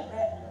China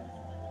bread.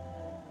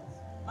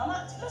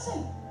 Mama,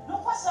 listen, no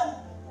question.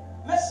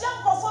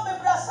 Monsieur Goffo be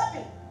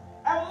brasabi.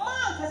 A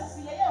man can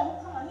see a young who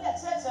come near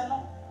church and no,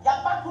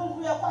 your back room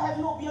we have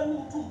no beer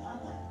room too.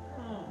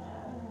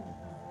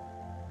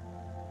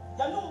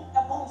 You know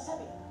about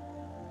 7.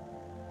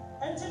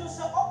 Until you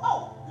say,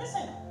 oh,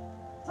 listen,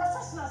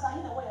 professionals are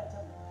in a way of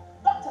telling.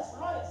 Doctors,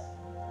 lawyers,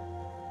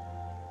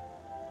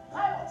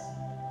 pilots.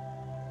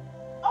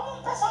 I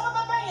won't pass on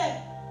the baby.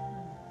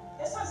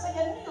 It's not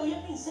saying you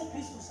have been sick,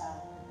 Christus.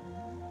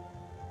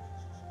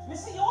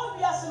 Missy, you won't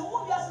be as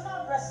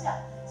now dress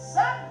here.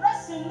 Sad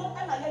dressing, no,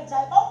 and I get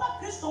over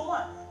Christo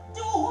one.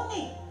 Do who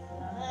need?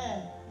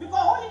 Because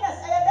holiness,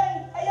 I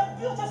am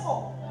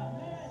beautiful.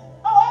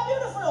 Oh, I'm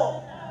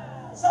beautiful.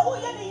 So who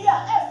you the year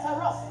after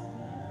rough?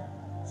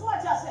 So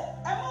what I said,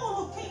 I'm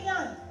all looking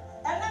young.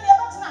 And then you're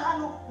about to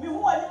know me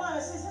who are the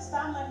man, sister,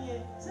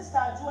 and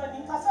sister, Joy,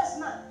 in Cafes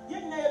now.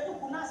 You know, you do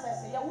Nasa,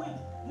 say, your wig,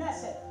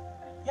 Nasa,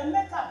 your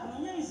makeup,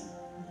 easy.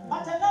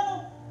 But I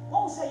know,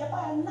 what say you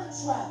buy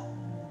natural.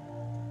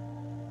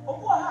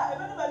 Oh, I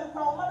don't know the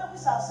crowd, mother, we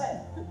shall say.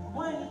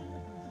 When,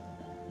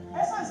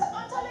 as I said,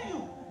 I'm telling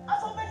you, I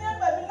thought many of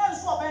them are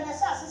so bad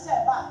as I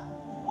said, but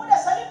when the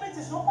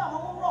celebrities no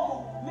problem,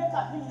 make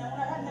up me when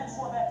I had them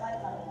so bad.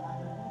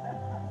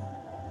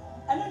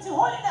 And into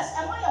holiness,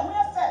 am I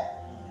aware fair?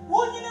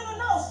 Who you know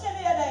now,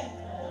 skinny day?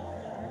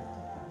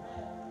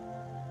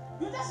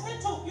 You just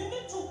need to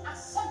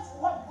accept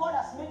what God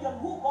has made you and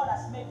who God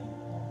has made you.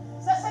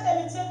 So I said, let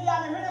me tell you,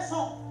 I'm a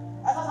minister.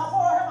 As a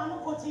Saforo, I'm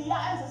not put here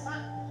and the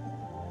sun.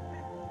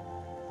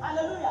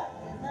 Hallelujah.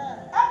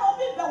 I don't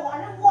be the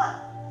one.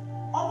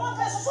 On one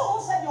case, so who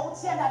said you would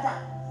see that?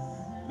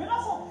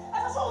 Beautiful.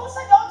 And so who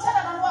said you would tell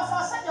that?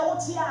 I said you would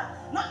see that.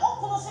 Now,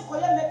 all could see your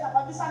makeup. I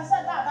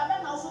said that. I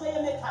don't know so they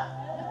make up.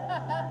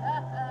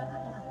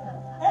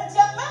 And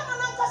your man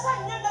and Uncle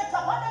Sam, you make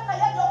up. I don't know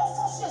your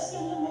first year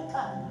seeing you make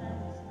up.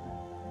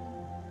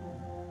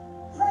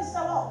 Praise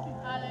the Lord.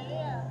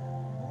 Hallelujah.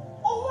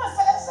 Oh, I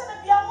said,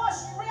 if you are more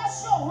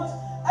reassured,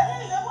 I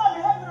didn't know what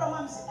we have your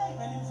mom saying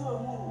when you do a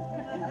move.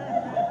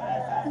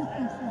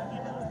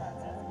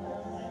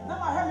 Now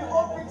I have your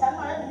old picture,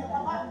 now I have your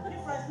mama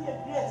difference here,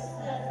 grace.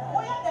 Oh,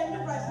 yeah, then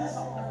difference this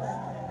one.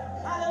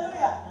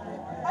 Hallelujah.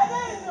 I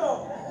tell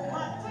you,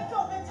 man, take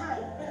your big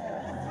time.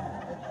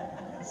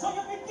 So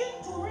you begin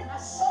to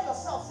reassure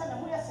yourself, say,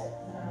 who you said.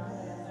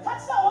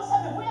 Catch that one,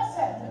 say, who you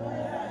said.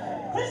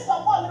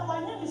 Christopher,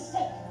 one new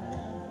mistake.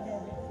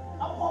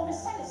 Upon the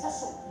same is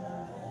so.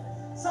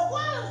 So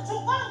one to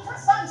one can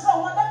stand so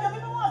one that you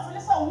even want to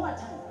listen one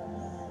time.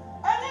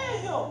 And there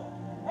you go.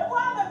 If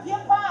one of the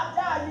people are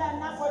dying and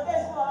not for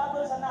days for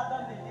others and not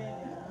done the day.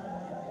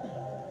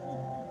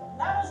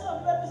 That was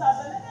what the purpose I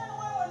said. And then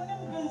one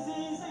can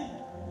see.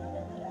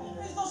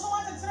 Please don't so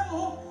much to tell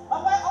me.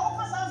 But I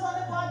almost answer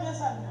the problems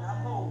and I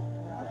know.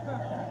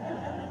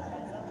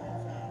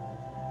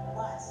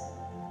 What?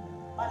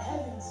 But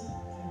heaven see.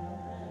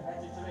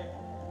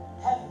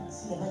 Heaven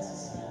see. Let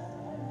us see.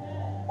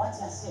 What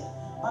you say?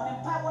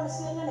 Mama, I want to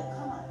say,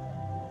 come on.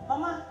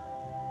 Mama,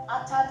 I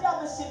tell you,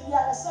 I say, we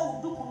are so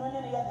do no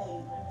any other.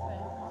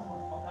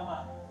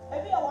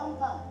 Maybe a 1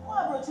 pound.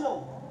 What about you?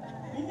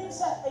 You didn't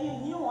say a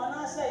new one.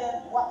 I say,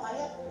 what my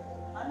head,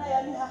 and I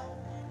am here.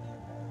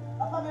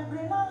 Papa, my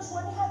brain now is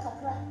when you have a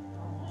cry.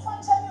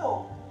 Tell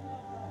you.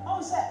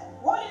 Oh, say,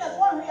 holiness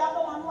one, we have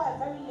one who are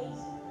very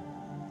lazy.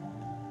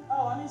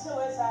 Oh, I mean, so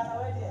where's our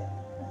way there?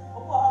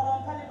 Oh, how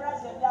long can you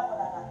brush the diablo?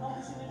 No,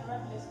 we should be the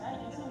revelation. I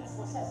need to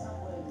process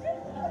somewhere. You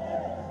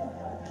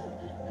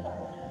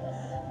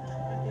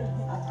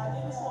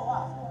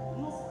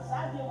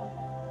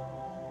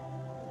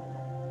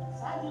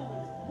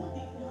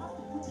have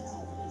to put it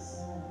in place.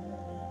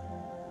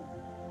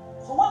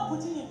 So what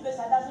putting in place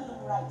that doesn't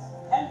look right?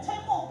 And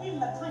temple being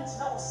the country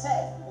that was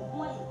said,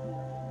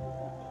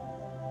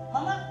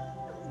 Mama,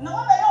 now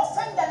I'm very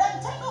offended.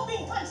 And temple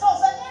being country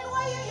was said,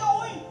 why are you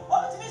going?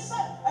 Or to be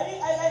said,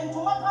 to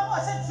my mama, I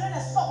said, train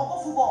a stop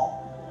of football.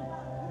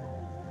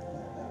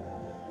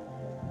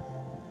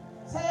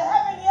 Say,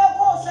 having your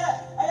course, I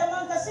am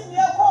on the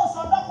senior course,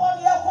 or not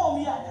one year call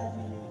me.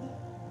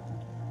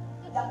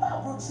 The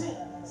Bible says,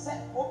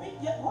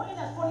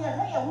 holiness for your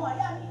hair, who I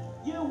am.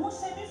 You who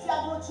say, if you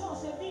are not true,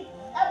 say, be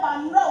a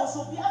man rose,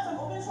 so be after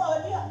moving, so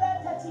I'll be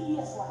about 30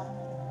 years.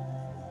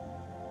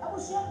 I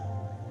was here.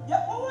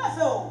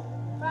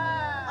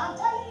 I'm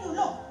telling you,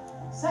 look,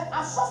 say,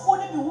 I saw for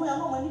them who are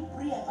not many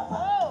prayer,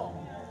 Papa.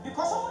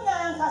 Because someone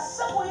has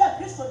somewhere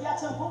Christo, they are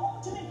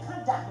to me,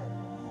 can't die.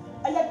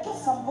 I get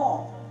from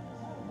God.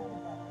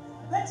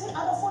 Let's see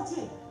other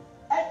 40.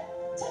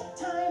 Take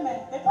time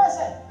and the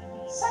person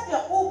set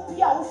your own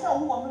Pia who shall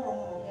woman.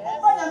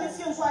 But I'm if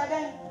you try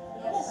then.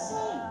 Yes,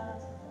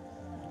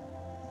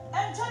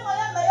 and join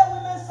my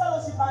women's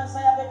fellowship and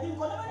say, I think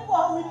we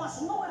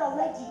must know it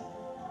already.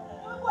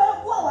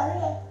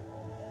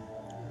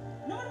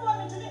 No one want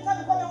me to become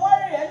a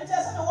warrior and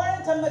just a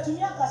warrior to me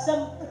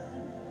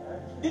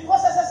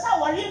because as a sour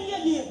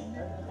warrior,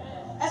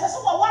 as a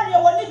sour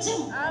warrior, when it's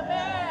him.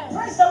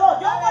 Praise the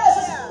Lord.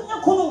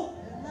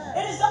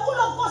 It is the will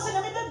of God in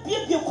the middle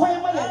be a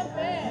quiet man.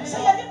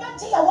 Say, I didn't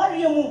take a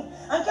warrior moon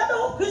and come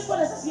out Christian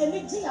as a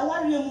need a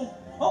warrior moon.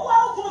 Oh,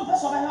 how can you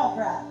press on my help?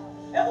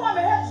 Everyone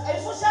has a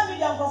social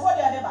media before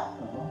they are never.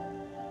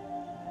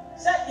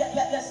 Say,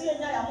 yes, see, I'm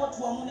not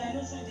to a moon and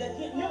you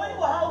know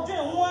how to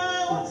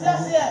one.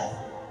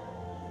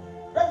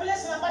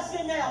 Revelation, I'm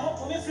saying, I'm not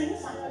to me free.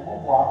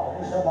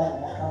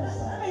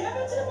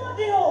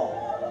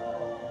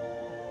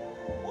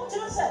 What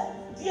you say?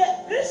 Dear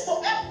Christo,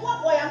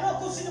 what boy, I'm not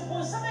going to see the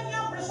point. 7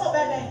 years, Christo,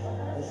 bad.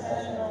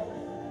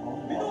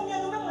 We don't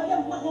know my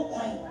young man.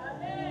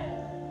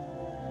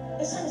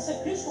 It's a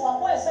Christo, a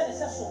boy said it's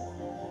so.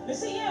 They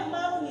say, yeah,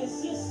 man,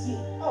 yes.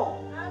 Oh,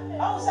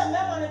 I was a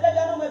man that I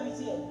don't know every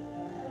year.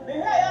 We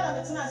hear I am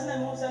the tenants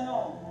and most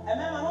no. A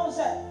man who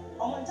said,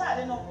 I'm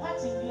tired of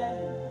parting the end.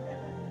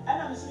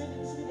 And I'm sweet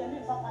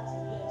and for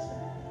parting the end.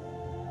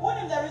 What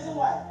is the reason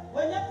why?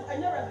 When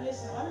you're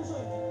revelation, I'm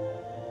showing you.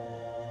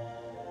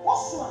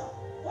 What's one?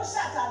 What's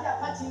that? I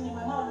party in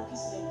my mouth,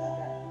 kissing.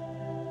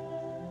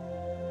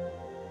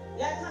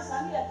 Yeah, I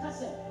can't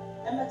say.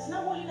 And that's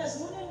not holiness.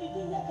 Wouldn't you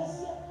think that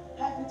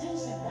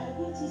hypertension,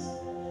 diabetes,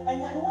 and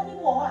you're the one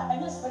who are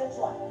and you're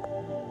spiritual.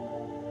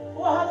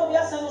 Who are how to be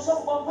a son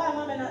of one time,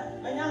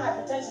 and you're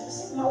hypertension.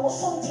 See, my was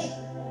something.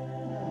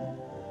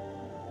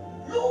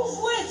 Lose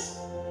weight.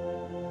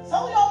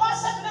 Some of your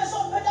master is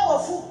so better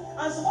with food,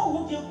 and some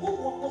who give good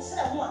will say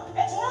one.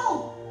 It's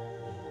wrong.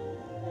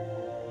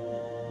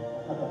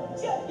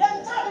 Young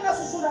time as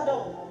a soda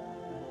dog.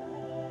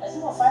 As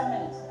you 5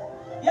 minutes.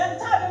 Young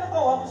time and a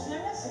go up to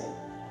say.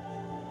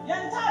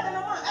 Young time and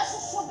a man as a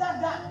soda.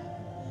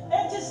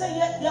 And to say,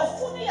 you're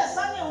fully a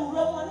son and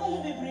Roman, you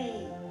be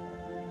brave.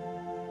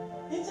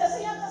 It's just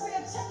a young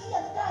check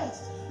your diet.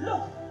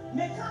 Look,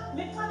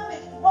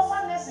 mechanic,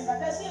 buffer nursing,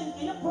 but I see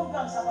in your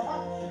programs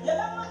about you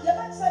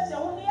can't set your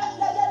own.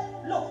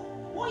 Look,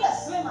 we are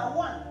slim at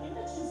one. It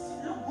makes you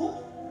look good,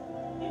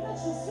 it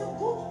makes you feel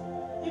good,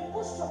 it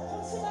boosts your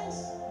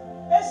confidence.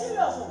 It's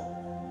serious.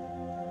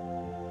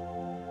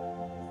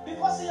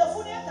 Because you're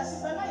fully a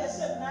casino, you're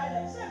safe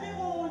now. Say,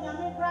 people, when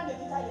you're crying, the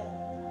guitar.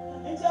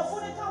 Into your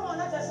fully come on,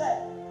 as I said.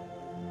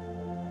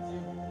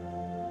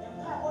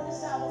 On the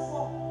side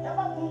before,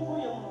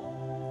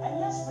 and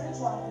your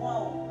spiritual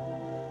wow.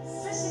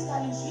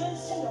 Physically, you ain't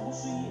saying your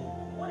bushi.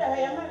 What the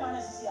hell, my man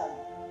is here?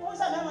 Who's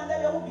a man that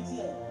will be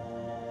here?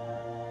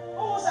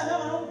 Who's a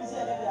man who will be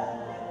here?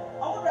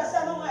 I would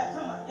say, no, my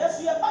come.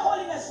 Yes, you have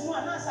holiness,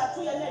 one answer to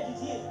your lady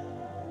here.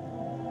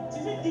 To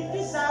be the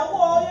piece of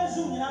all your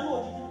zoom, you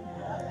know.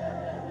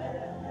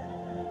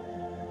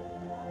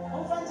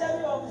 I'm from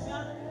Terry.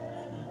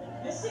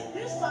 You see,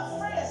 this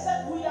Friday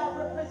said we are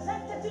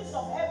representatives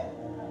of heaven.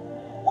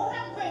 What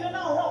happened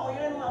now? How are you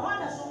in my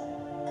harness?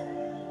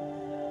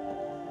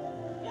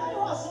 Yeah, you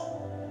are so.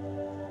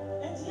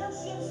 And the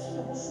answer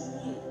was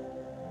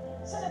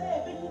said a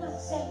baby, you not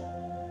say.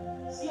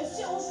 See, if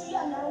she was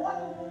young, I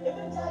want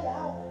every time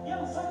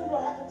young friend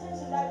will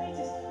hypertension,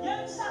 diabetes,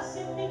 young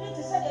sassy, need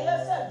to say a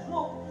yourself,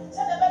 no,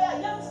 said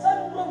a young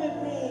friend will be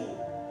brave.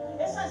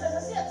 It's not as I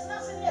say, it's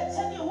not in here,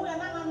 tell you who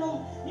and I know,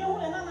 you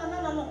and I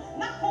know,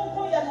 not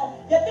Conco, you know,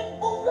 you didn't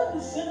go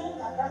to see them.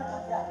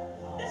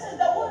 This is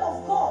the word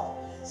of God.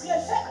 See, a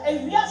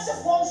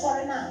reactive one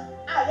sorry now.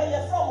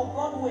 You're from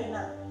Broadway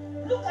now.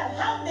 Look at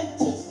how they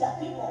teach their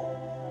people.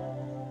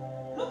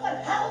 Look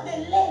at how they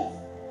live.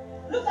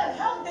 Look at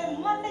how they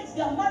manage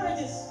their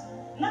marriages.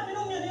 Now, you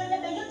know, they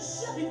don't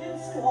share with them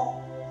free home.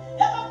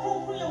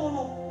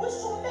 We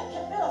should make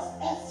a bit of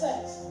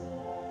effort.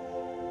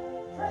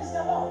 Praise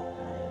the Lord.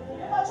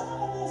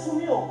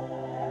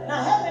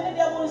 Now, how many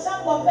they will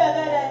sound compare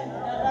better?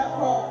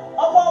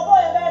 Oh,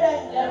 boy, better.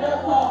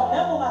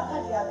 Never my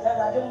country, I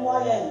didn't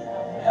want you.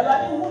 And I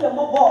didn't want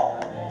more.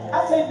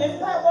 I think the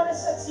Bible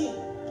is set here.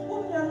 Who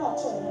we are not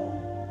told.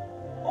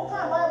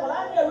 Okay, Bible,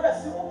 I'm your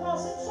refuge,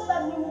 so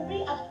that we will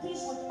be at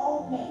peace with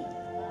all men.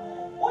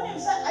 When you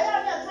said, I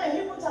am at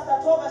Hebrew chapter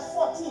 12, verse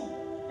 14.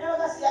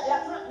 Never say,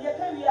 you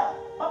can't be out.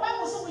 But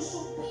Bible says we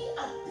should be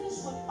at peace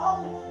with all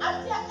men.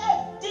 At their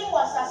end, they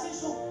was as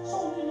issue,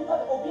 so we need to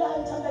be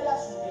behind Tandaya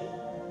today.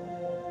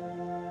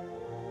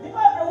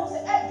 Because everyone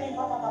say,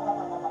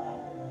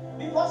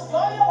 because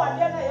joy, you are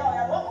there, you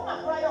are welcome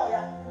and cry, you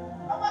are.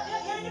 Papa,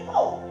 you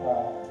know.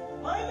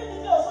 My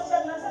even also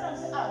said, I said,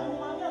 you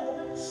want to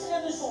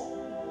share this one.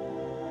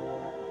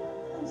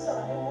 I'm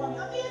sorry, I want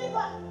to be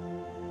anybody.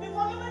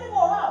 Because you many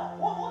more out.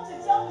 What to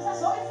tell me,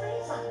 that's all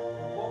free.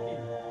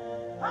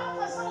 How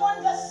can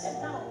someone just sit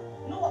down?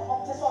 No,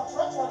 what to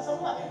church or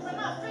someone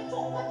cannot fit to.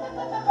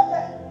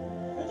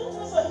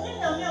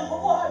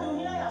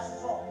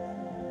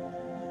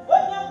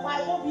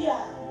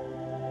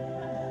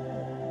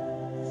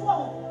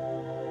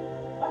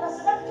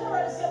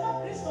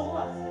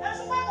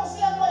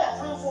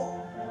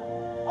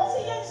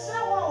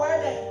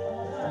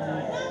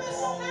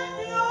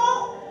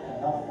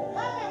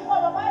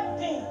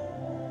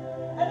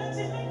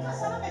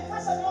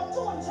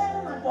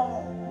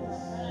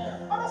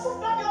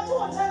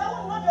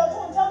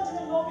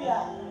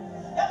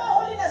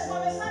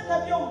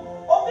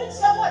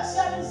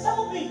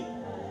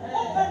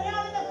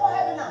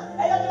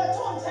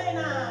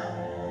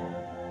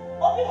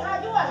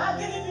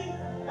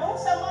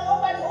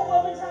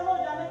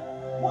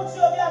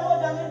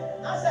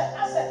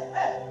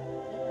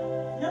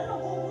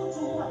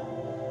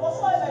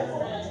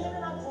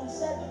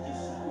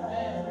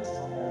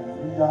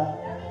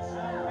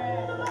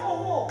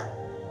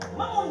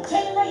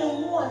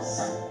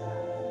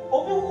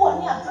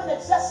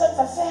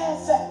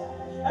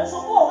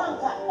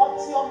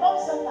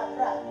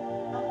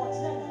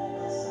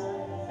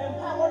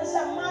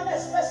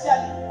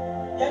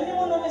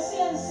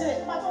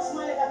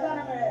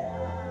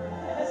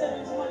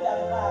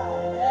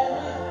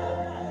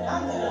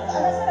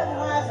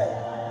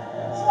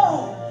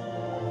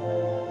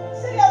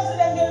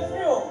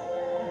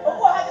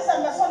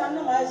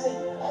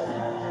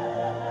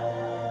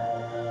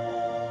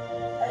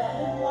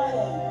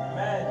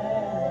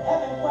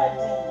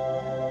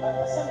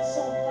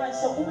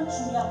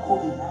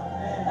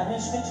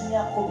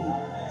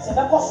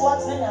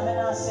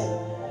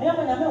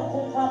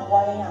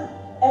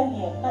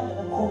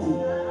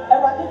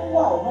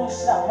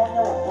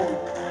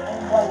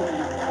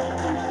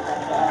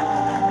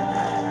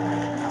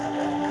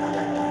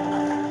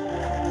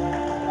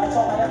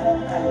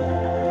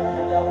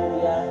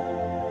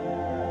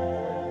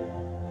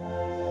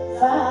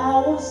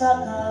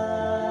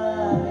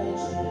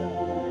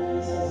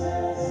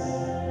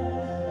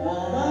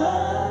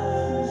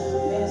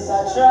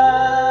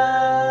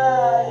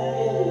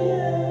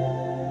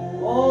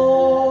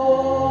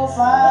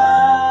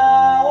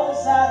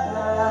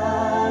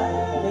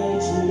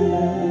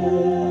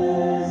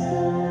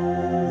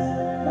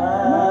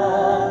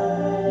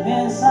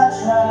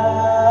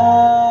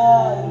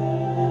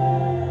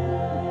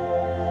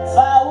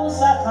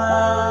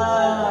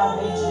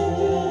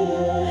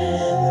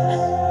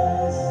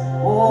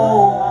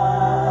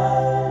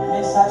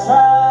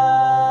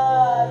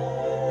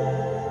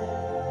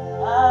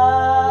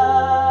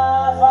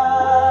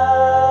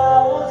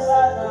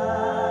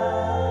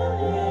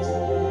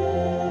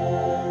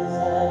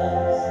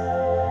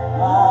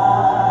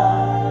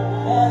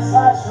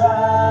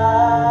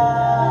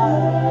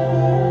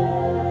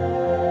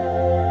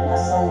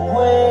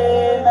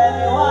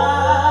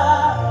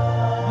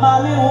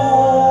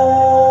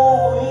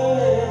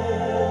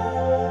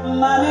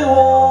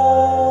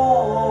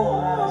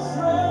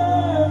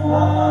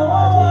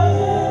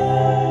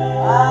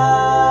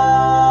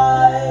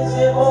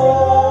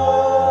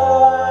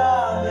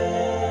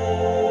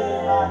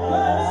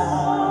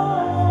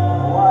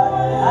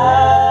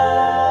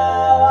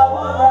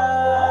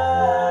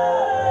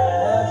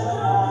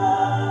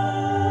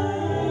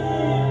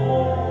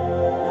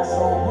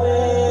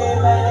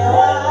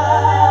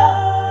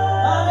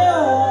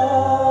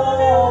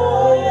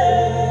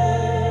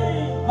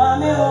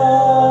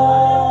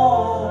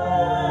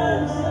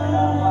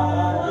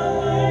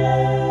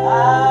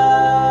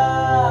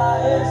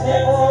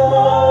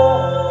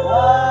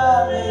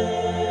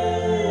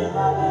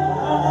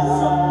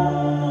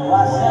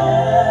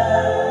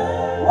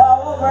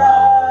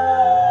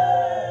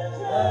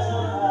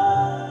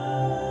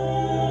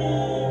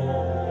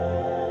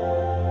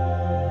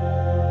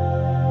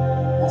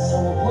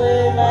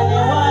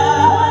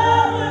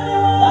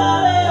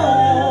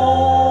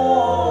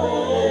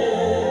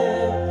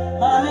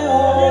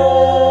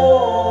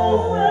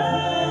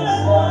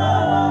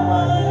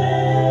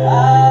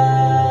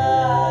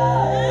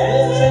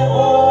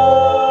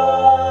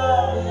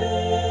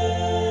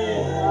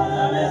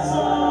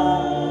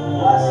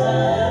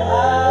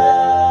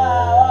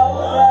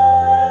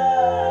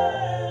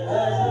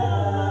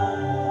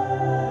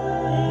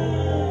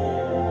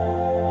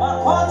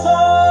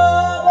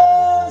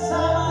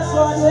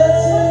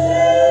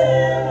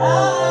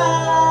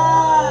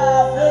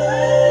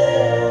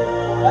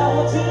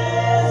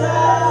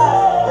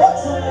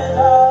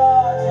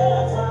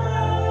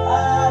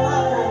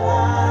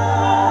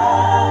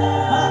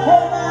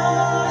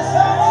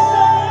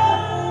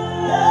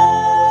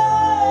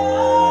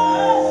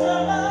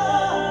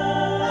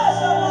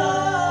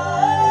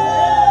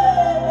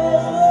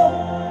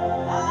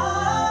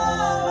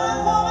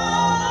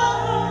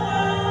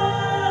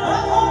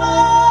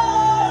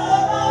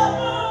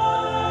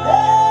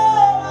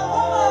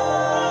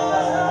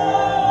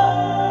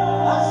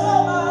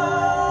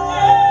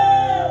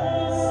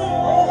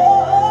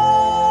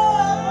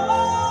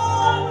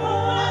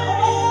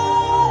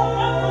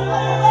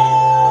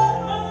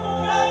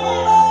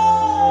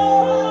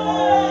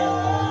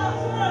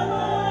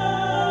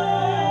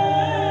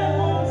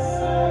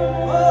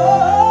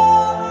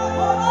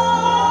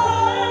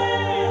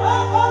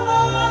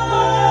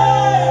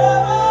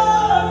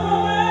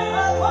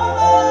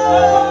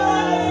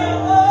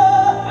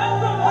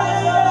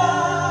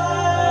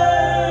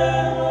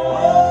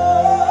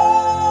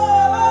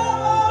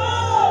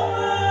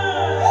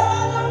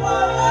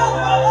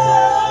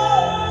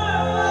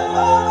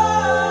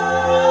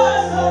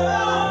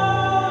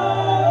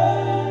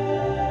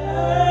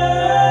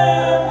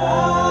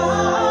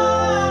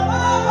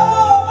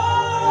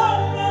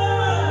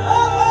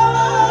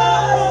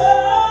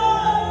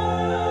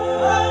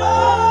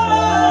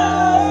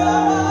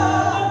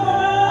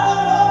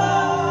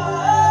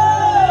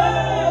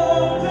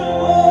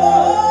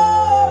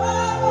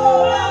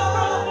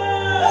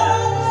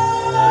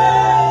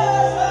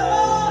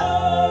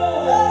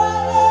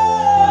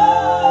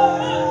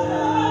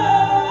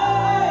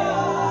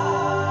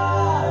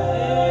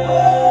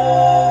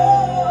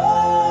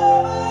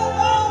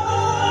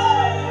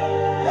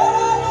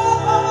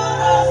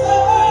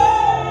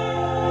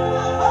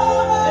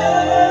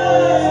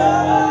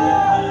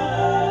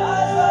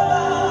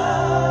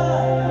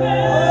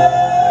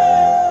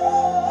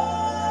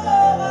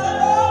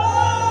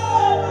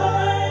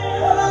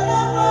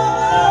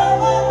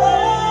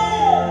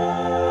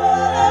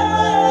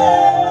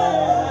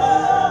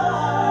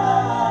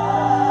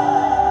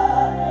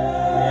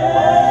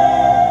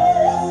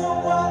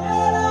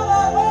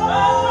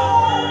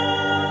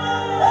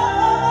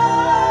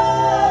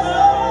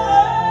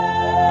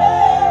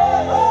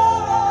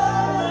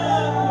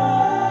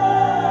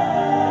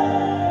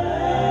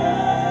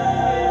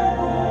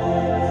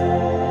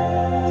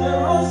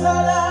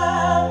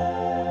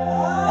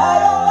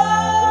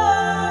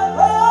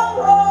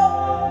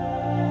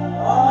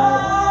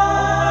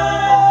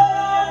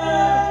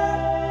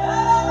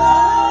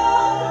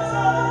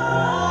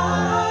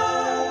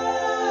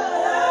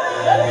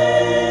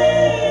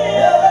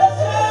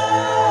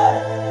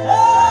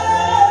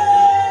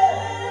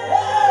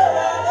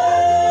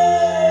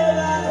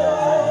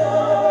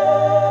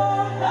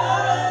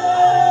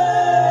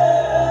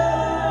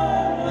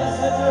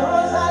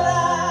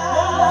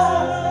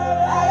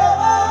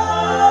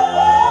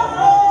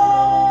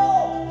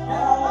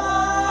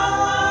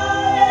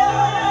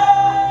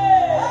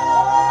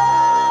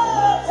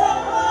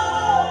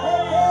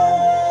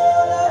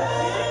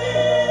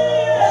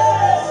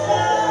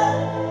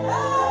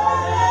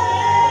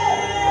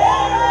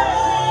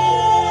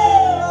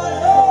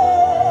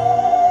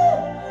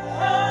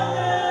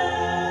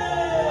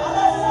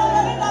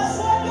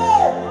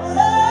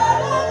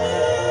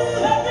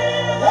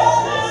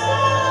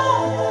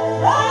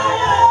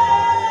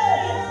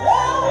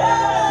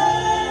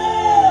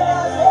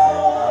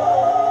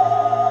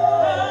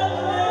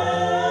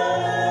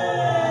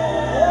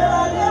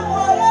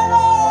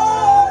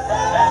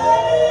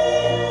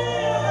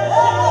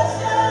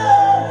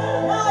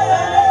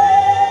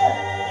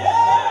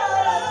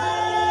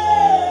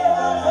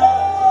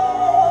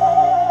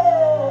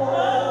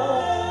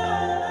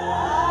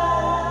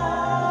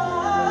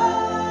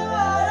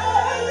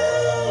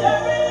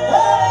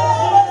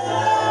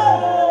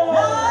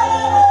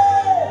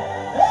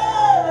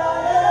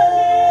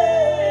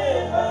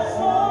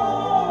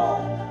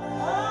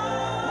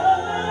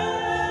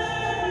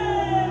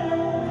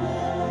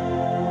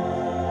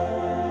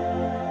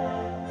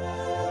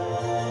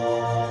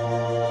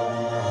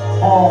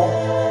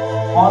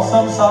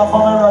 Awesome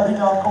Saforo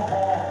Radina.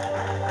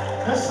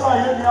 This is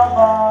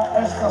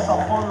Esther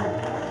Saforo.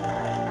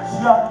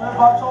 She had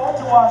never told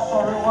you what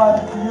sorry why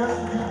the years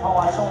to be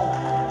our show.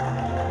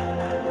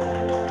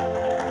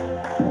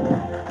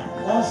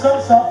 Awesome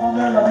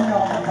Saforo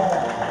Radina.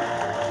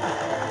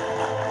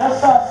 That's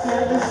I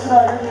say this is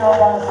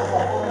Saforo.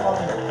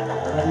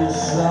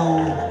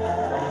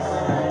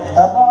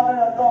 About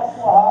a dog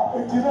for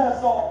her, it is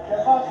so the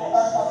man of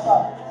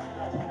Akasa.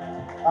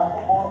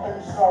 I'm more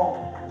than so.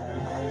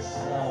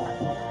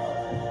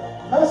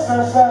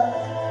 Listen, sir.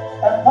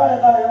 Empire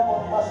na yo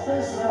my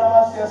space na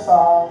last year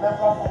sa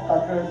never from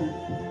Kakredi.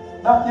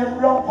 Na you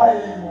run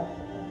pile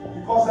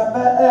because the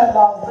air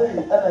last day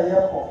at the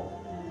airport.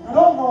 You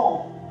don't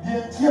know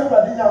the entire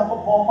Radina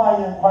for my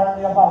empire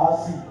near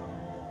Bahasi.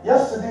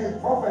 Yesterday,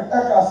 Prophet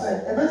Eka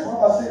said, a bit from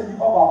say the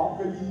Baba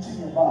who be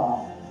teaching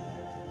about.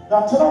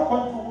 Now, tonight,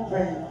 when you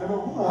pay, the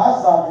woman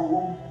has that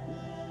room,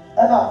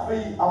 and I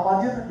pay a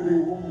man in the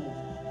room,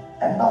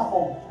 and not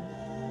from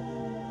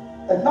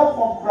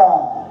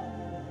crowd.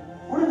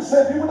 Wouldn't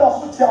say people that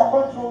switch your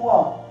control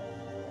one.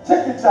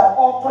 Take it out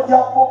for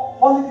your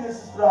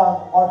holidays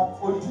ground or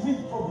TV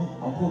Toby.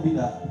 Uncle be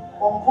that.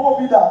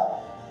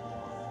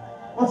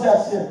 What's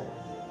that say?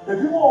 The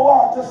people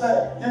who just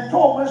say, they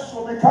told me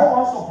so they came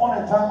once upon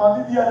a time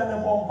and did the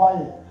bomb by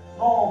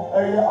no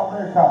area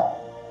America.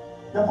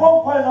 The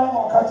bomb by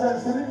now catch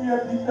and sitting here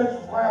the edge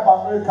of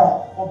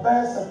America for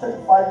best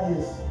 35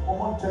 years for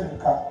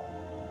Montenegro.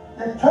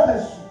 They tell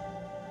us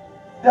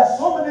there are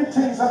so many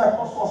things that are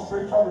cause for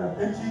spiritual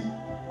reality.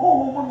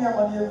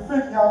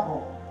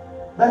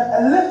 But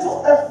a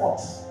little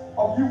effort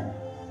of you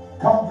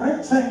can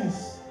break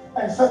chains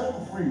and set you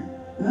free.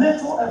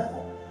 Little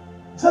effort.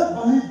 Just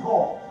believe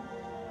God.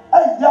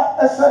 And yeah,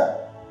 I said,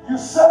 you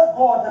serve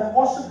God and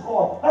worship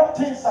God. That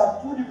things are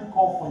too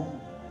difficult for you.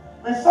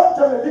 When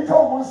sometimes they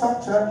become one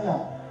some journey,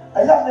 I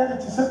have never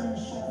to say you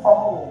soon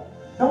follow.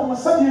 Then we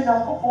say you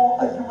can go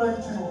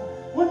argument to you.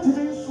 What did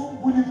you soon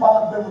bully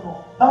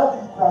Palabeno? Now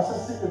the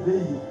process is a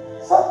baby.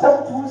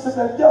 Sometimes we say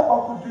that the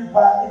other could do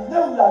by and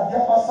never like the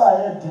other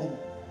side.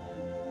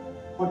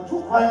 But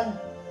two crying.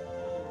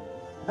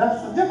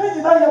 That's the giving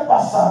in your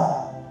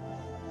bazaar.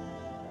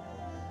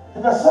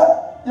 If I said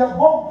your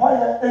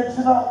bonfire,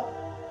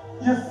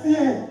 you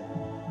fear,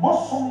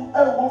 bosom,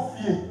 and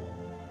fear.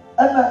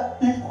 And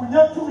if we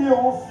have to be a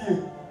fear,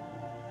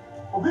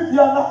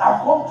 Obibiana, I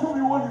come to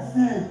me when you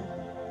fear.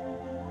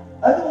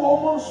 And the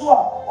woman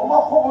swap, or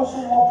my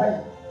promotion open.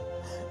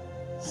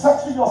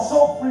 Setting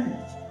yourself free.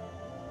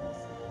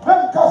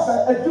 When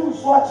Casa, a Jew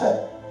swatch it,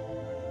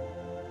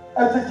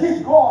 and to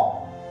keep God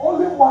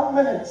only 1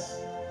 minute.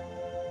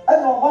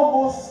 And no one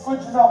was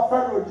switching up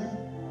Pharaoh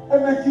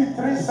and make it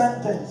 3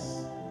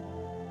 sentences.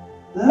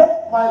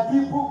 Let my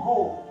people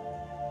go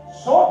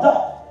so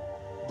that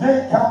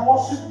they can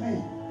worship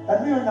me.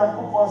 And me and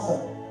Uncle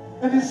Ponson.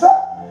 It is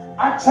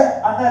I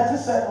check and I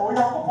just said, oh,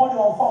 Uncle Pony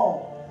on phone.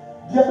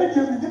 The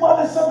ability to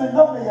demand something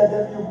not me and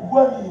you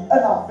worry and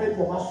I'm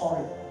faithful. I'm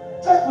sorry.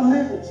 Just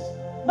believe it.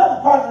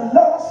 Not by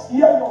let us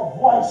hear your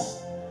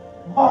voice.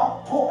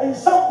 But to a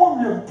sample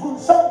real, to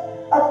some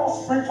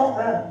spiritual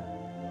realm.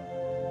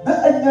 The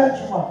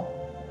engagement.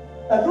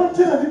 And don't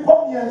tell the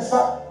people here,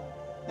 sir.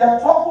 You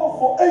travel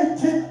for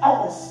 18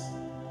 hours.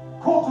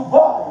 Go to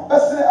buy.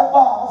 Let's say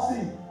about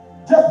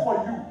just for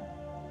you.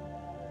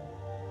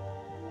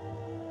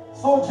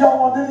 So, John,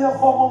 one day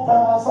for one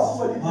time,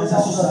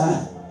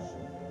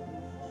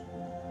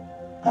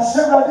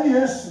 Kasera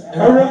Yesu.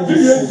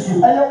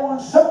 Yesu. I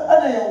am some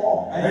any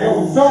walk. I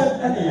am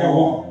some any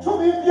walk. To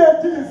be a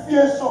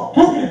TV so.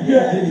 To be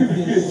a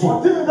TV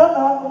so. Didn't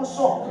know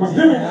so.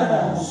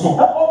 Didn't so.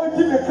 That only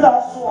did a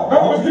class so.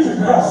 That was did a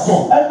class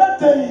so. And that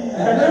day,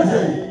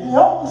 he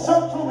helped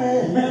some to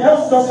me. He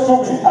helped some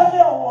to me.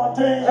 Any one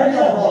day. Any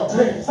one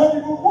day. Some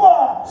people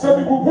bua. Some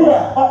people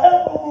bua. My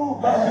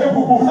elbow. My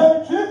elbow.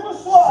 Some people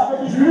swap.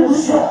 Some people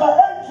swap. My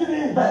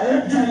entry. My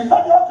entry.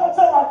 Some people cut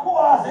out my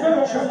car.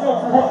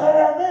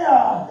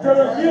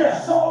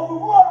 So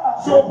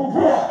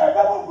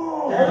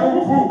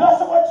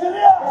that's what you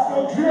hear.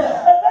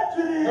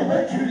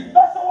 Eventually,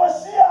 that's what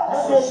she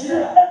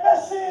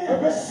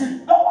is.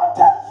 No one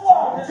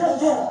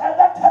tells you. And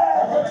that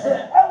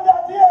and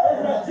that year,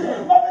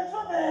 nothing to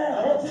me,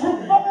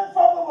 nothing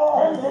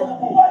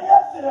favorable. But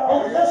yes,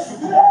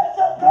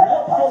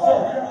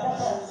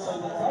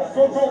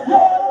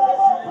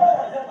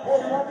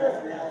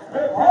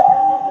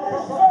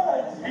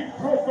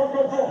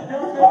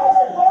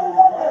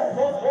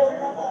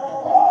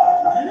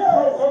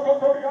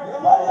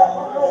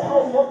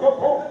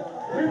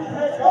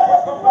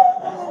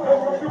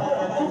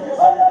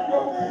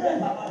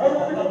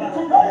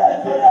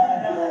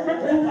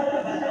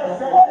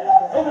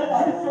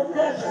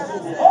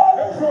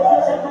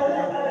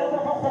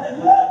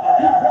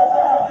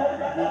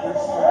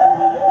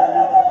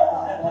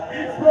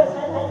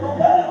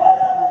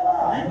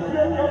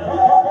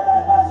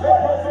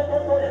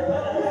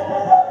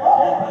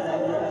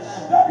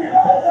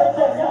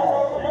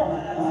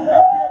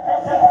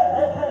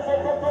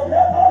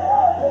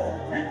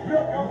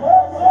 Come on.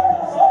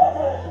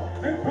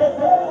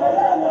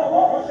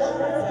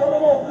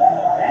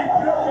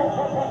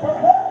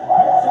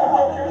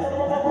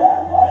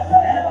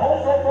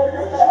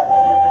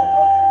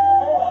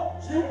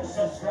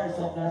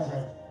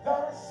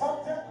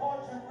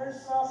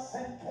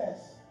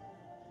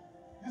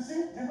 You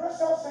see,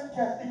 generational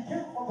thinking, it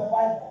came from the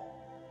Bible.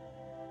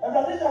 And I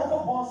didn't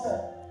come on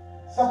said,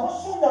 so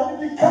soon I will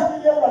be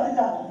coming here, I didn't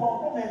come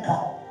on the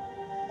cow.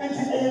 It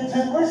is a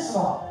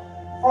generational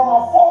from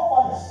our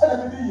forefathers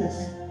and the years.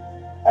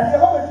 And the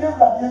other year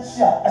that you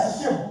see as a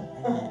seal.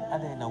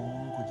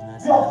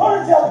 The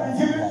authority has been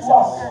given to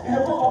us in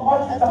the book of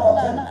Matthew chapter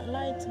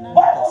 10.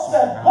 Bible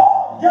said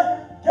God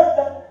gave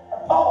them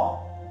a power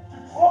to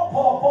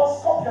trample upon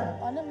scorpion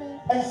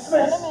and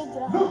snakes.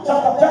 Luke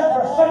chapter 10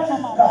 verse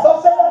 20.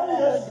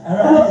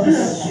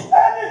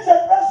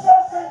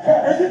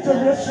 Any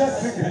generational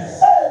thinker.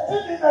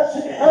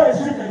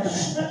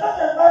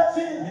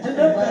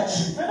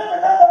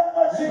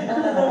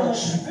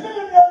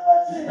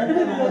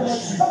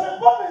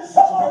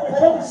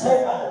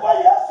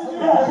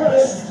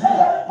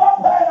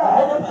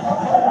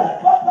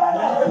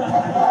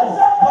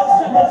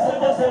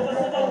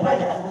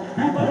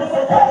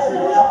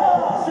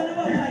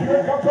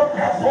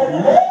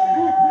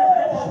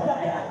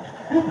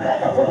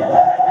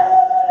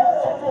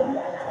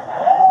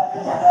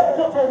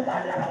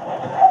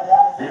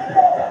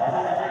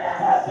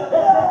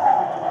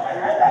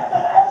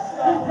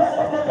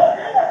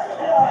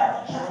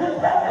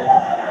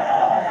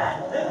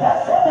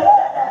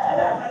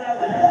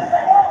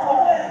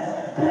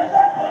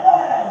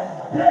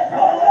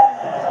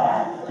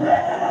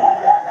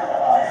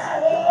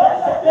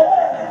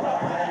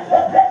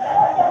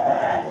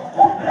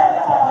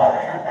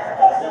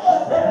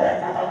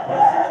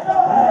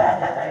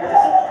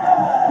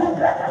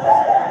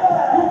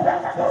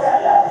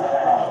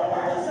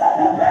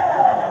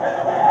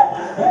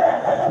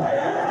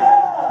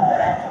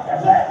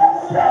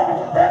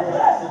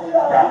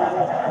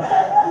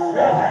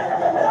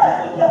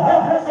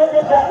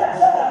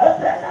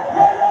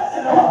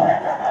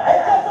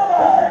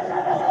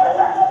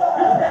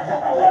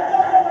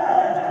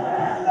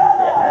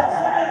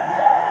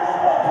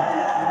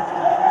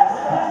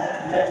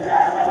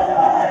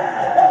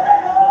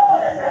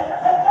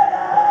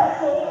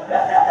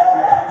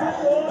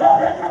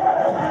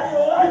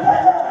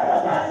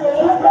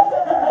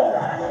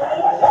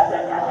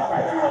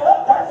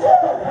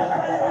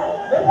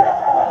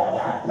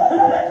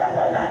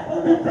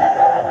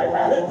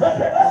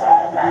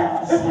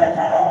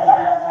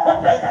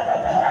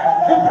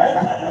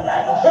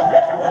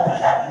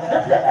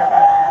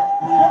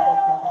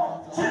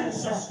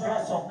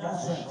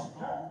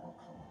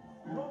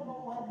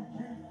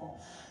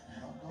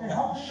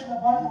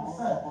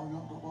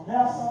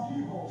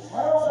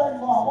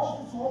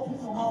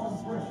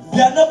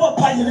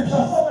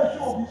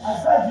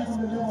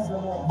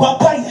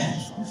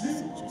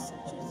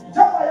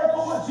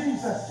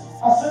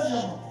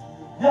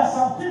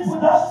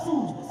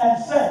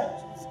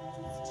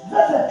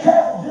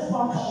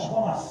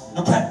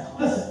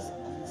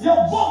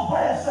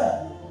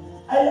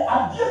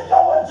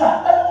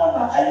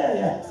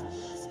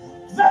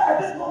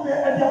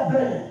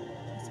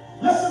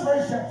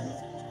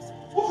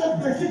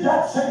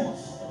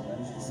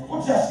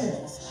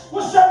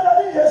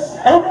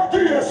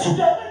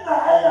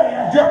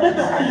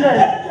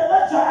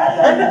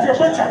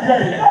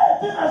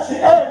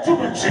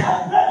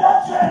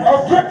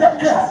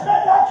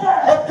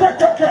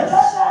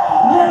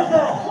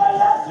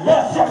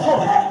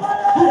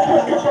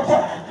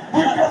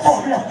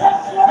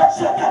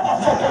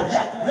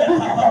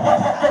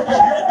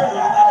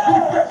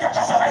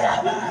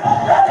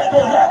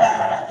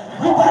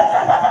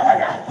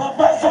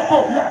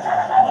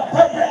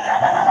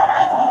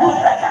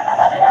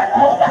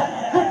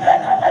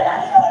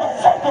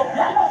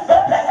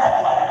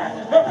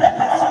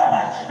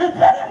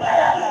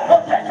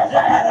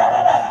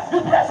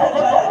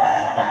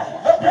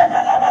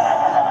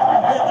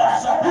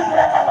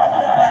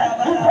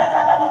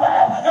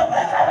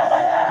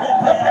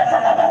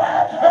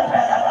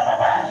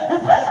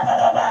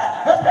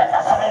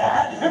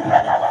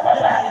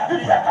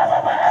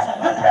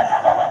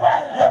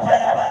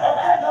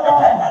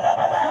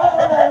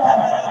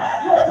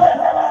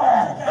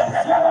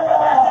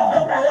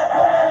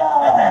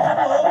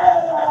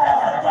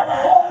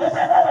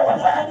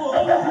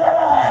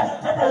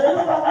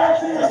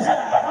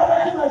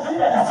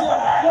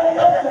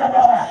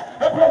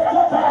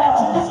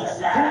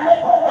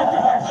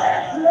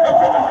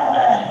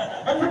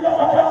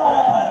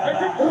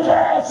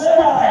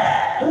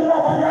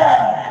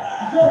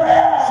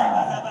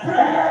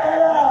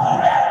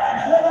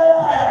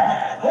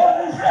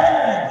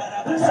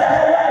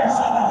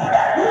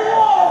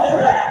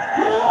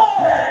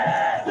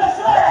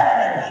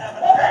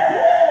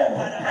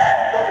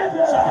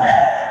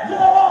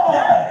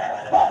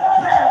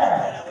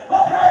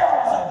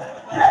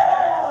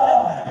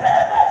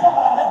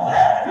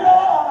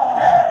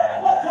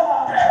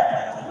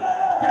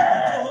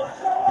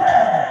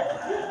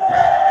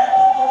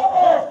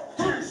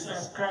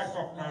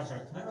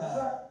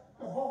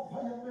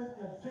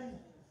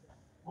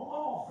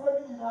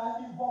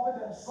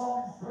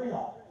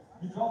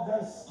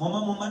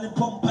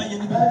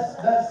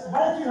 There's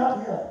mighty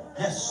hand here.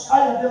 Yes.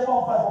 I am the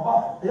one by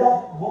Baba. They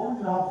are women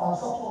and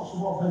Saforo.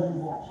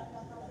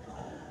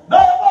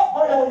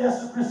 Now,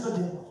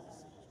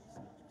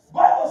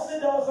 Bible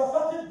said there was a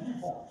certain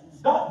people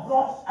that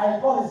brought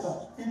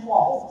idolism into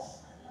our homes.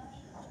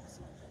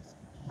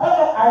 And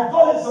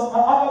idolism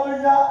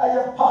and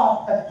a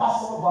part and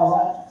parcel of our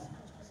life.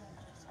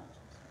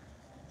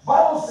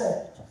 Bible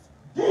said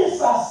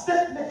these are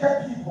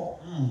stiff-necked people.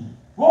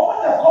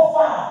 Woman that go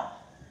far,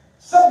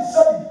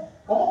 sebi.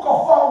 Woman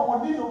go far.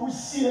 One need to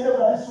see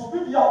everybody. So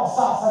we are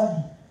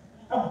sasa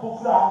and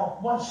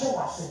bokra one show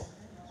us.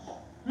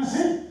 You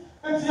see,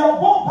 it's your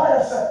bomb by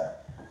yourself.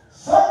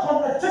 Some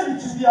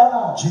connectivity be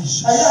allowed.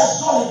 Jesus. I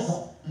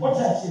idolism. What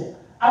I say?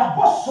 I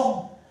bought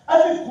some.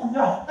 Every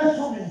kunya,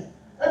 every me.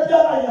 If you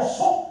are your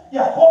son,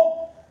 your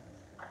home.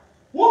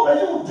 What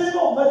will you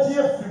do? My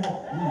dear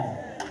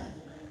friend.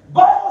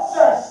 Bible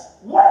says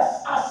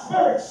words are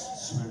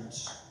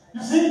spirits.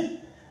 You see,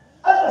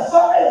 and it's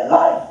a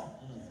life.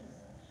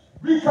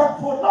 We can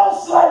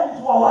pronounce life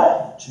into our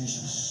life.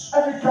 Jesus.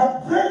 And we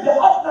can break the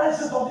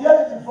utterances of the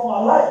enemy from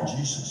our life.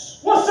 Jesus.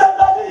 What said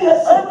that?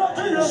 Yes.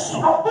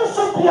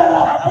 Apostle Pierre.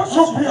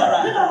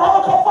 In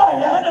another fire.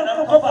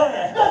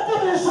 That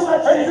is so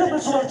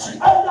much.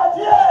 And that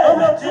year.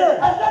 And that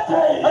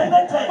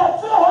day. But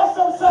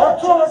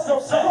two of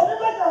themselves. So we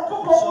make a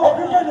couple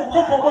of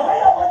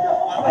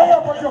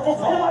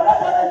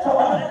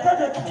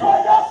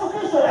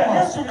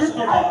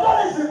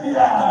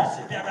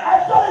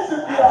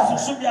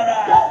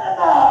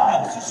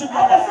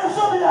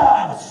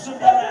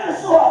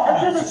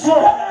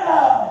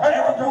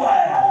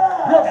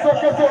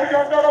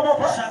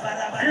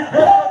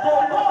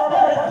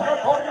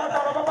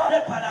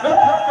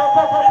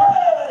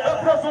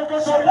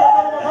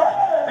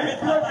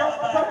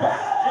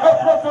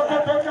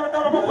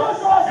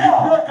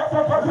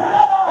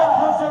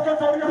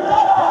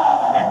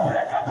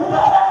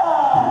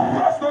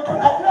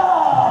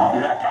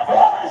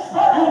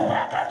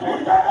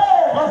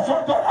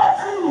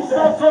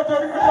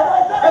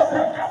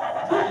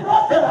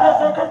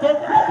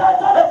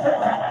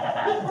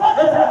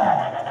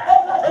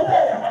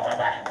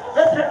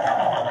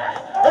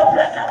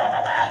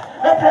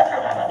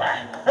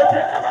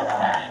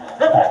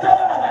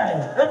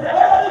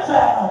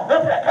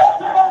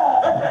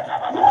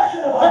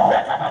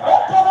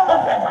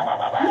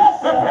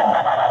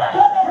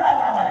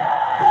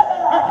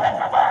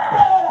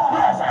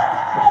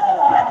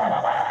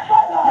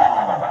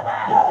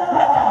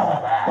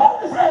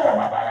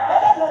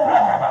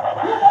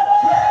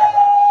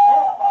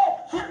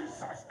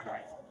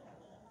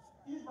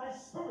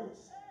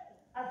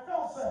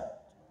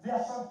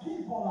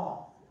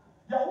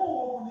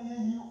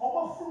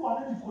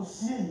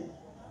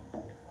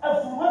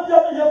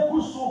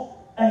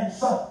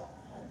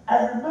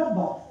I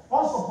remember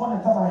once upon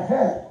a time I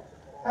heard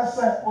I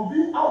said,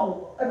 Obi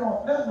Awo, and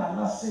then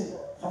Nana say,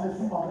 from the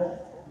Fuma bread.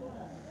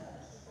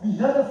 We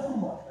heard the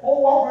Fuma,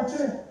 oh, I'm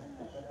returning.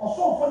 Or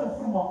so for the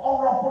Fuma,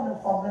 or upon the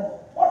family.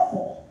 What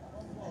for?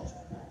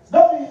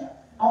 That means,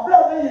 I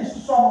brought the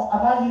son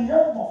and I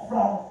hear my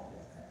friend.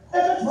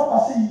 Every time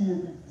I see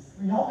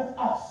we haven't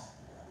asked.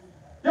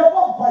 You're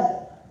not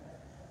buying.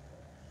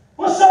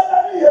 What's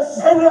that?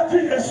 Yes,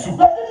 everything is true.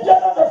 But if you're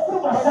not the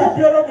fruit myself,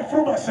 you're not the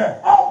fruit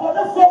myself. But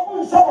the focus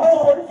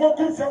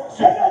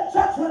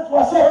judgment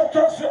was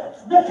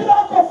the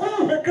clock of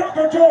food, the clock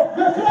of joy,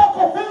 the clock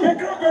of food, the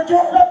clock of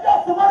joy, the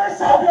clock of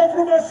myself, the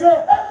fruit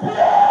myself,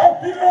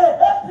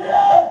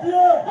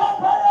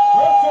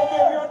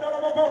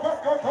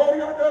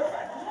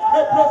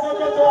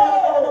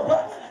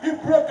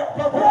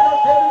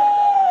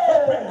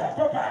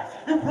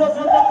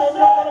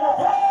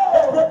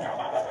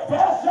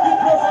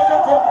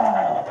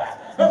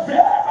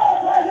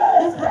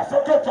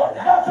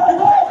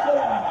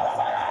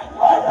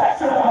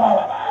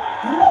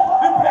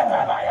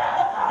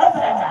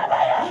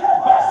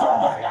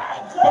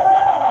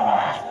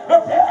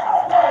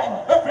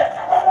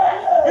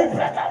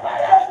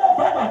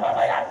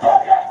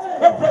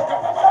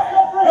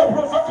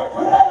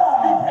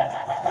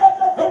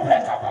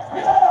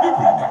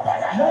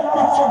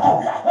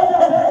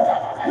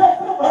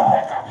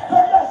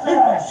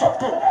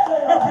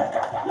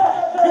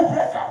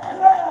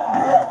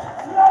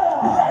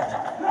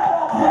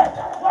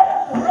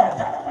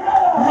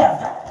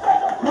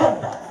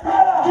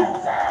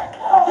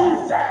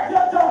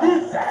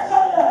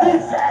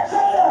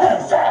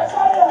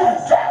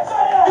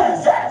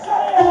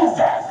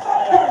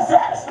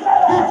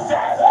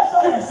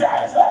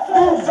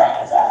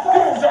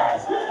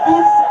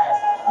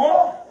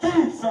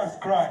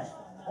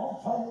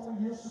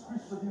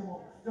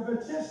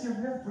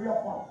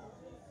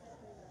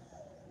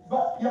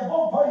 But your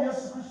bomb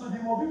yes, Christo, the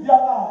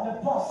Mobidiana, the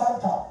Plus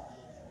Santa.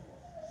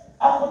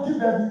 I could give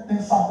them in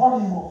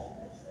Saforo.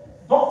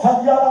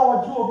 Dr. Diana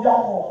or Joe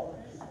Biamo.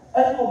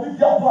 And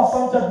Mobidia Plus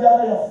Santa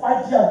Diana,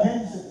 fight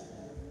against it.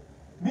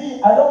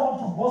 Me, I don't want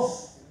to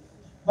boast,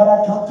 but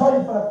I can tell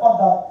you for the fact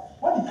that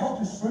when it comes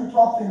to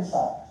spiritual things,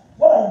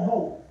 what I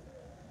know,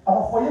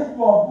 and for you to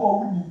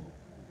go winning,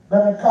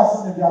 then we cast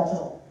on the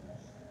actual.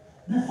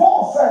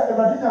 Before I said,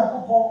 Evangelist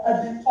Awusi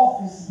at the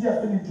office here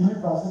for the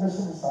deliverance in the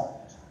minister,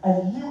 I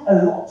knew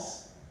a lot.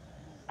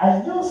 I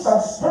know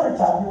some spirit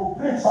and you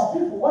bring some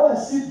people. When I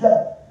see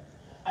them,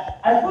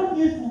 I don't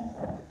need to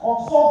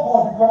consult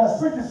God because the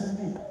spirit is in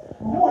me.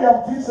 Who I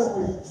am this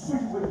way,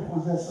 spirit will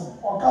possess him.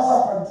 Or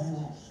Casa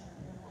continues.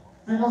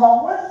 Because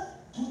I went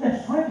to a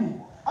training.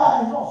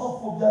 I know also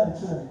phobia the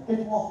children.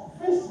 It was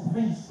face to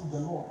face with the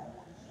Lord.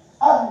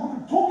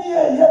 And to me,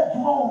 yet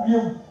tomorrow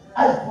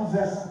I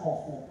possess him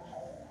for.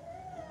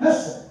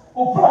 Listen,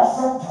 Opera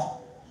Santa,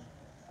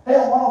 they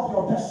are one of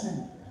your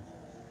destiny.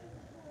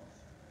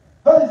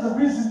 That is the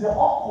reason the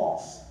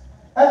occults,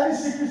 every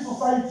secret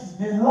society,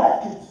 they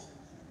like it.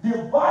 They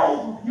buy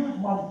it with huge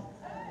money.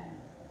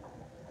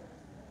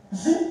 You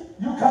see,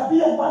 you can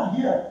be a man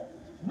here.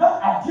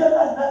 Not a dear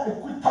man, not a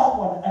quick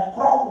one, a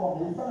crowd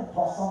one, a very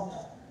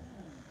placenta.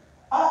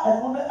 I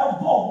want a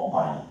bomb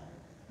buying.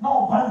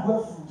 Now buying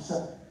well for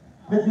himself.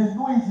 But they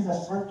know it in a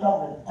spiritual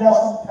way. There are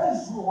some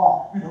things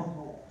we don't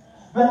know.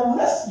 But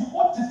unless you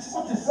want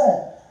to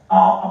say,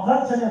 I'm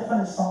not telling you a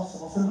friend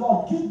something. I say,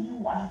 Lord, give me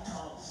one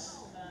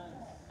chance.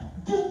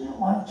 Give me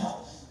one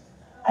chance.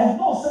 I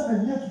know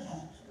something near to do.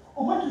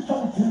 I'm going to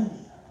try to tell me.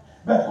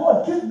 But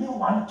God, give me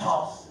one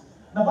chance.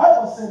 The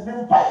Bible says,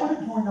 the Bible is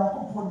doing a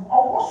component.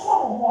 I was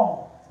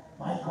one.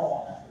 My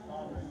God.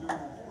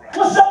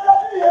 What's up,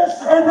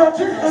 yes? I'm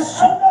ready,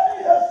 yes. I'm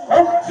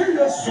ready,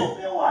 yes. Give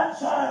me one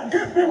chance.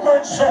 Give me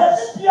one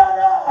chance.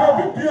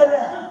 Baby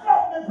Pierre.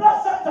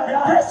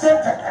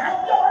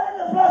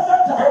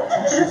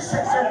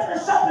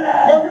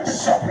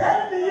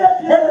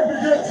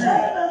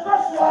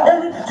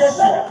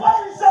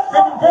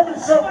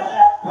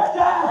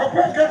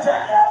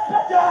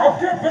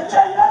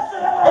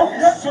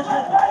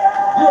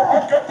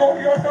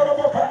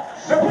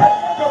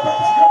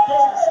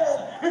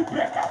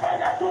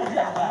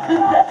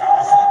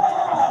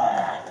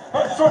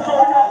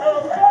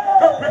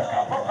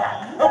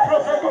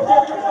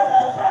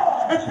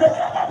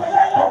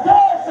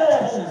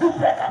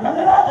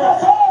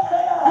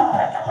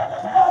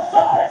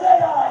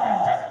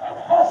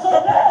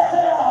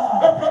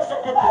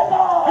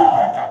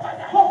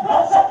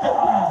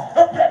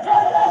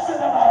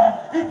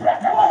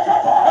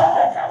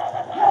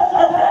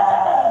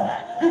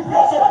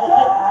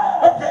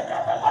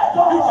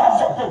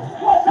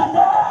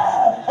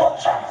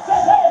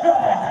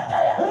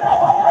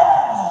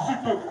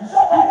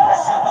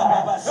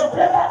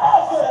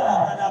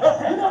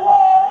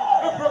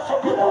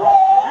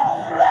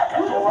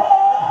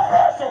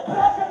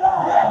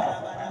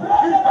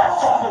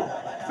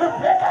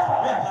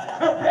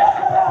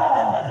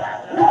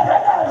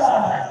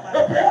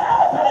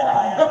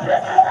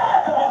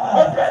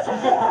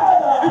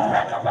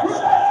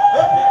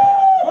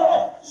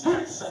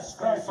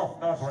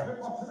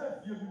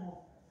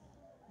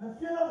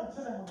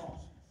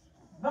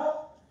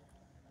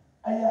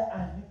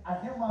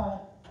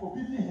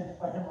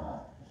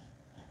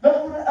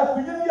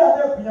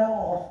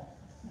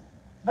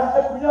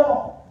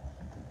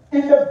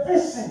 In the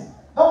vision,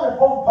 not a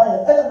bomb by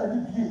an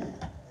element of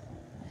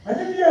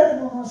many years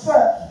you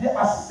say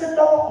the assistant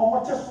or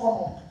what just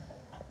one.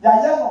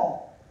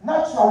 Yayano,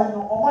 naturally,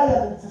 no, or my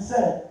to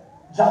say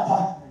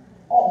Japan.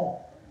 Oh,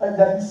 and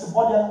that is a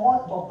body and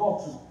one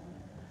daughter.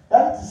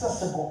 That is a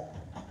simple.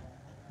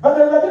 But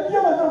the lady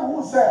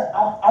who said,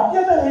 I've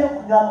given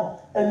him piano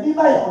and leave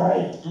my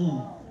right.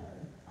 And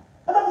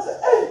I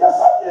said, hey, that's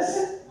what you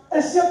see.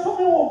 It's here to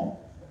me.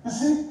 You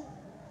see,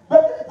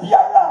 but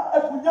Piara,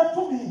 a punya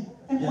to me,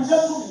 in punya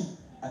to me.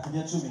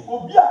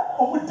 Obia,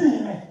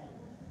 Obudine,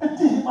 and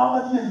Tim, Mamma,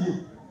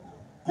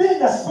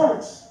 being a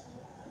spirit.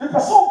 The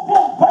person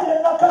born by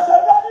a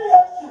Nakazari,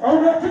 and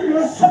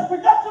we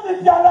got to the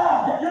Piara,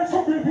 and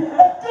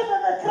give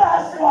him a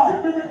class.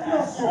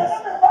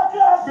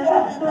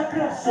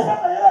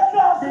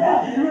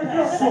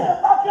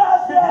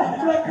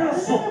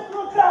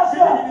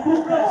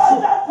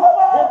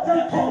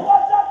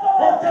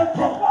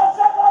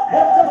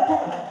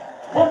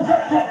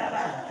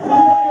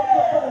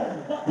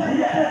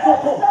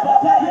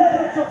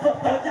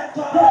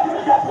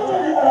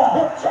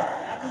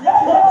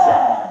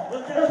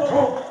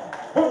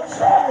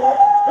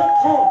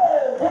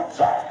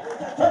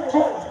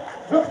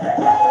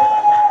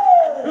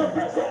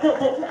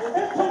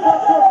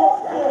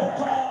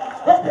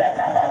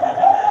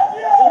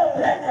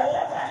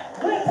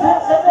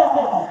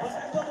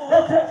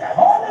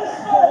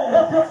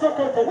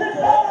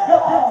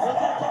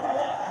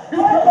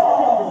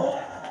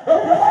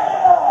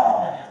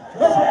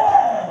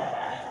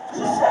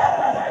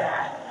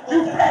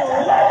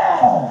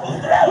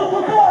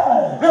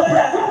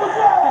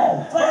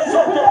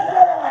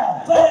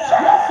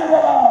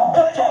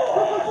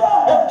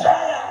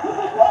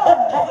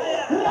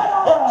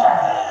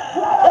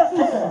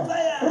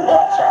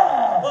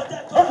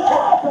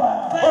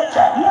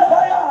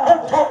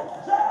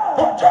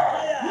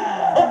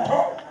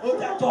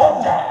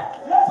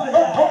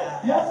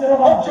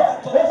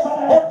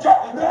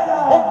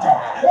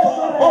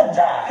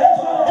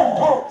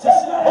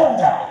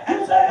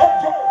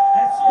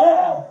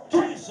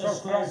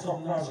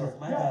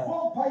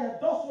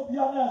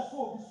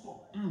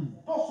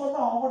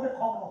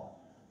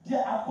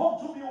 Yeah, I come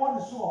to me one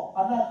show,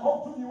 and I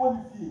come to me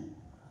one fee.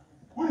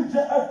 We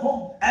just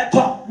come.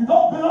 You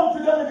don't belong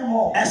to them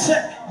anymore. Yes.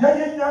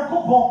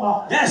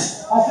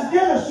 Yes. I said,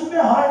 "Dear, the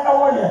sooner high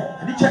now,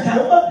 you check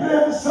out the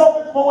blame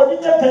something for what you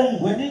get.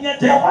 When you get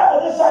the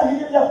Bible, say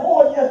you get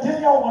 4 years,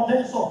 10 years, 1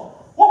 day so.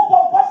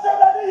 What pastor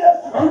that is?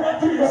 I want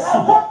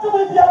to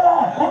be the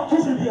other. What to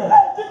be here?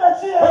 I think I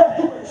see it. I want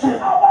to be here.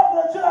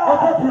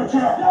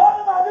 You want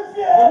to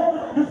be here?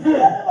 You feel?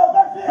 You never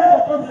back here.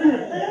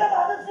 You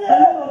never back here.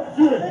 You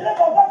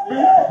never back here.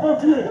 You never back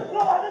here. You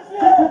never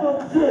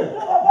back here. You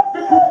never back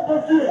here.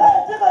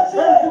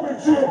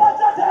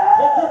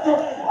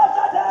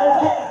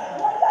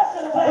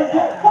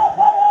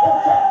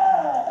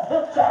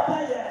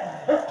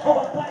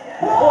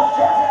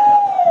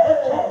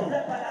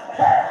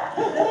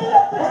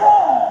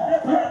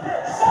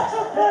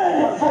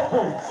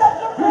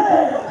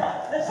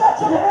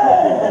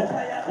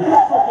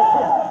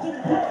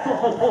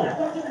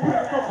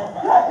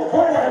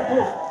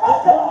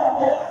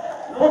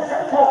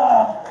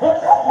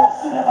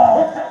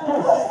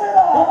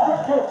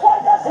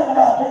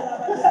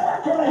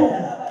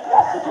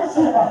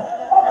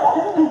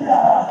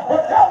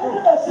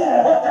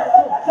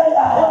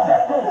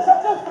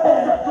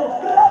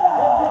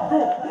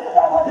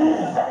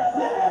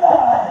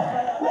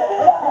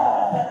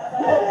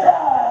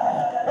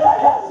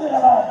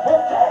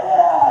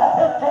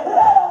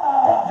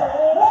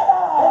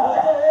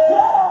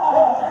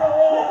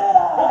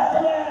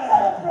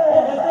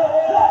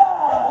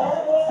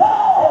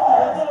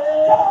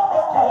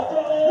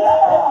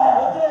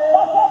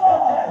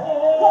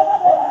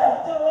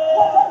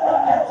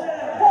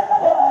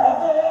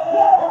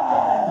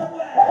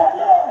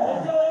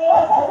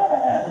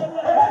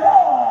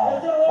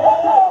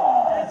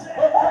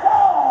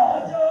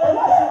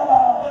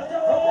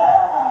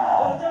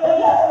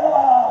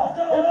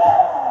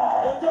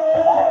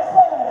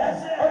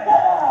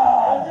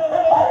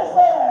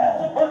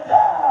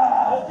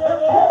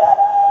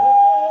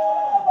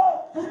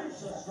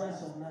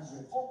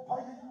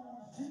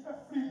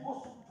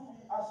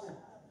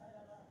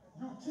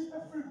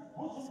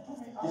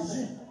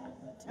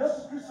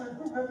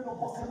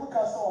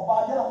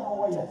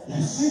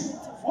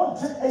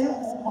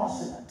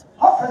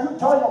 How can you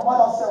tell your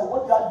mother, say,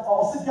 what you are,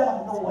 or sit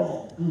down no way?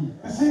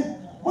 You see,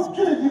 what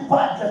can you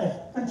find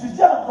and to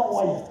get no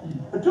way?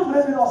 The two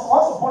ladies also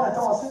once upon a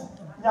time was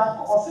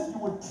sit you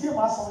would tear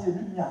my son, you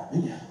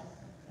didn't.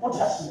 What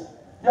has it?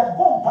 You're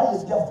born by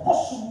it, you're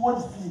bossing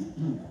one fee.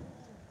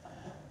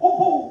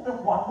 Oh,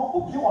 and one,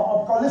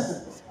 because listen,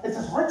 it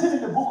is written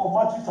in the book of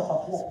Matthew, chapter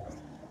 4,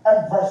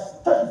 and verse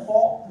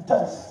 34 to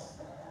 36.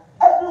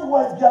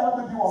 Everywhere the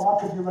other baby will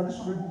market you, and this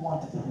will be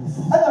wanted.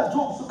 And the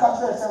Job to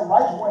catch and say,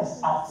 right words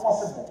are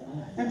forcible.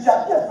 If you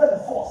are here for the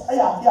force, I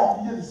am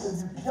here to say,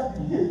 you can't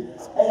be here,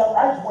 and your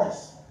right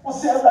words.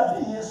 What's the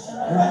other yes?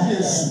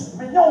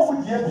 We know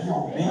what you do.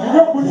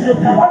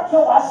 What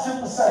you ask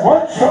him to say?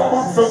 Right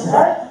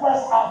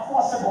words are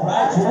forcible.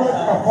 And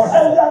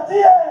you're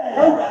here.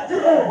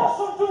 What's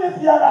to do with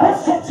the other?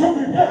 What's to do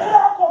with the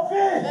other?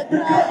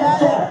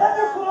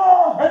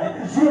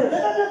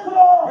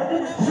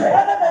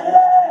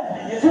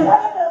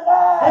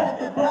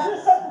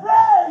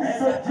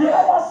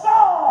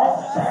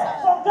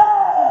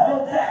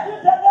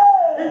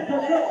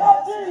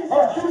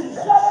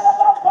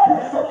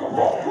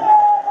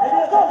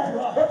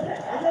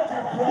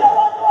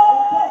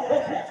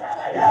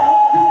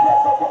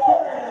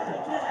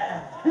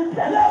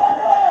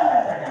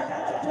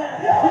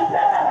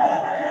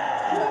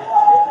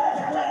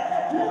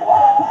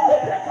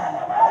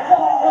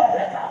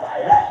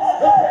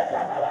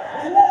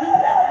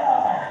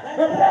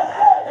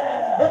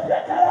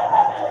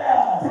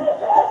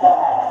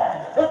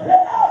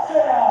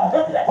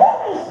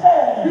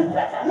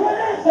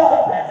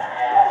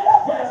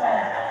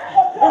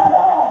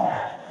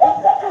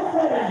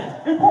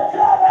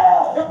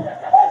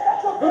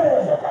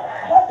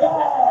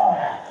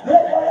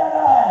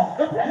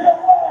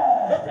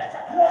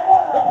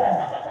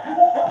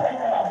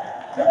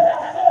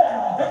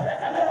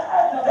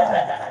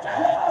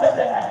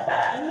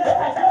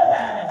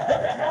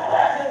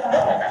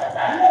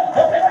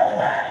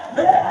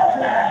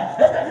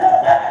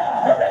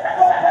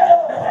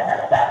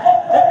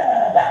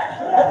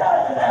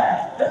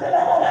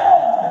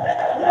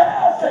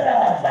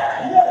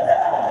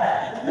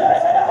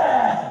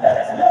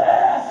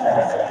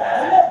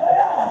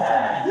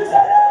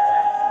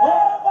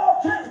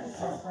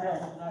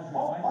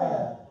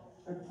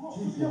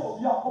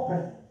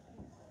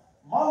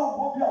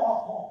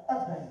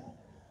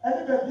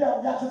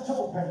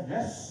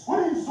 Yes. What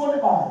are you sorry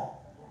by?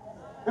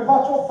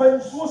 About your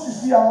friends, what's the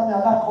see on your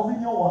not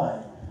coming your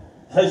wine?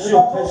 You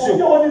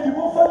want to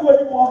move for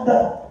you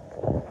wonder.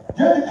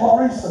 Your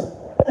declaration.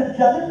 If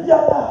you are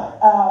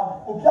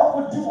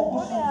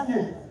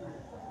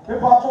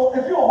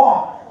if you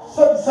are,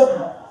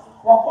 suddenly,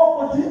 what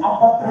property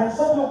about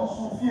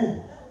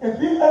Sufie,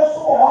 if you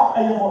also are a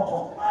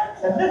motor,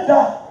 and did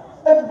that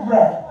and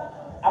bread.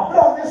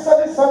 Abraham is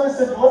service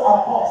to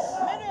across.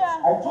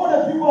 I told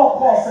the people of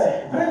God,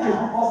 say, bring it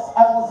because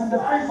I was the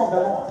face of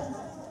the Lord.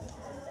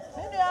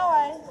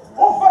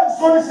 Offense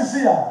so this is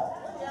here.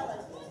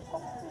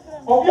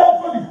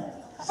 Obianfoni.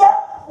 Sir,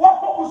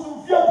 what was you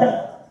fear?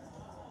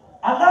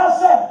 And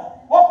answer,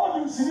 what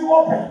would you see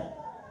open?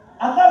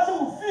 And answer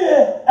with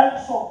fear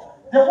and so.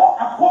 They want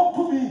to come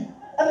to me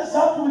and it's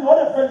hard to be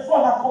other friends who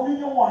are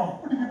communion wine.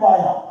 Would you buy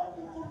her?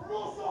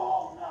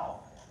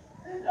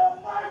 In the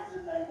mighty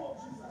name of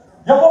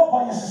Jesus. Your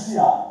mom is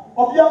here.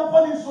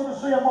 Obianfoni is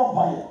so your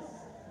mom.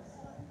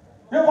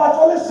 You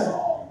must listen.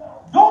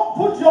 Don't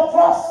put your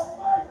trust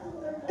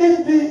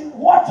in the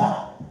water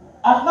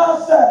and now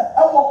say,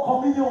 I will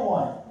communion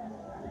wine.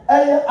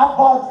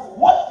 About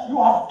what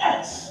you have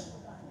asked.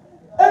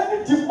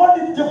 Any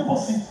demonic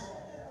deposit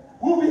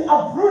will be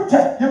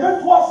uprooted. You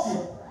went to us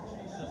here.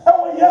 And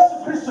when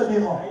yes,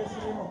 Christian,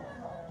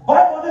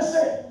 Bible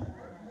say,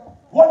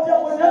 what you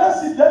are going to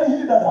see, then he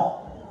did that.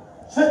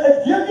 Say,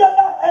 if you are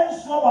not any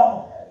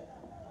snowman,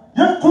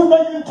 you do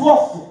not need to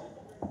us here.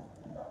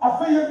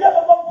 After you get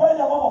a one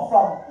point of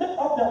flower, lift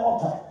up the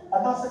water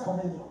and now say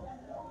communion.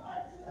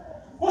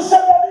 Who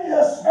said that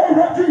yes?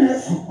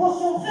 Who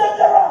soon fear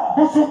the round?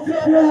 Who soon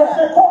fear the round?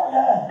 They call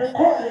you. They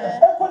call you.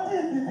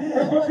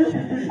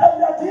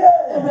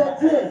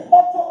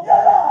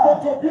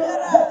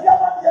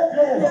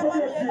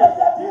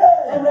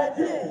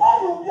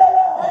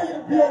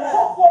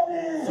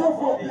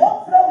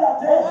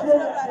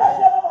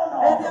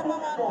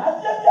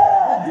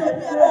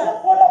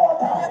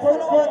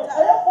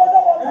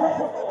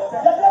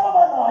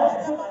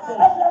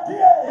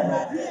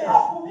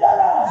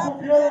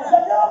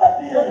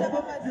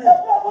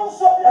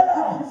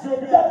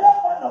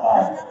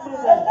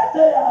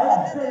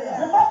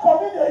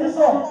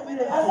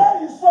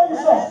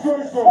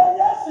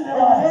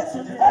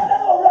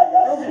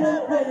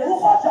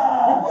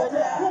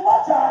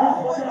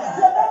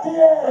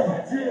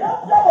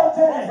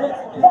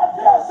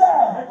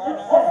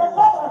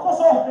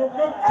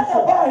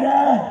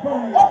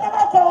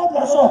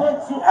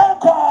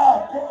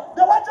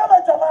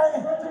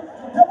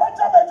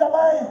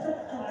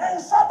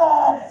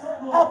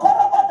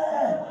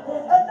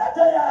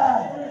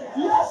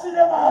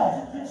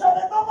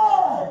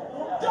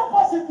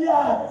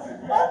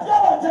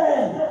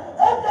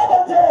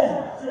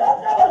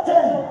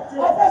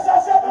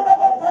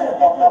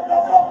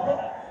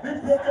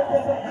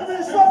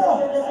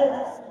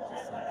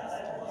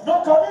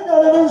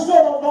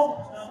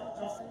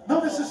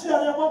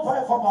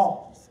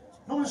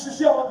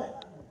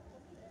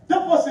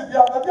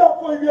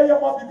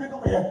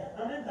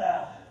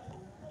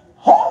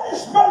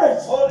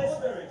 Holy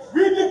Spirit,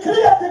 we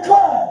decree and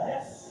declare.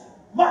 Yes.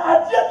 My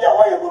idea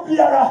way will be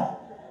a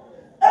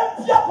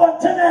empty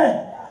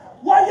container.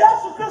 Why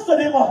yes, Christo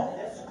Demo?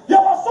 You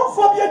must so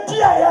for the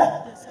idea.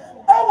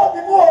 I want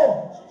to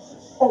know.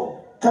 Oh,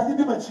 can you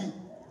do my cheek?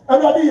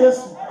 Everybody, yes.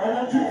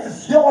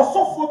 You must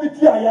so for the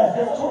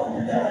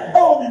idea.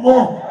 Oh, me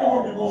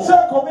more.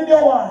 Say,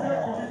 comedian one.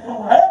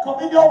 I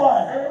comedian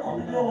one.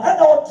 And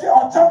I'll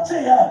jump to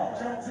here.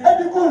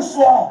 And the good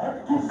swap.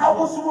 I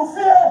was so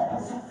fear.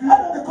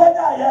 And the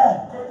corner here.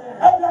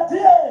 And the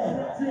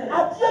day. I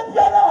get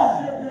better.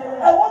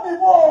 I want to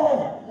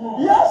more.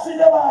 Yes, in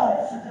the man.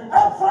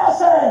 I'm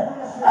flashing.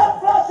 I'm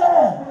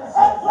flashing.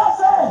 I'm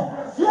flashing.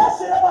 Yes,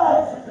 in the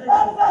man.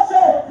 I'm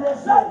flashing.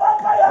 Like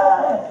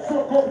vampire.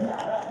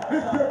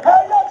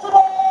 Hey,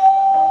 Yatuma.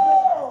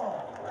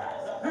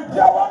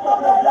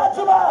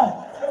 Yatuma.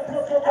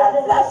 I'm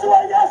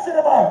flashing. Yes, in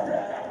the man.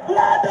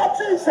 Blood of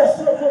Jesus,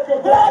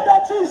 blood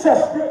of Jesus,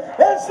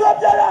 and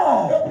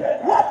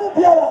Slobjara, what the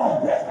Biala,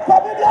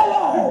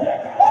 Fabiala,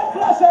 and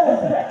Flasher,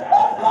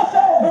 and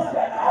Flasher,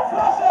 and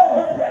Flasher,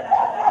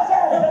 and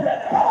Flasher,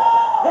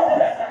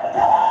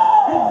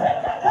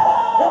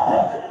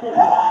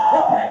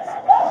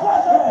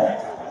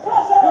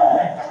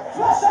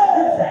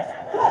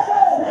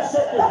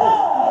 come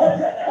on,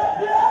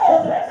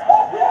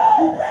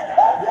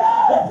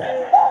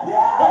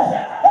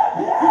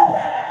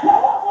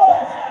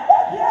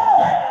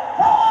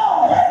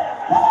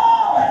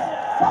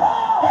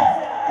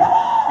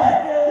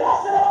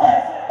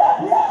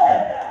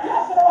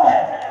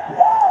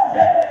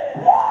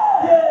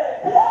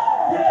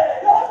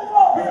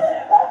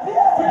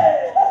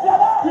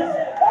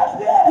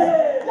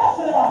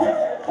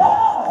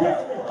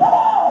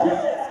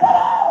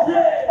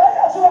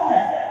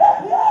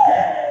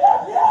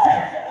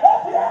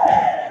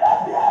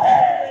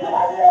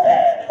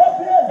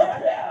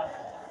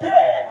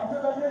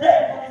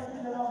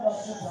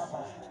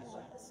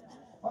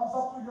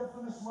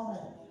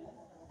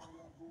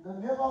 the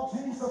name of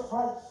Jesus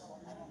Christ,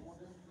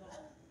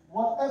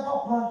 whatever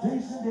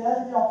plantation the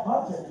enemy has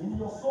planted in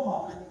your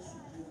stomach,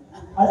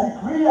 I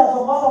decree as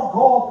a man of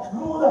God,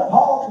 through the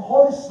power of the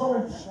Holy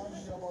Spirit,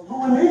 to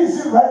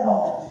release it right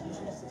now.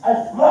 I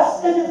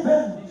flush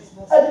anything,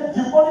 any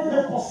demonic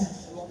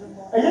deposit,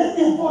 any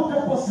evil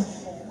deposit,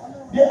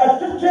 the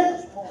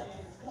addicted,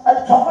 and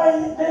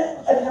combine it,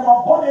 and the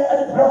body,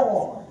 and the prayer.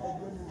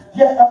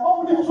 Yet, a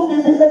moment to be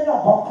made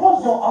up,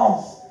 close your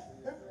eyes.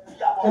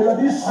 And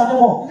this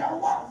animal.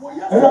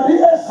 And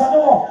this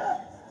animal.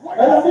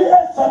 And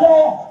this animal.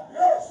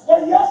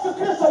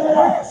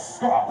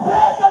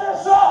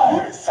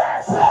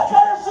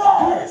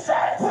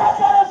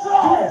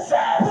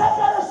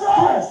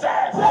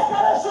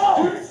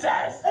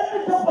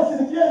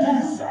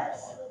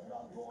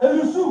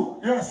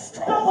 Yes,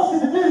 God.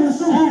 Deposit in me,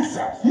 Lusu.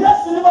 Jesus.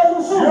 Yes, in my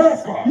Lusu.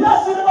 Yes, God.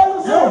 Yes, in my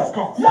Lusu. Yes,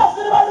 God. Yes,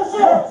 in my Lusu.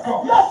 Yes,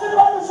 God. Yes, in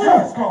my Lusu.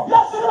 Yes, God.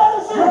 Yes, in my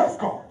Lusu. Yes,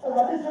 God.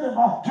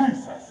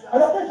 Jesus.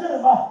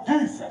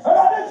 Jesus. Jesus.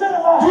 Jesus.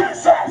 Jesus.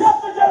 Yes, Jesus.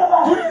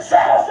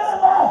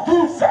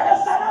 Jesus.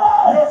 Yes, God.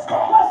 Yes,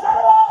 God.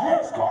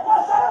 Yes,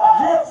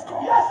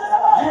 God.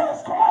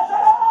 Yes, God.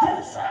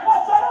 Jesus. Jesus.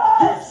 Jesus. Jesus.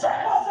 Yes, God.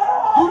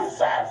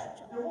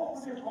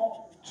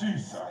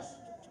 Jesus.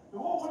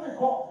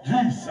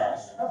 Jesus.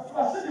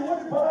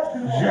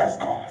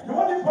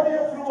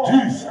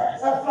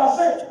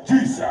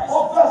 Jesus.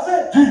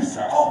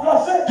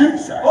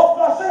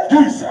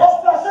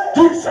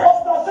 Jesus. Jesus.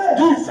 Jesus.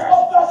 Jesus. Jesus.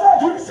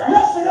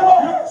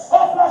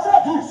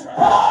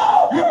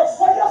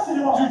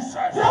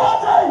 Jesus. Yes.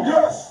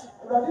 Yes. Yes.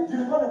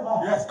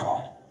 Yes,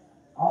 God.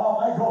 Oh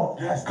my God.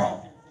 Yes, God.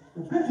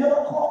 Jesus.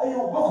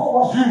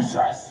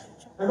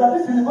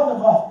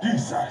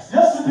 Jesus.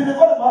 Yes, you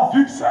deliver.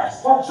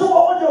 Jesus. What you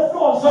want your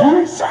flaws?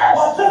 Jesus.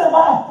 What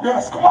cinema?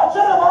 Yes, God. What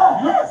cinema?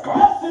 Yes, God.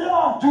 Yes,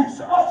 cinema.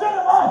 Jesus. What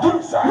cinema?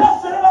 Jesus.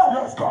 Yes, cinema.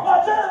 Yes, God.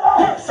 What cinema?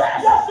 Jesus.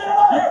 Yes,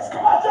 cinema. Yes,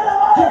 God. What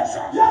cinema?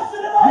 Jesus. Yes,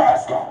 cinema.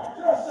 Yes, God.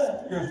 Yes,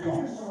 Yes,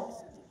 God.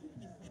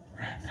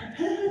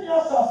 Giving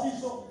yourself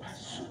so.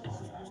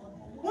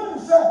 When you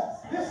say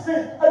this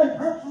thing and the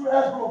breakthrough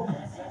air grow,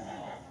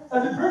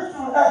 and the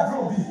breakthrough air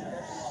grow,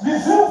 the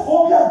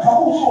xenophobia and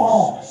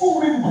kabuki who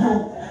will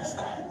you?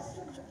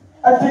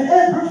 And the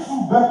air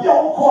breakthrough, baby,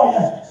 I'm calling.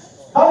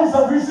 That is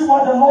the reason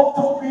why the Lord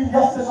told me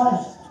yesterday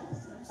night.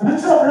 And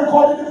this is a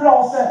recording the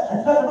I said,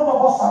 and then another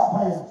was up.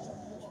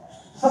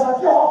 So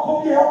that you are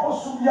coming here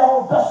to be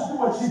our best to do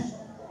what it.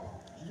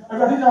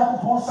 And I didn't have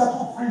to set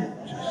you free.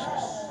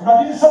 And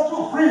I didn't set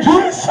you free.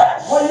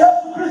 Jesus. Well,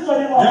 yes, to Christ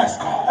anymore.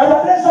 Yes, God. And I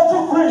didn't set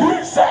you free.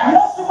 Jesus.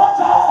 Yes, to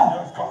matter.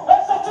 Yes, God.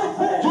 Let's set you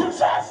free.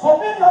 Jesus. For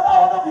me, you're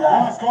not over here.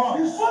 Yes, God.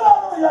 You're still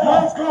not over here.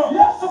 Yes, God.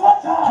 Yes, to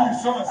matter.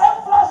 Jesus. And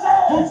bless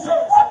it. Jesus.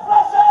 And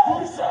bless it.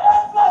 Jesus.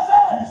 And bless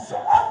it. Jesus.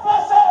 And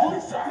bless it.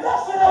 Jesus.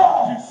 Yes,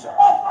 Lord. Jesus.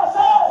 And bless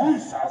it.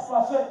 Jesus. And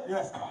bless it.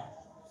 Yes, God.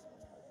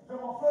 They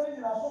were friendly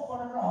in our soul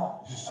for them.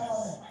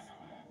 Jesus.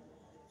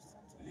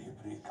 They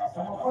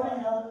were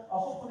friendly in our soul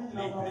for them.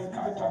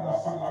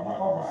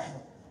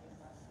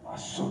 Oh,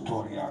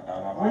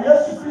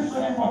 yes, Christ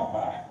anymore.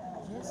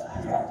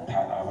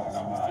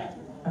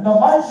 In the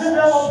mighty name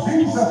of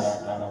Jesus,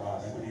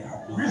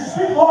 we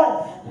speak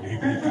life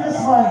into this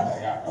mind.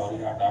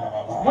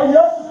 Oh,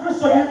 yes,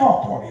 Christ anymore.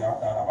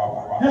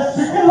 You're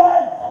speaking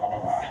life.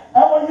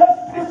 And oh, yes,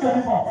 Christ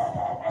anymore.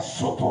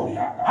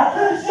 I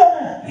didn't say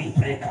me.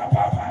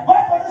 Why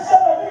would you say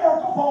that we are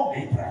too poor?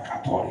 And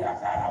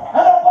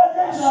I'm like,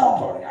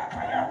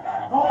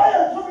 no, I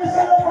am too busy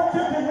to put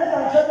it in the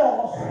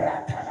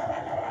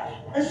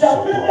it's a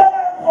billion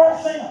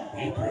person.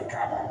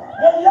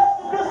 When yes,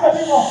 Christ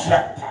anymore.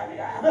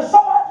 The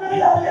summer to the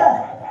area.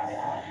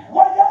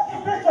 When yes,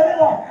 Christ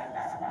anymore.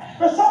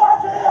 The summer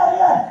to the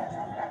area.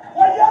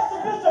 When yes,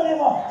 Christ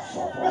anymore.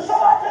 The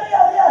summer to the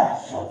area.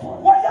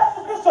 When yes,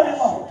 Christ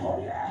anymore.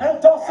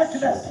 Mental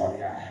sickness,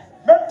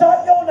 mental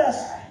illness,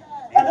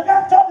 and the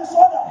mental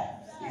disorder.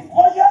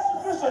 When yes,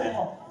 Christ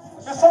anymore.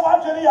 The summer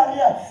to the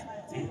area.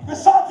 The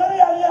summer to the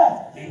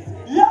area.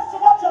 Yes,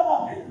 what am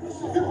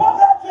the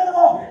public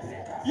anymore.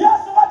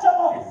 Yes, what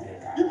am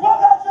the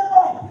public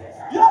anymore.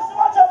 Yes,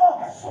 what am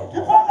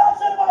the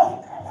public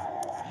anymore.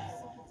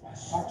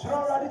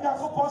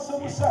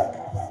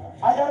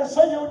 I gotta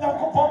say you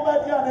Nakupon, my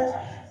pianist.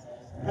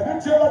 And then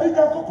tell me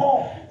Nakupon.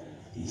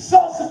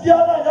 Sans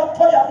Piana,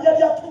 Yapaya,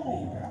 Yapu.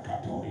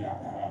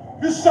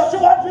 Mr.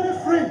 Chuman,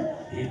 free.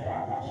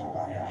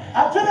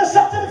 I'm going to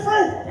set it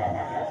free.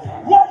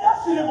 Why,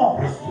 yes, cinema.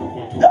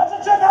 That's a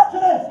check out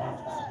today.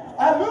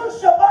 I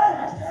lose your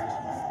mind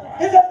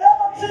in the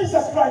name of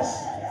Jesus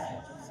Christ.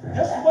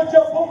 Yes, what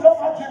your program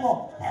at him.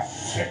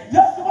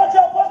 Yes, what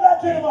your program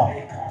at him.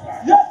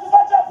 Yes,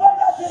 what your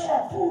program at him.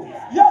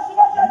 Yes,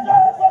 what your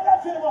program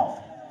at him.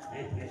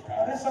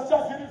 And it's such a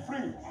getting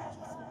free.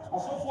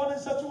 As of one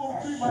is such a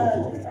free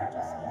man.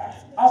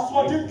 As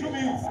what did to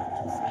me.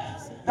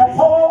 The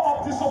power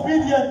of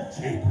disobedience.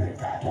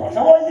 And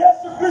when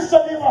yes to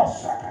Christian,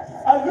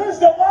 I lose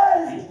the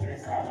mind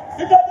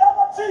in the name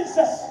of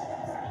Jesus.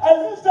 I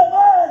lose the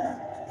mind.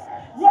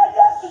 When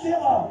yes to him,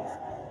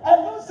 I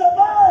lose the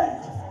mind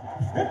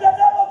in the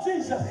name of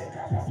Jesus.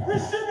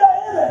 Receive your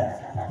healing.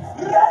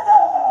 Right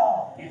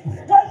now.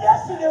 When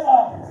yes to him,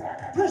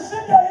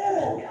 receive your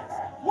healing.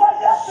 When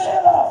yes to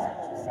him,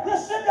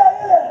 receive your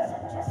healing.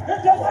 In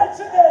the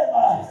mighty name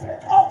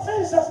of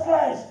Jesus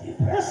Christ,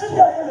 receive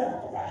your healing.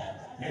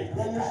 The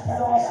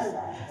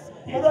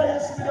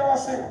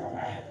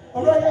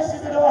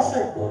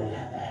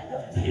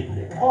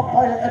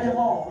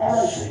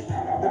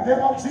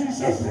name of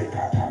Jesus, I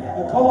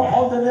call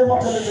upon the name of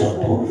the living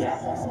God.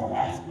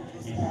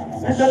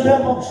 In the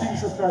name of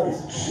Jesus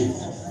Christ.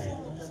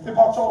 The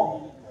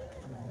battle,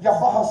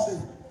 Yabahasi.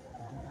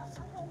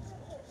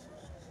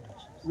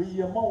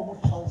 We are more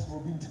chance will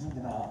be to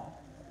me now.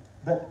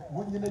 But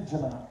when you're in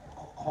a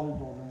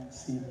corridor and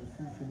see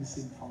the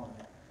same family.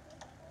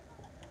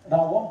 And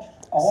I want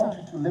I want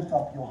you to lift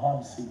up your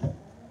hands here.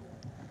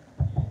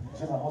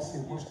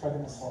 Who's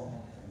spreading the song?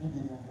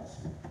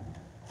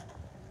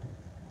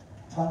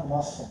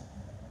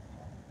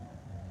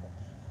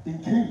 In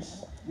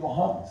case your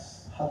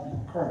hands have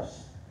been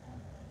cursed,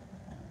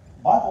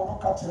 Bible no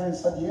catch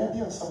said the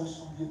idea of service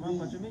will be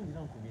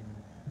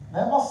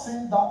never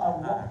saying that I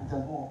walk with the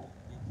Lord.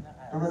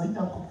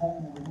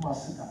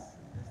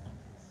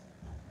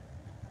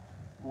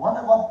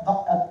 Whatever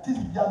that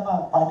activity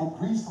by the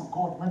grace of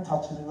God went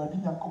touching the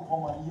Radina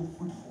Kupoma and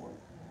fruitful.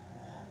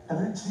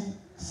 And she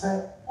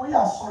said, we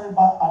are sorry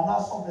about an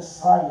answer of the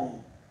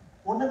Israel.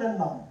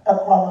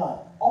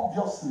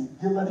 Obviously,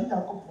 the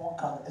Radina Kupon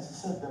can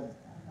assist them.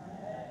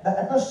 The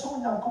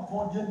Ebeson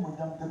Yankupon,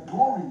 the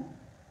glory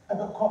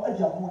ever called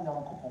Ediamon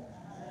Yankupon.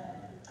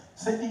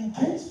 Say, in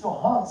case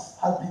your hands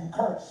have been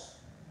cursed,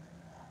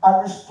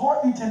 I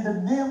restore it in the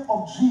name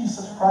of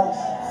Jesus Christ.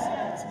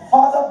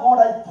 Father God,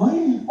 I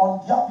plead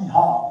on their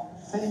behalf.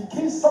 Say, in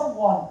case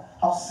someone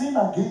has sinned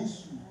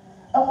against you,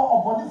 and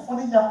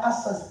upon your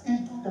access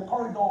into the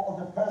corridor of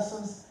the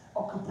person's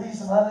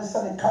occupation, and I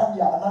said, the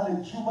career, and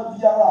the Juma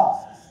Biara,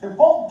 the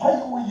bomb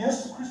pile with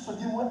Jesus Christ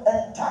will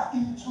enter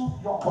into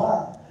your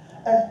clan,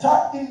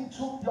 enter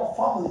into your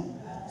family.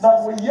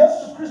 Now, when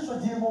Jesus Christ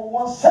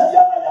will say,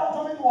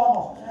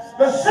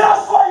 the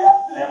sales for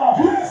yesterday,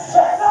 that's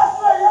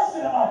why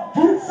yesterday,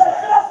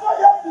 that's why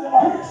yesterday,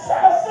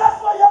 that's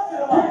why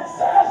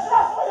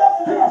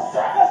yesterday,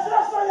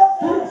 that's why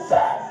yesterday,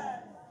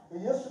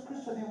 yes,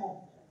 Christian,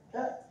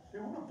 they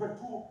wouldn't pay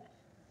two,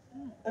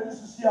 and this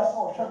is here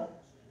for sure.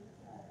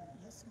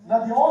 Now,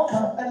 the all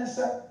come and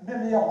say,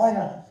 maybe a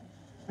wire.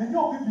 When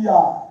you're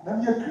BBR,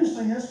 then you're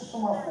Christian, yes, to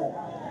some of four.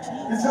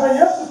 It's a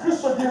yes to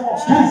Christian,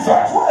 Jesus.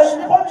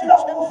 Everybody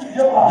that wants to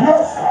give up.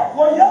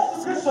 Well, yes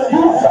to Christian,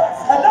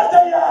 and that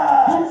they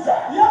are.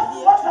 Yes to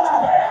what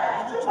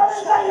I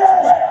say,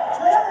 yes.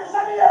 Yes,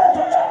 say yes.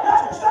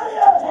 Yes, say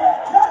yes.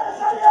 Yes,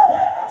 say yes.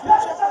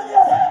 Yes, say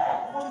yes.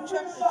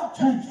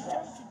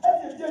 Jesus. And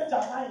you get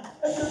your mind.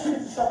 And you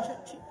feel something.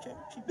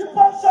 The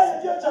pastor,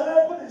 you get your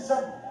leg with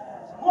something.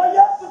 Well,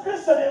 yes to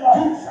Christian,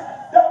 Jesus.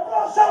 They are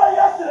not saying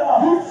yes to them.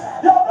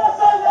 They are not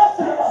saying yes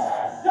to them.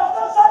 They are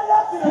not saying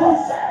yes to them.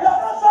 They are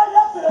not saying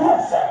yes to them.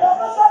 They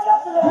are not saying yes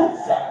to them.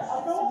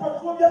 I'm going to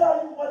put you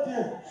down. You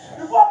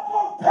want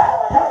to prepare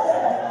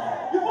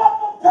yesterday. You want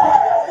to prepare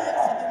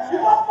yesterday. You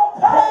want to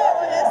prepare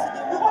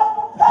yesterday. You want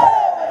to prepare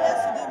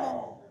yesterday.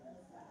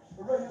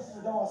 The way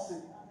yesterday, that was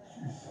it.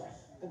 Jesus.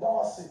 That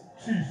was it.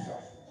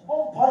 Jesus.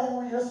 One pie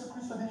with Jesus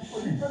Christ.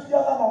 You can be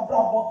another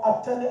bravo.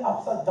 I tell you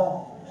upside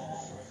down.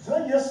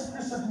 Yes,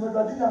 Christ, you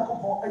are doing a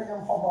couple of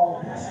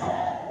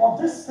on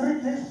this 3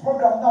 days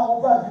program now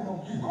over,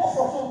 because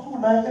of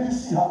 2 nights, and you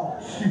see how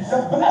the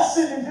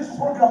blessing in this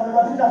program, you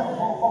are doing a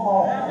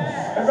couple of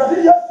and you are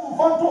doing to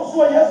find those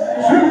who are yes,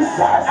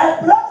 I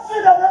bless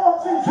you in the name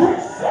of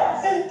Jesus.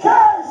 In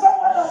case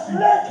someone has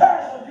laid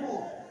hands on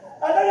you,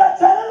 and they are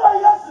telling you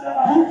yes, they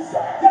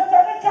are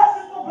telling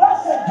cast into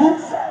blessing,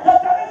 they are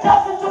telling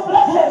cast into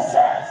blessing,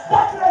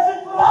 darkness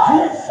into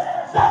life,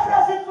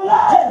 darkness into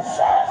life.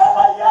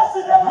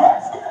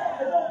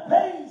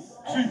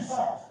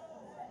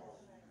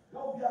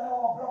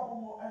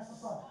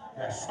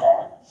 Yes,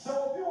 God. So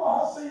you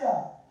are saying,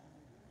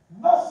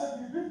 nothing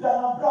you did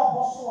than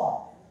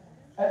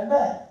and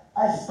then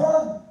I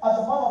stand as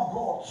a man of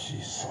God.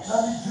 Jesus.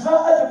 Now we do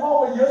not have the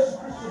power of Jesus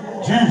Christ.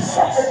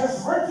 Jesus. It is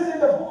written in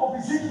the book of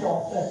Ezekiel.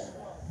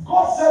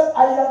 God said, I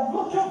am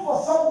looking for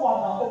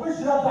someone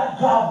original that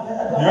God.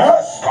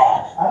 Yes,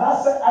 God. And I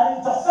said, an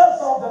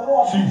intercessor of the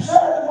Lord. Jesus. The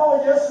power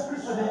of Jesus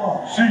Christ.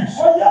 Jesus.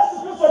 For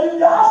Jesus Christ,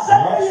 you are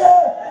saying,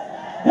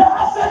 you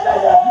are saying,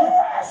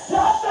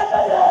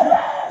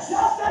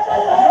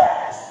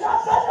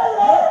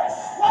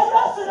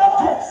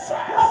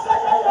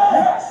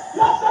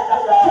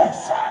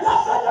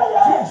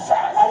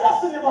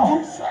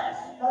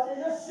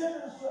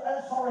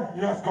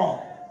 Yes, God.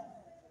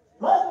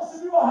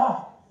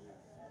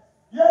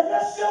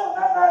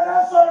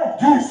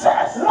 Jesus.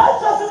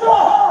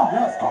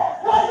 Yes, God.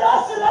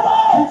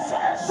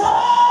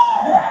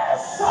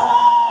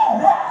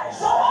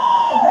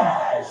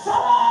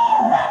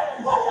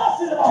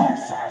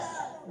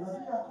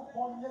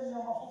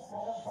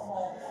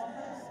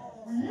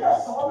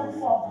 Yes,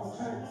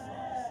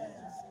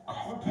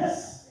 this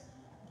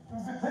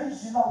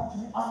invitation out to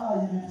me, Anna,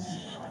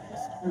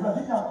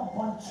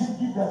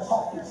 changing the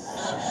topics,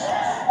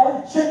 on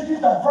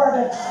changing the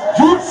verdict,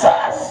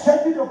 Jesus,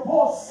 changing the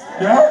post,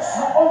 yes,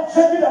 on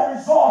changing the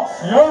results,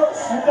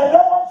 yes, in the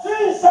name of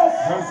Jesus,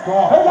 yes,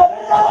 God,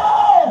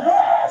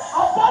 yes,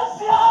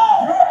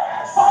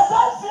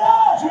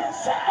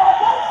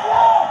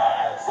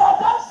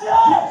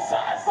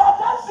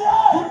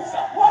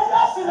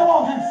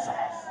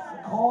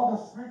 call the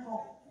spirit of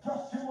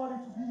testimony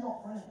to be your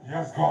friend.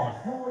 Yes, God.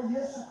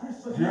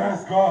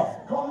 Yes, God.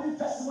 Godly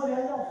testimony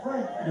are your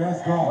friend.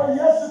 Yes, God.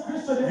 Yes,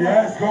 God.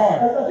 Yes, God.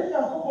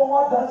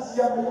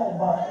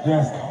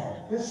 Yes, God.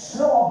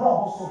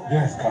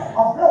 Yes, God.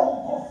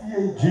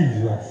 Jesus.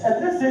 Jesus. And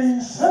this is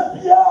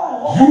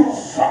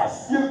Jesus.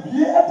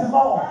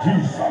 mouth.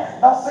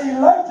 That's the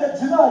Elijah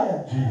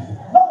Jinaya.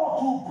 Now what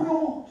to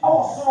prove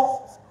our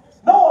soul.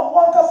 Now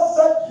one can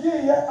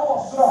say, yeah, our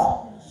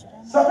soul.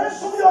 Some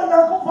Sumi on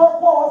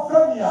Yakupa, our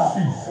friend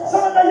here.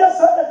 Some of you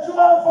said that you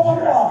are from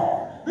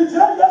a we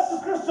tell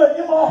Jesus Christ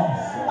anymore.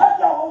 I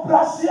can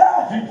Brasia.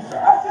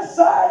 I can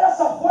say as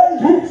a way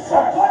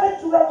according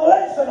to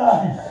Revelation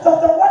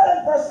chapter 1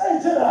 and verse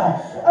 18.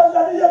 And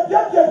that you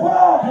get your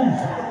brother.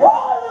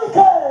 Oh, you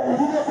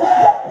can.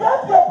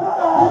 Get your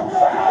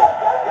brother.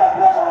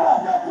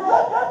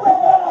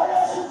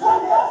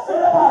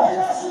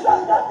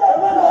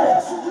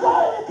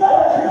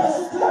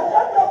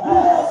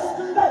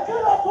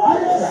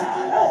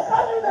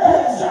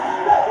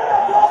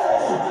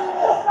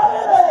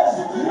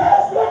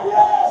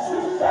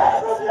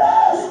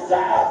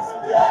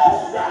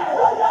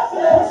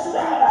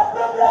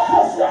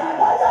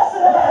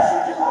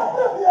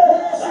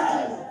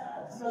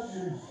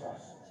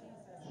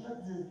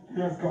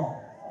 Yes,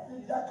 God.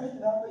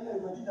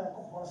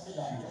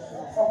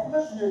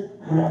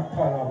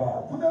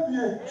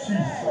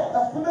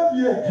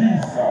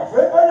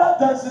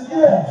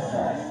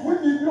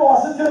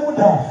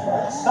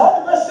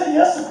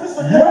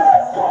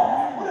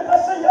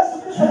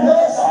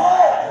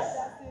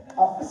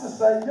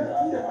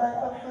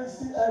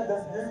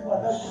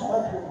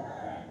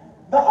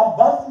 The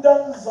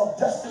abundance of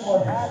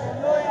testimony.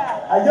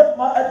 I get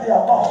my at the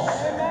amount.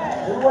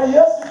 It was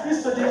yes,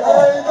 Christ the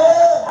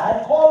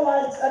I call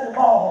light at the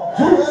mouth.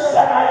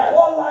 And I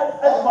call light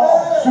at the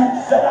mouth.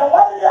 Then I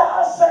want to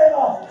say,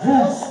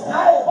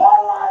 I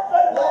call light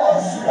at the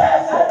mouth.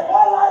 I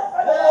call light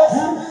at the mouth.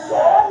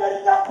 What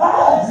in your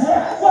past?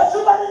 What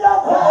you in your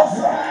past?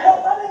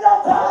 What in your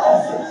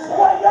past?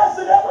 What yes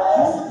in your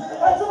past?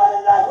 What you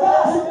in your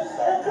past?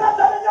 In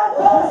Kratom in your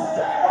past?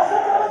 What's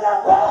in your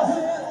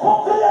past?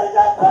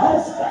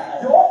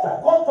 The open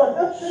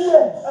contract, the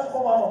year, and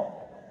come on.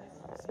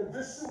 The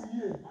best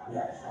year.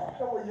 Yes,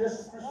 God.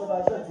 Yes, Christ,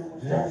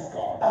 yes,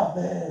 God.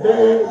 Amen.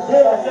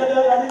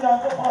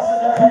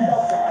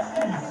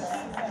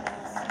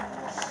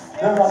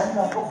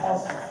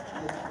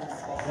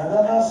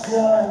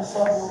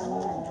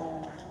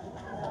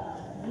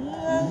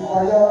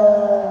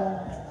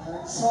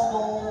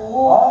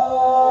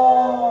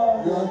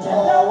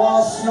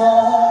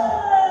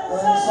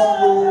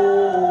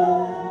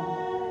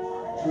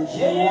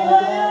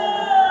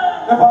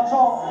 The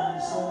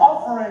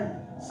offering,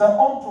 the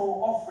unto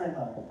offering.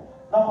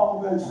 Now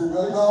I'm going to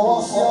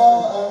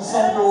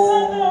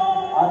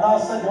and I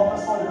said, you're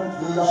not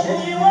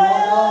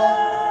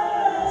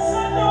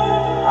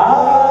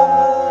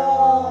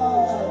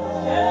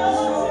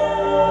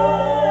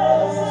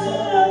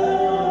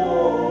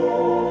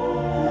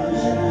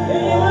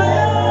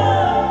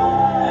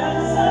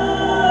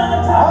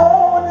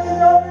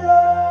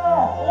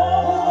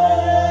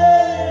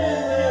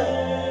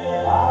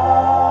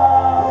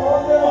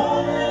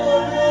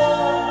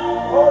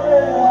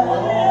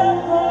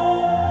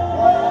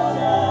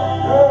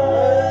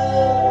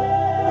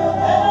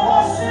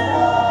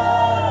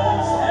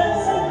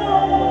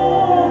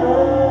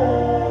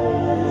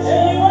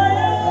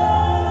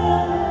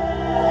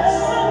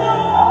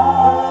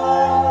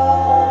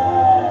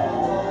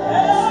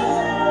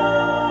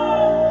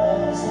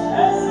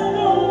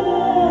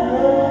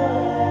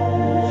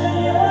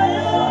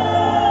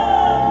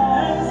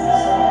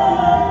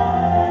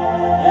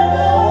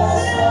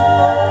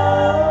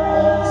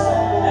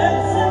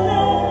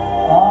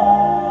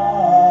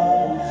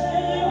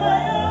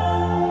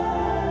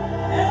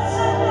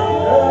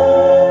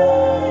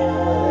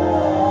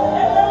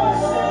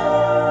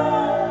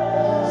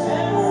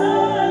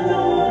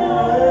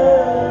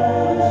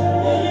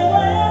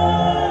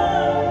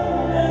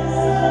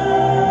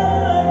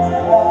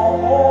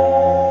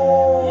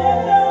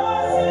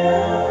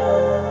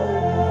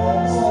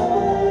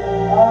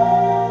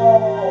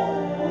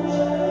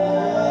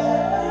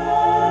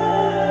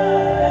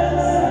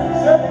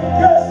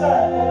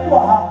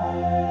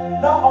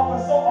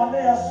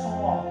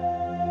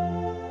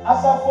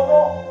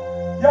Saforo,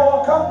 you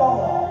will come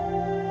back.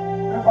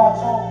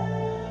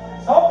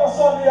 Some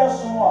person here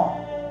soon.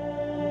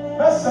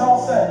 Best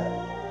say,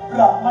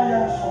 grab my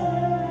son.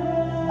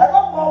 I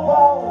got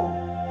power.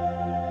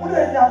 We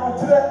ain't have to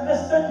train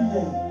next day.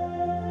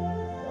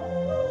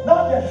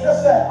 Now the just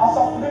say, as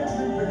a flint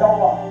in the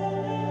door.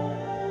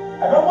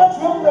 I don't want to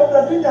look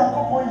at the young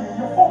couple.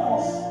 Your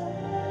focus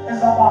is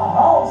about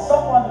how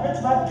someone which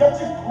might get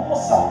you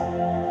closer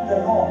to the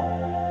Lord.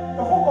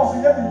 The focus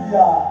is getting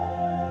here.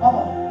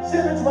 See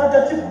which might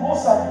get you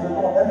closer to the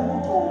Lord.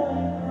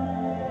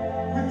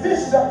 We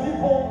teach the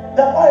people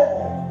the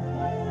Bible.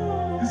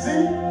 You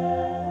see,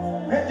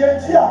 when you're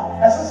here,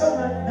 as I said,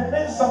 we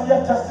made some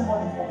year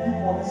testimony for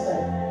people on this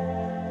day.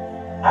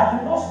 I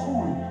did not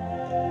school.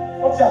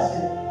 What you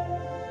say?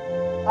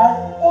 I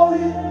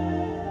only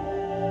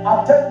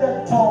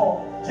attended to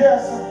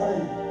JSF3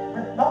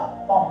 with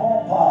not my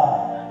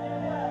bomba.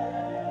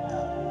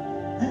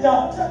 We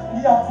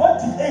are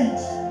 28.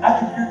 I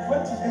could be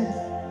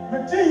 28.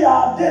 But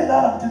I did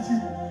not teach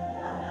you.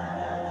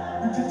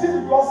 You teach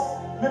because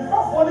me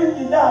for the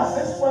year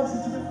 6 months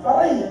to be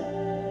very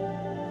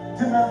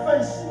to my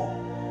face.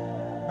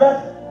 But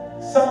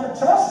some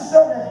trusts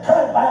are a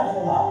kind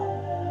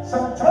Bible,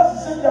 some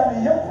trusts are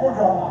a young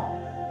program.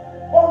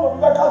 One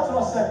will back out to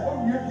us and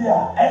when you be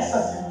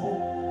excess simple.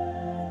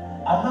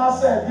 And now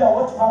say, yeah,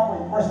 what's back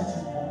with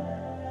university?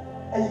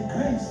 A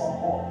grace of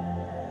God.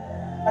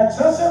 And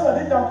just say, I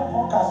didn't go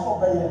for cast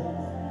over here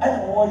and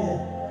warrior.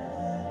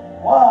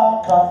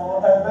 Wow, come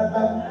on,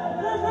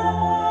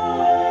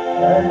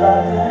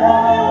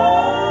 and